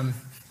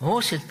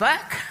 horse is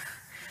back.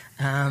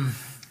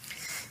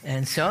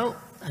 And so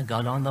I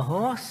got on the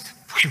horse,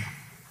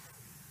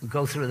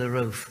 go through the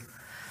roof.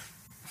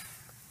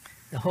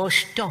 The horse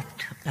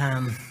stopped.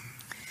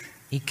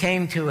 He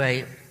came to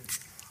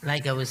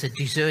like it was a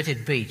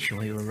deserted beach, and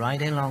we were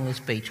riding along this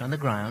beach on the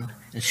ground,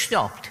 and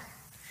stopped.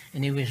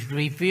 And he was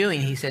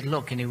reviewing, he said,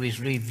 look, and he was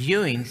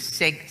reviewing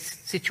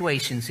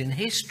situations in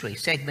history,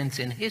 segments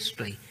in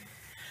history.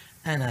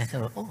 And I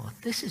thought, oh,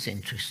 this is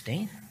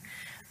interesting.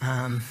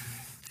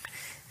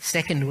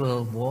 Second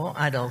World War,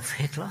 Adolf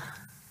Hitler.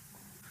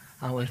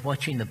 I was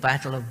watching the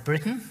Battle of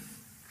Britain,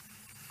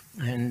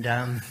 and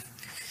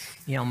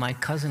my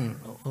cousin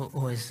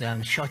was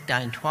shot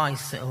down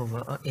twice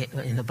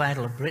in the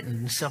Battle of Britain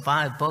and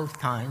survived both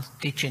times,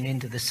 ditching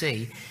into the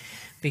sea,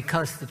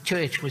 because the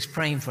church was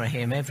praying for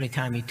him every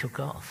time he took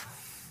off.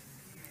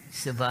 He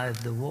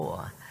survived the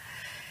war.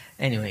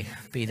 Anyway,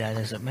 be that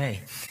as it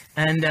may.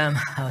 And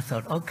I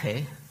thought,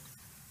 okay.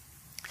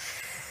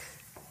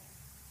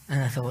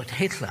 And I thought,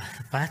 Hitler,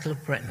 the Battle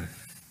of Britain.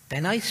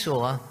 Then I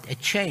saw a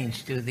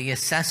change to the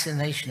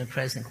assassination of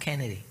President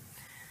Kennedy.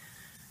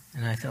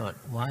 And I thought,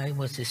 why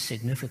was this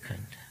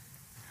significant?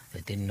 I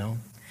didn't know.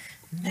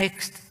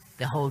 Next,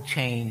 the whole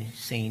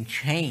scene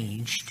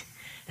changed,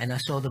 and I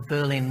saw the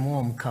Berlin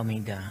Wall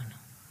coming down.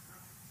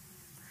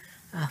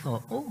 I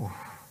thought, oh,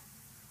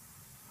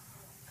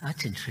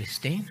 that's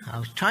interesting. I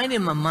was trying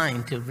in my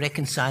mind to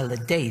reconcile the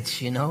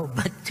dates,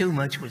 but too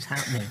much was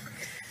happening.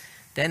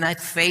 Then I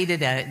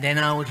faded out. Then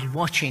I was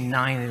watching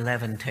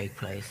 9/11 take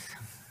place.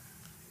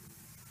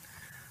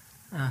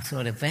 I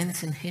thought,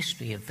 events in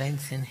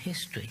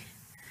history.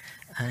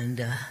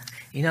 And,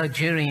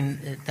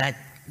 during that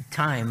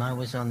time, I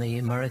was on the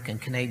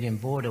American-Canadian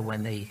border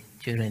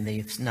during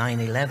the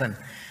 9/11.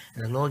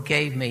 And the Lord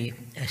gave me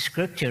a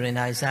scripture in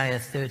Isaiah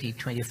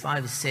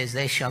 30:25. It says,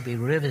 there shall be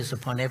rivers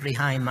upon every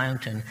high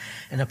mountain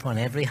and upon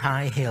every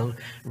high hill,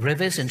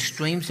 rivers and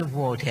streams of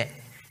water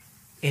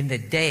in the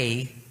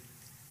day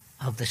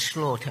of the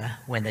slaughter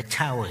when the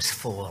towers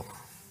fall.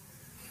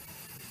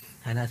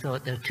 And I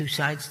thought there are two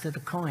sides to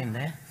the coin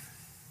there,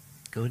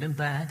 good and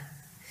bad.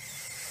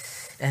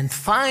 And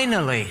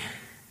finally,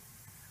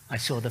 I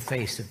saw the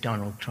face of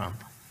Donald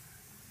Trump.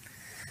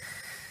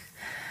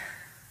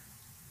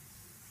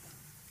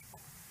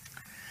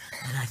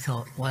 And I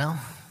thought, well,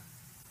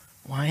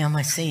 why am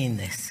I seeing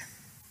this?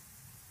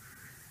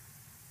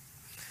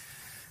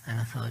 And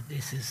I thought,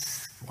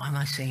 why am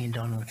I seeing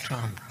Donald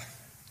Trump?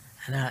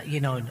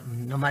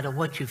 And, no matter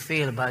what you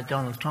feel about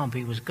Donald Trump,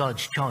 he was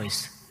God's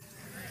choice.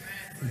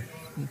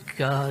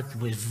 God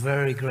was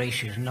very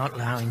gracious, not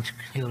allowing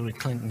Hillary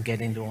Clinton to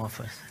get into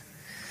office.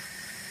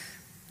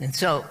 And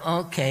so,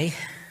 okay.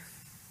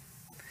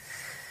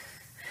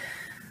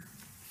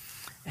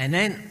 And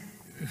then,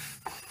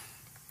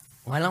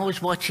 while I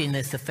was watching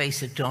the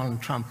face of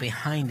Donald Trump,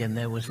 behind him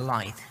there was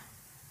light.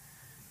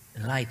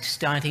 The light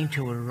starting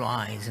to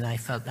arise, and I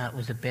felt that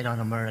was a bit on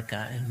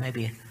America and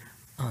maybe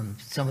on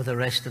some of the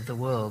rest of the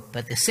world.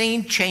 But the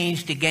scene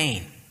changed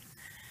again.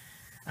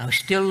 I was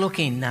still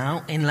looking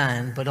now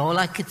inland, but all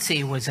I could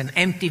see was an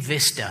empty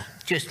vista,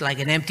 just like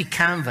an empty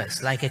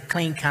canvas, like a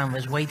clean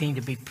canvas waiting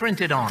to be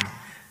printed on.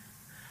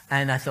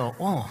 And I thought,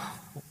 oh,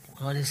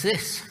 what is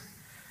this?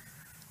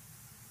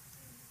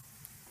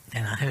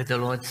 Then I heard the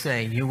Lord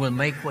say, you will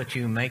make what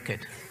you make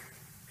it.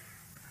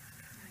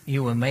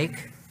 You will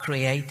make,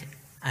 create,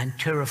 and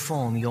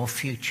terraform your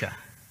future.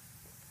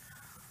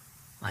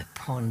 I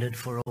pondered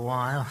for a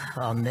while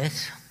on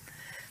this.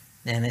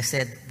 Then I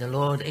said, the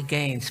Lord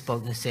again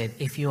spoke and said,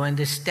 if you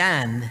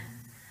understand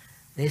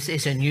this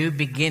is a new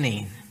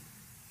beginning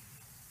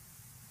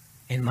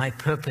in my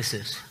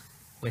purposes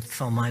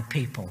for my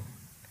people,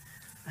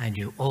 and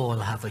you all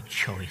have a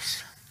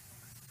choice.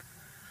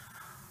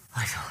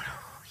 I thought,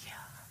 oh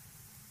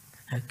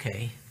yeah,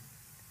 okay.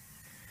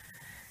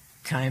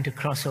 time to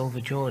cross over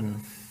Jordan.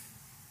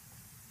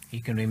 You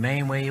can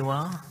remain where you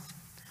are,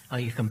 or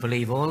you can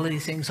believe all of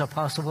these things are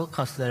possible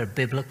because they're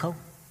biblical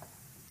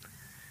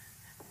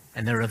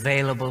and they're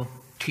available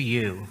to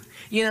you.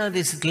 You know,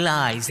 these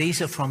lies,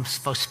 these are for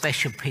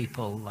special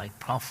people like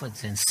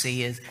prophets and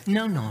seers.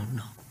 No, no,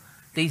 no.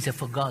 These are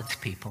for God's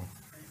people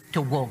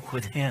to walk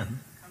with Him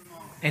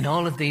in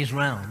all of these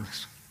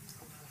realms.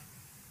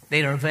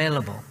 They are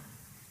available.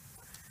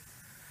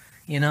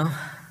 You know,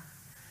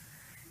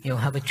 you'll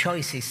have a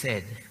choice, He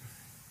said.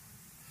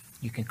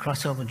 You can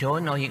cross over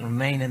Jordan, or you can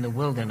remain in the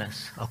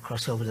wilderness, or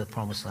cross over to the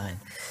promised land.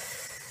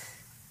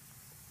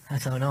 I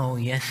thought, oh,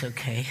 yes,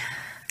 okay.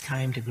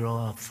 Time to grow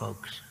up,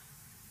 folks.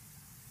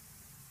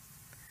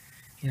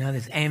 You know,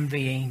 there's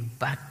envying,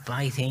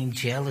 backbiting,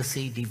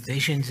 jealousy,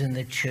 divisions in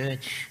the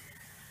church.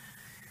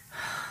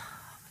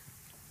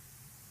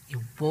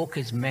 You walk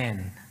as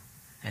men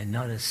and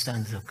not as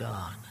sons of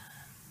God.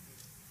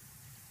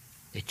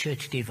 The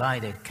church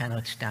divided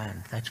cannot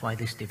stand. That's why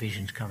this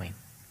division's coming.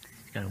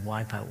 It's going to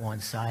wipe out one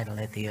side and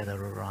let the other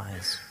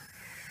arise.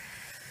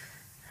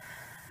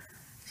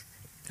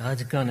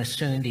 God's going to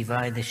soon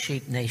divide the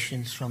sheep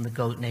nations from the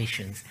goat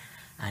nations,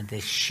 and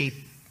the sheep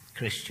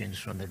Christians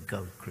from the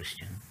goat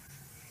Christians.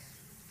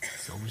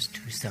 It's always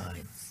two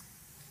sides.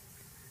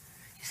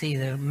 You see,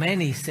 there are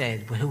many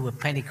said, who were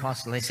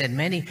Pentecostal, they said,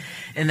 many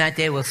in that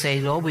day will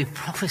say, Lord, we've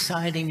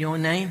prophesied in your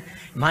name.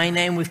 In my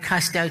name we've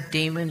cast out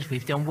demons.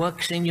 We've done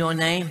works in your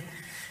name.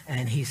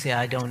 And he said,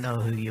 I don't know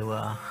who you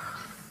are.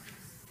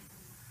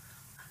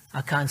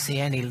 I can't see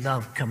any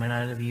love coming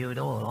out of you at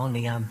all,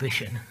 only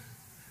ambition.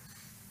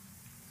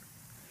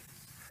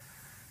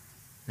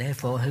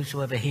 Therefore,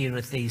 whosoever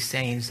heareth these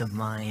sayings of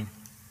mine,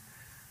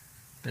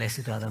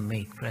 blessed are the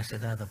meek,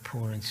 blessed are the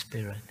poor in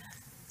spirit.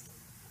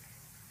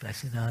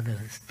 Blessed are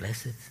those,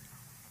 blessed.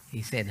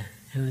 He said,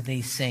 who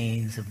these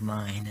sayings of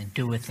mine and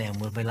doeth them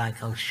will be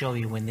like, I'll show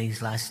you in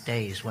these last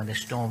days, when the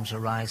storms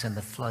arise and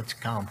the floods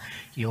come,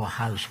 your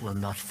house will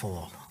not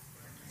fall.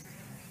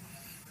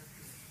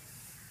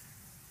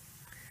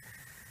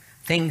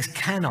 Things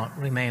cannot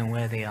remain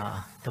where they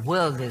are. The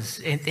world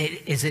is at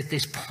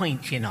this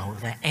point, you know,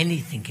 that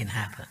anything can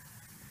happen.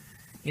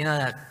 You know,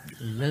 that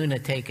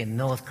lunatic in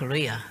North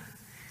Korea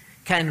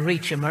can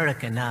reach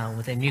America now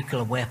with a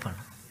nuclear weapon.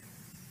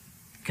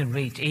 Can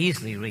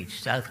easily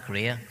reach South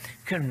Korea,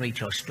 can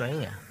reach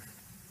Australia.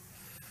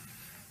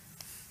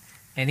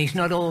 And he's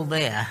not all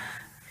there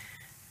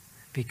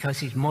because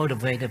he's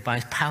motivated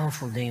by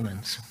powerful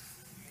demons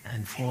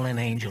and fallen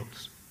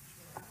angels,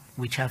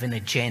 which have an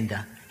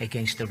agenda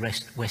against the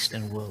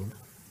Western world.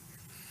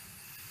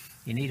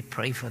 You need to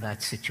pray for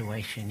that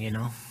situation, you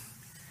know.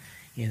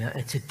 You know,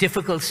 it's a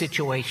difficult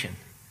situation.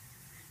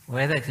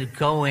 Whether to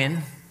go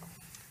in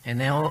and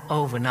then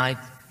overnight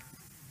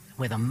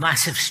with a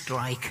massive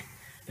strike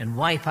and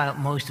wipe out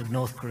most of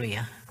North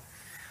Korea,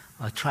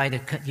 or try to,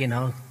 you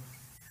know,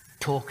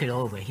 talk it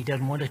over. He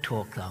doesn't want to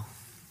talk, though.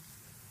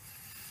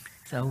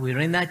 So we're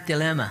in that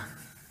dilemma.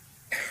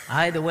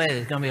 Either way,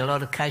 there's going to be a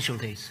lot of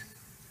casualties.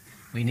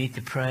 We need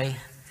to pray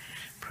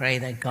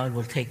that God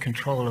will take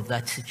control of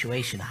that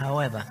situation.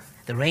 However,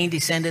 the rain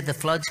descended, the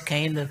floods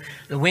came,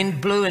 the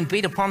wind blew and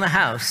beat upon the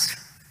house.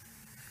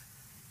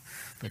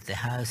 But the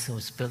house that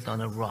was built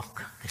on a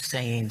rock, the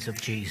sayings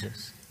of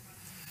Jesus,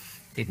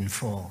 didn't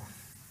fall.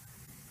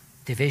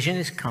 Division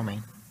is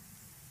coming,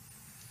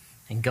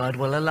 and God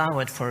will allow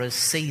it for a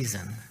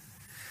season.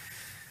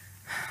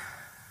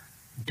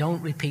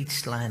 Don't repeat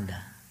slander.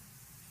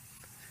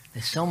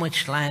 There's so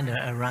much slander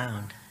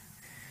around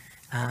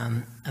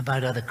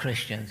about other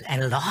Christians,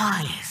 and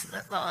lies.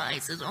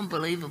 It's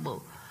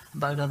unbelievable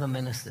about other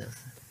ministers.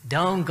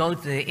 Don't go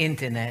to the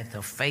internet or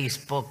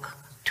Facebook,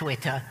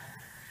 Twitter.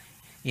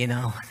 You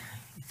know,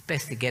 it's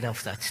best to get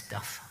off that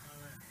stuff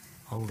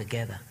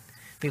altogether.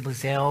 People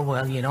say, oh,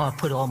 well, you know, I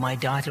put all my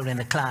data in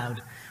the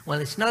cloud. Well,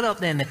 it's not up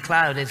there in the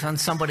cloud. It's on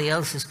somebody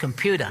else's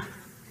computer,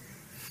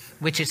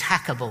 which is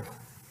hackable.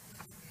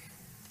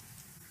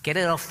 Get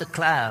it off the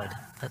cloud.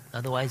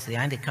 Otherwise, the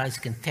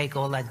Antichrist can take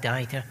all that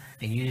data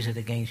and use it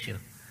against you.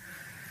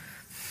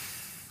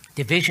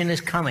 Division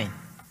is coming.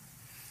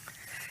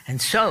 And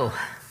so,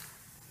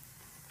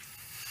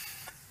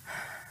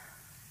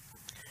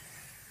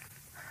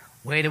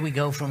 where do we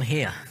go from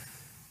here?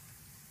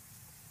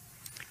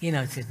 You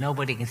know, it says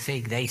nobody can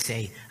see. They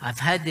say, I've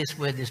had this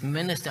where this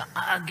minister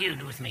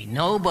argued with me.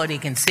 Nobody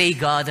can see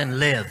God and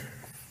live.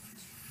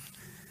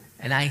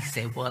 And I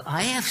say, well,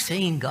 I have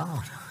seen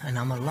God and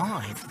I'm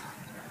alive.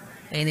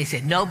 And he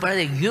said, no,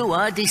 brother, you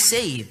are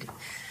deceived.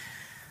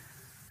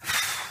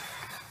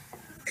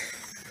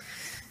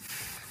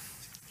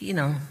 You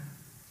know,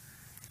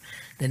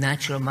 the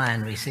natural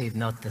man received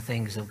not the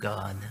things of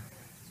God.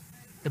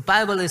 The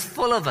Bible is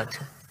full of it,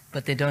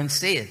 but they don't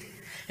see it.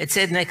 It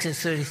said in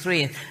Exodus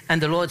 33, and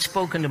the Lord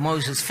spoke unto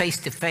Moses face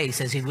to face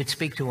as he would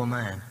speak to a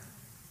man.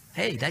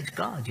 Hey, that's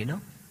God, you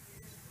know.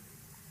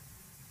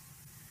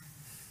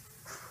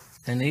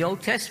 In the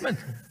Old Testament.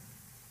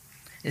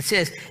 It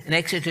says in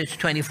Exodus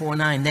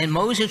 24:9, then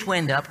Moses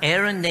went up,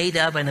 Aaron,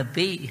 Nadab, and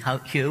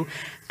Abihu,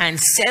 and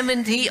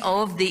 70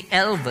 of the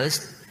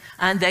elders,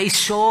 and they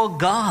saw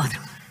God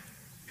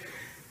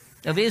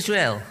of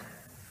Israel.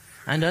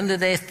 And under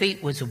their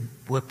feet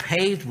were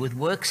paved with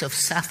works of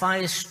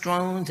sapphire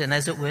stones, and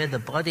as it were, the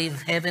body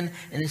of heaven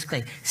in its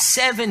clay.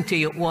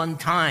 70 at one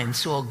time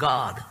saw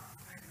God,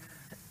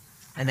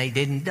 and they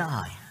didn't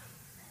die.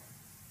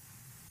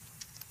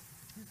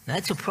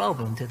 That's a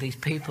problem to these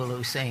people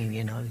who are saying,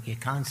 you know, you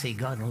can't see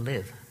God and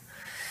live.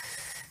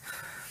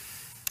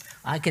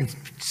 I can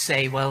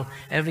say, well,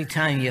 every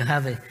time you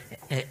have an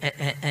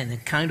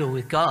encounter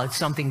with God,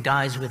 something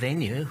dies within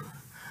you,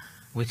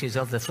 which is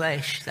of the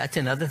flesh. That's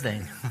another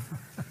thing.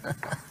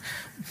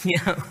 You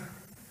know?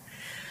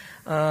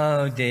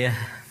 Oh, dear.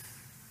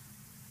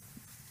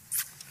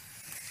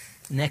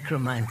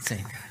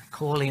 Necromancy,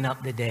 calling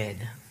up the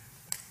dead.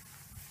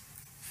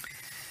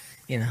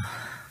 You know,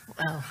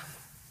 well,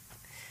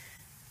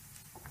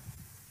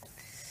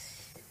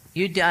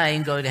 you die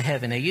and go to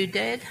heaven. Are you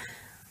dead?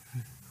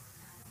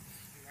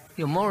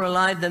 You're more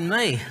alive than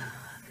me.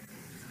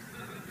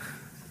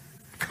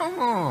 Come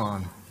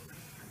on.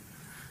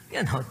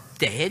 You're not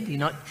dead. You're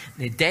not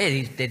the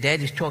dead. The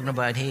dead is talking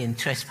about here in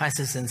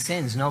trespasses and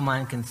sins. No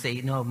man can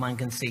see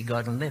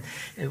God and live.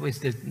 It was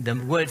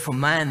the word for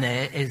man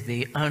there is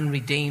the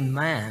unredeemed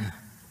man.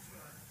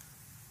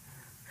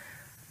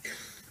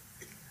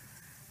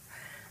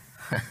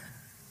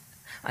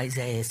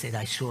 Isaiah said,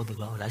 I saw the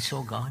Lord. I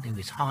saw God. He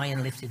was high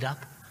and lifted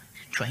up.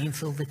 His train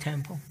filled the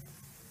temple.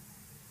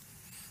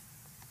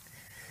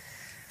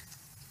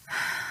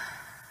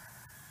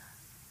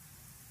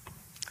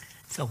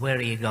 So where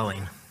are you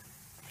going?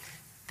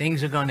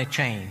 Things are going to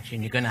change,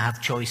 and you're going to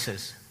have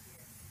choices.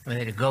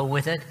 Whether to go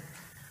with it,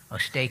 or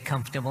stay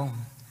comfortable,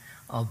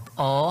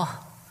 or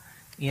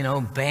you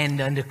know,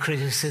 bend under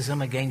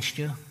criticism against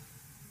you.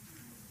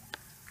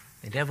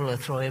 The devil will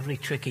throw every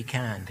trick he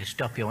can to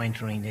stop you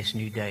entering this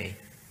new day.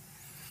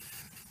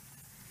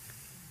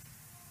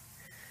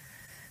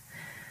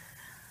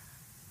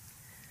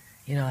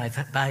 You know,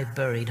 I've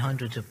buried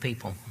hundreds of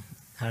people,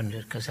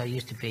 because I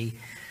used to be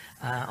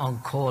on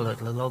call at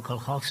the local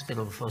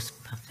hospital for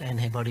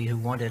anybody who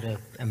wanted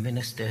a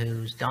minister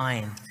who was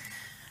dying.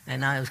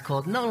 And I was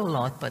called, not a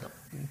lot, but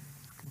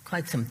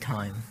quite some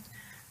time.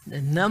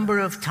 The number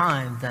of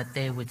times that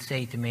they would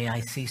say to me,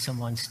 I see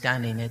someone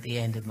standing at the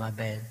end of my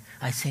bed.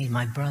 I see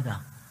my brother.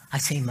 I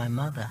see my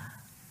mother.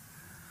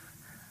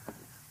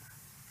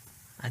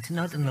 It's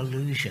not an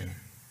illusion.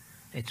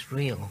 It's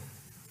real.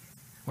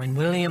 When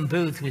William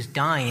Booth was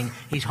dying,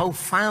 his whole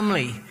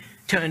family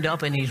turned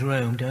up in his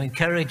room to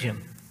encourage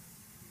him.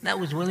 That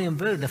was William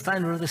Booth, the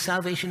founder of the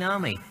Salvation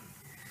Army.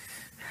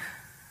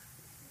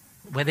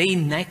 Were they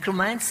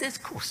necromancers?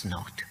 Of course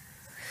not.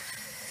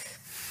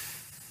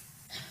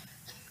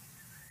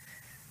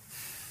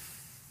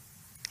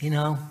 You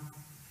know,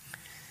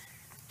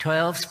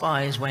 12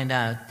 spies went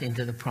out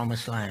into the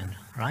promised land,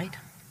 right?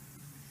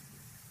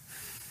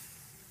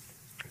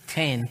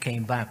 10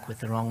 came back with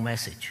the wrong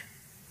message.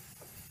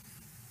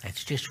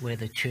 That's just where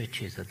the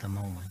church is at the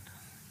moment.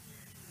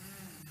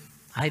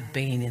 I've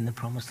been in the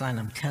promised land.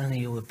 I'm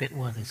telling you a bit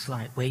what it's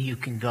like, where you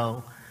can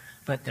go.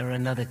 But there are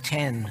another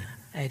 10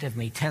 out of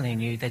me telling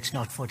you that's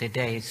not for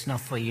today. It's not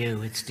for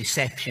you. It's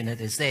deception.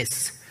 It is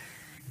this.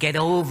 Get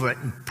over it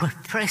and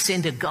press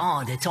into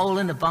God. It's all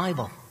in the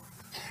Bible.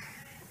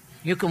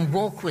 You can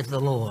walk with the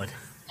Lord.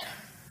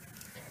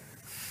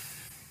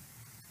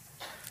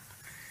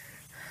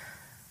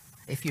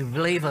 If you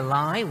believe a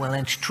lie, well,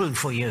 it's true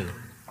for you.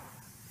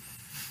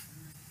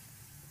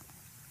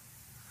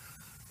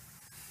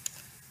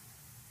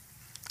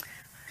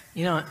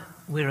 You know,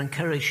 we're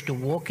encouraged to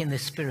walk in the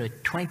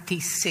Spirit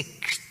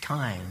 26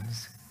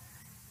 times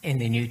in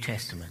the New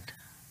Testament.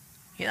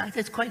 Yeah,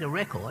 that's quite a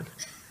record.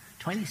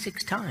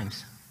 26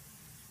 times.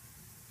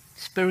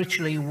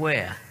 Spiritually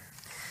aware.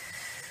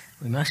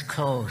 We must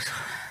close.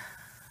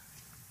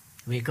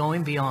 We're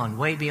going beyond,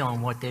 way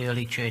beyond what the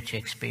early church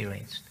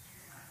experienced.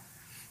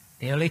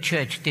 The early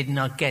church did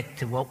not get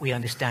to what we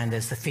understand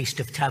as the Feast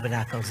of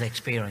Tabernacles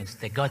experience.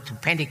 They got to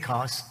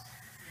Pentecost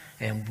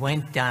and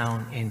went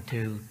down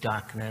into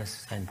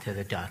darkness and to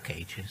the Dark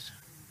Ages,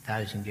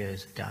 1,000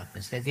 years of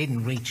darkness. They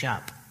didn't reach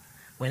up.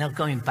 We're not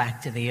going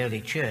back to the early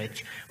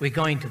church. We're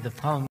going to the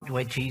point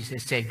where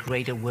Jesus said,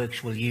 greater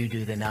works will you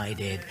do than I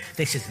did.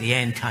 This is the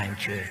end time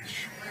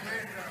church.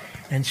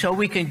 And so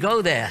we can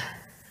go there.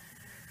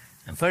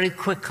 And very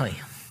quickly.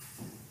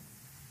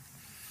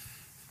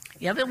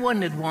 You ever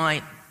wondered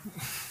why,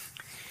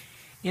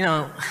 you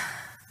know,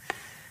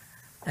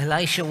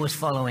 Elisha was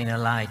following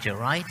Elijah,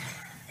 right?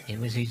 He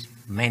was his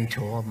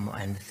mentor,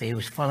 and he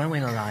was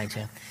following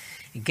Elijah.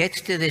 He gets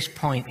to this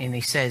point and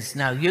he says,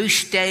 now you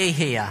stay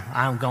here,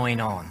 I'm going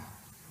on.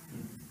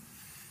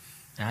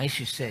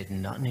 Elisha said,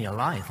 not in your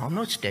life. I'm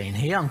not staying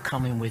here, I'm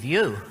coming with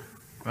you.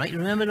 Right? You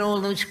remember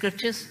all those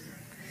scriptures?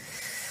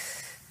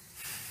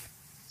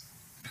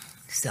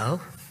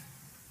 So,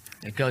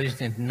 it goes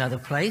to another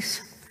place.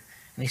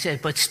 And he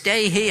said, but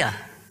stay here.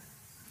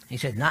 He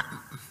said, nah,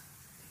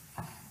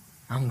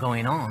 I'm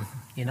going on.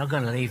 You're not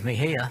going to leave me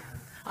here.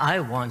 I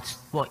want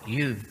what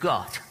you've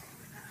got.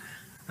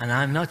 And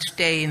I'm not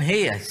staying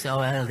here. So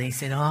he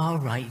said, all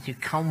right, you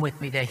come with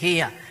me to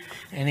here.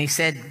 And he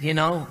said, you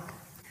know,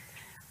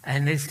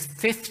 and there's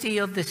 50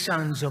 of the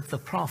sons of the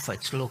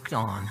prophets looked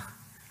on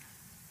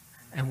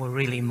and were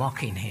really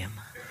mocking him.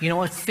 You know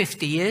what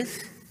 50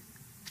 is?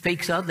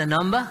 Speaks of the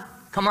number.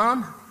 Come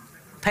on.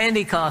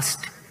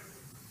 Pentecost.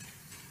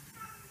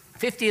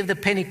 50 of the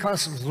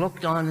Pentecostals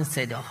looked on and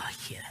said, oh,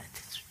 yeah,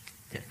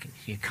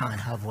 you can't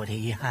have what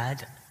he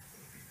had.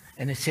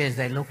 And it says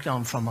they looked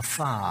on from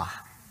afar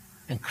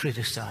and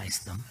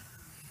criticized them.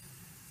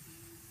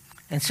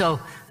 And so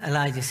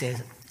Elijah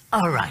says,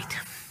 all right,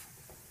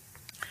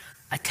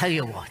 I tell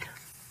you what,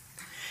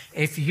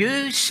 if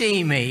you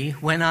see me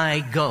when I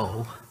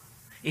go,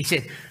 he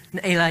said,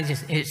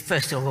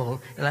 first of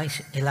all,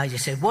 Elijah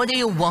said, what do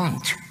you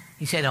want?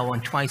 He said, I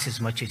want twice as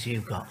much as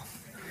you got.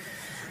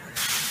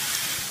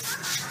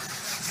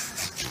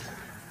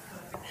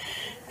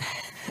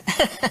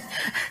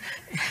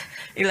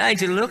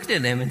 Elijah looked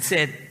at him and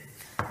said,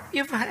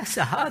 that's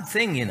a hard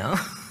thing, you know.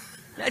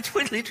 That's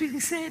what literally he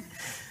said.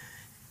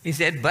 He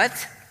said,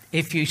 but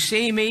if you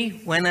see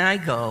me when I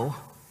go,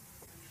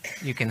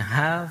 you can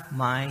have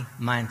my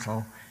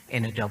mantle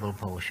in a double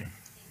portion.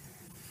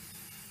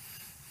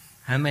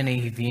 How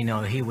many of you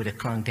know he would have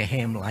clung to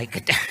him like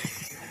it?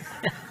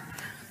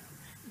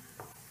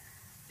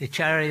 The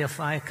chariot of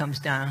fire comes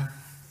down,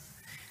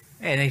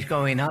 and he's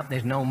going up.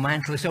 There's no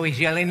mantle, so he's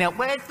yelling out,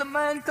 where's the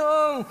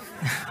mantle?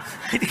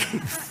 It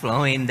keeps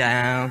flowing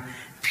down.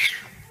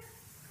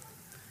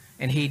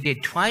 And he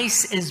did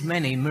twice as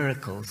many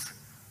miracles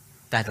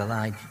that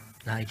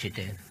Elijah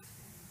did.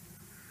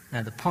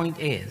 Now, the point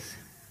is,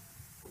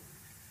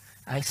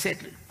 I said,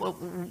 well,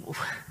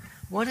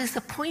 what is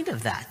the point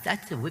of that?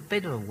 That's a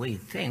bit of a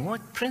weird thing.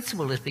 What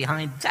principle is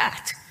behind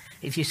that?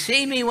 If you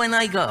see me when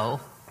I go,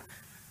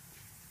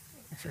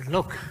 I said,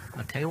 look,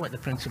 I'll tell you what the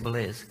principle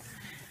is.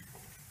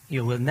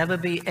 You will never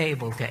be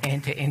able to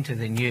enter into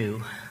the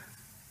new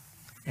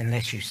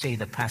unless you see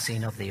the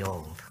passing of the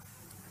old.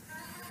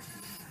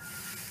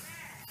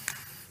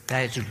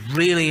 That is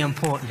really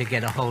important to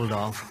get a hold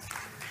of.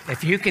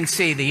 If you can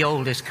see the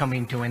old is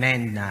coming to an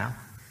end now,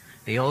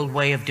 the old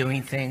way of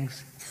doing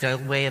things, the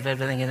old way of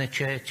everything in the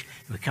church,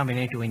 we're coming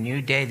into a new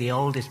day, the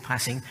old is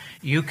passing,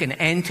 you can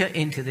enter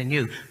into the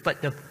new.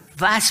 But the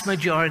vast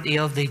majority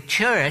of the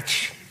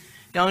church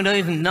don't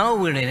even know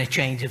we're in a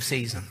change of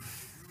season.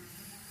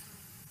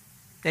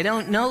 They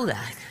don't know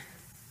that.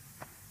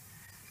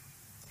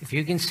 If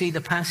you can see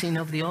the passing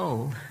of the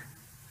old,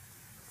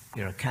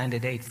 you're a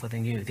candidate for the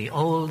new. The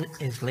old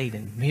is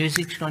leaving.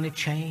 Music's going to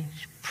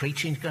change.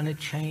 Preaching's going to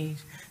change.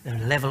 The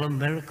level of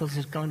miracles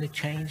is going to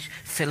change.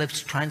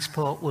 Philip's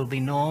transport will be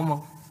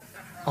normal.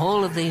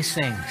 All of these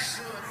things.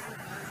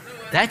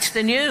 That's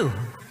the new.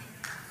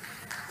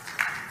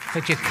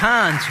 But you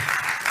can't.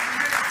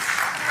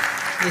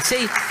 You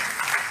see,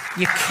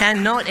 you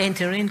cannot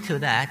enter into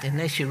that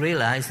unless you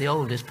realize the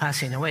old is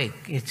passing away.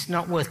 It's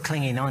not worth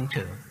clinging on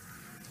to.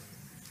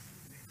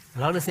 A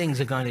lot of things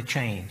are going to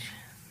change.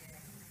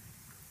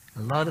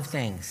 A lot of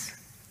things.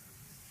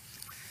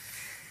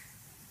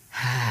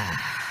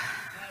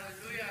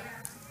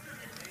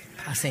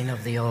 Passing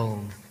of the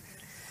old.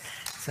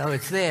 So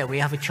it's there. We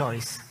have a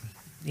choice.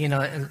 You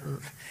know,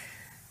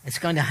 it's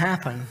going to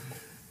happen.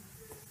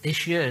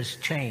 This year's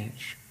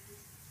change.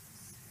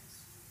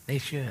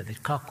 This year, the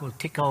clock will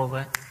tick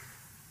over,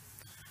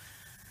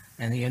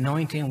 and the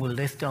anointing will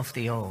lift off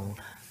the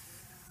old.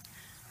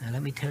 Now,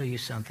 let me tell you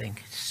something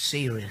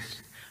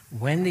serious.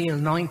 When the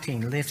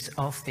anointing lifts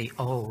off the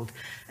old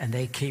and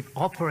they keep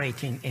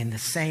operating in the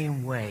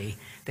same way,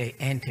 they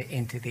enter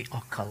into the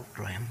occult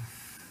realm.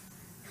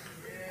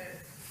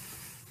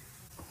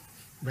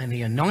 When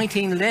the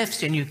anointing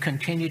lifts and you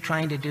continue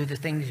trying to do the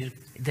things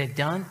they've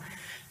done,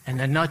 and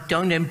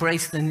don't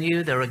embrace the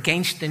new, they're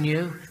against the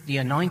new, the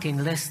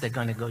anointing lifts, they're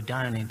going to go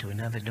down into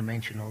another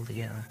dimension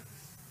altogether.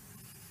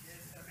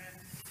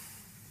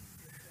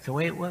 It's the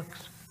way it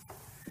works.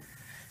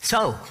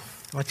 So,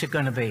 what's it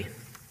going to be?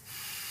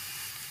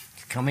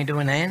 Coming to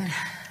an end?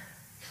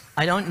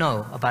 I don't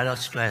know about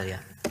Australia.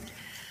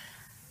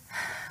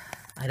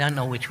 I don't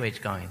know which way it's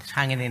going. It's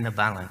hanging in the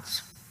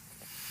balance.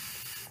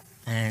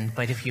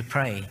 But if you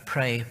pray,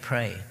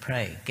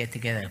 get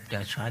together.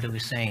 That's what I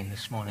was saying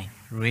this morning.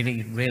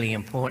 Really, really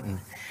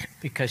important.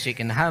 Because you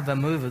can have a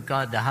move of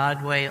God the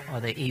hard way or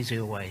the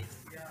easier way.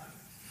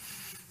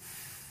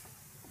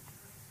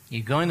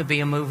 You're going to be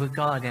a move of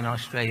God in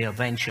Australia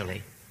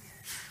eventually.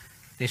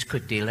 This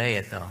could delay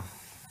it, though.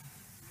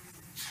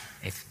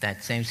 If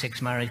that same-sex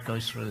marriage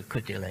goes through, it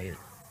could delay it.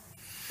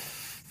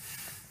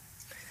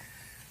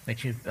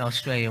 But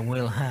Australia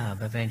will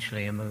have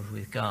eventually a move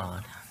with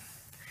God.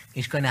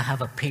 He's going to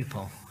have a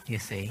people, you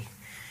see,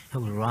 who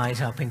will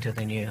rise up into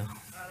the new.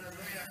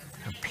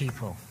 A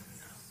people.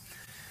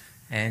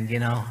 And, you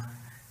know,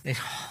 this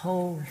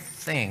whole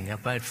thing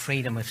about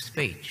freedom of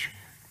speech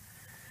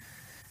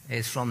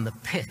is from the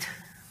pit.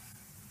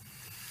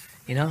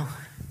 You know,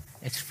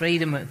 It's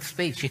freedom of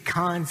speech. You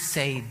can't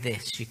say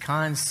this. You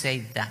can't say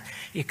that.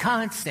 You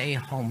can't say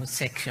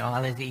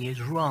homosexuality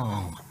is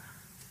wrong.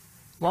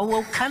 Well,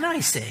 what can I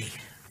say?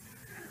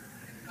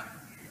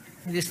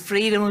 This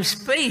freedom of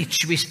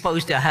speech we're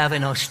supposed to have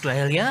in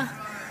Australia.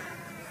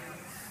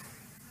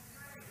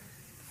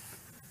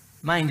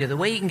 Mind you, the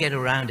way you can get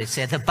around it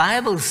says, the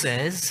Bible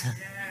says,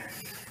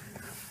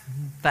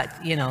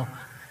 but, you know,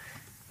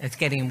 it's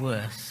getting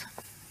worse.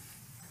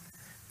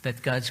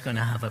 That God's going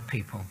to have a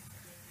people.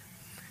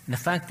 And the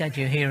fact that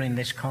you're here in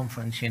this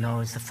conference, you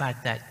know, is the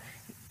fact that,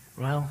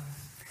 well,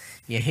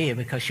 you're here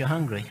because you're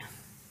hungry.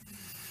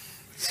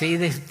 See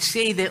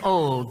the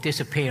old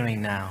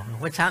disappearing now.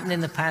 What's happened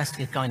in the past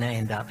is going to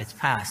end up. It's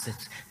past.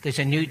 There's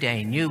a new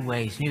day, new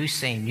ways, new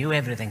scene, new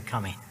everything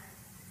coming.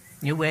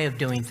 New way of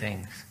doing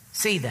things.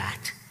 See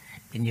that,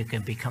 and you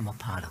can become a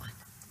part of it.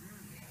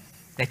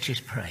 Let's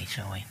just pray,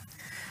 shall we?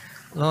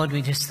 Lord,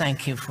 we just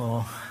thank you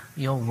for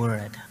your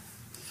word.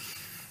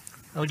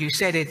 Lord, you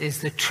said it is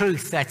the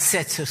truth that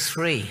sets us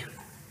free.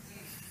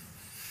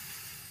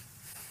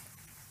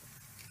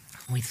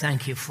 We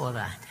thank you for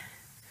that.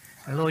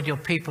 And Lord, your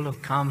people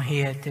have come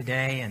here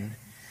today and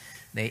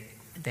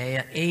they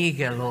are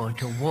eager, Lord,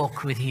 to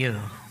walk with you.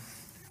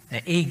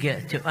 They're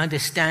eager to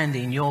understand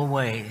in your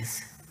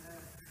ways.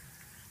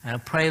 And I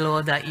pray,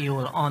 Lord, that you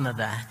will honor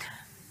that.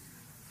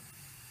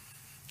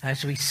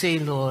 As we see,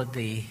 Lord,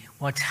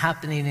 what's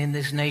happening in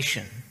this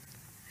nation,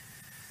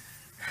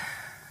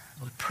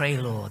 we pray,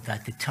 Lord,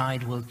 that the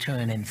tide will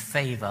turn in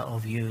favor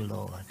of you,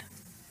 Lord.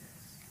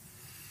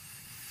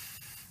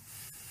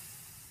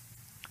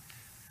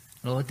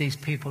 Lord, these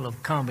people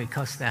have come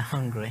because they're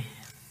hungry.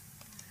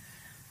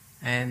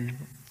 And,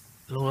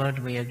 Lord,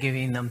 we are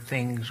giving them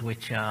things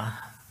which are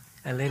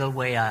a little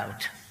way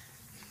out.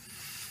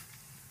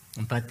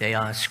 But they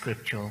are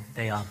scriptural.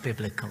 They are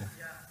biblical.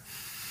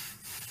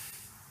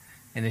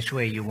 And it's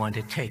where you want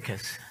to take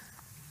us.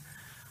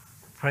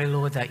 Pray,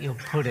 Lord, that you'll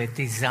put a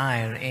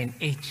desire in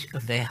each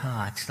of their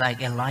hearts,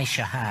 like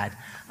Elisha had.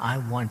 I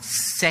want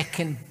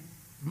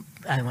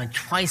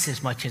twice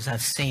as much as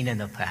I've seen in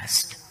the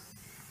past.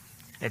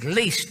 At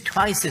least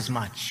twice as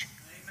much.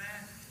 Amen.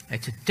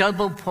 It's a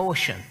double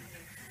portion.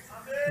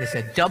 It's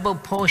a double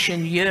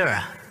portion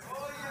year.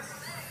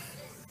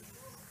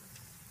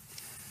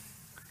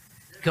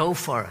 Go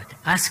for it.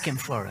 Ask him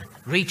for it.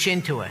 Reach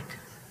into it.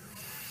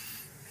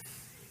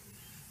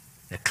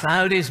 The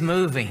cloud is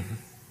moving.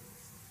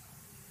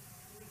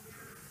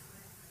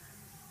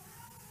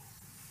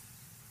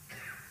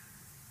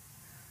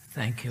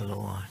 Thank you,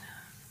 Lord.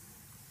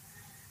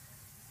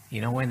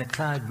 You know, when the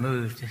cloud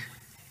moved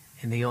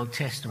in the Old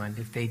Testament,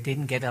 if they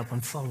didn't get up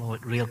and follow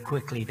it real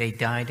quickly, they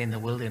died in the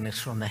wilderness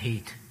from the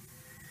heat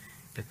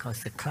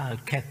because the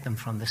cloud kept them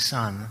from the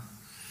sun.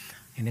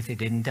 And if they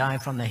didn't die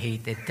from the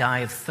heat, they'd die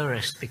of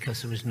thirst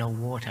because there was no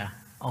water,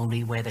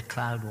 only where the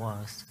cloud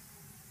was.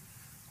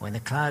 When the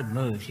cloud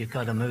moves, you've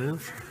got to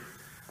move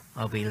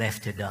or be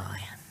left to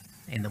die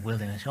in the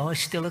wilderness. Oh,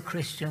 still a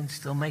Christian,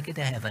 still make it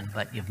to heaven,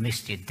 but you've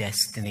missed your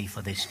destiny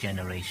for this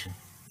generation.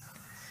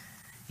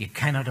 You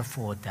cannot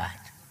afford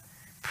that.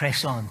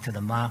 Press on to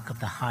the mark of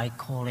the high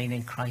calling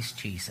in Christ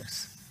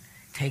Jesus.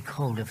 Take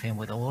hold of him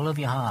with all of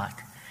your heart.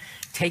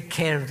 Take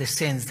care of the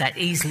sins that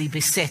easily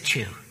beset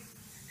you.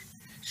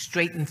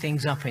 Straighten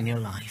things up in your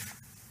life.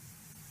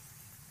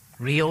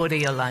 Reorder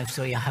your life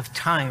so you have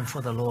time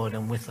for the Lord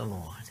and with the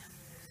Lord.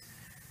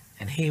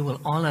 And he will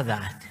honor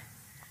that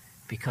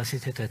because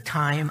it's at a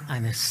time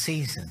and a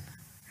season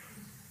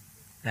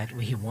that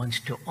he wants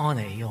to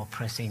honor your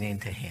pressing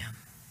into him.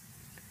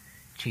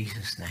 In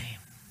Jesus' name.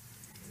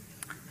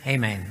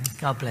 Amen.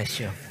 God bless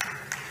you.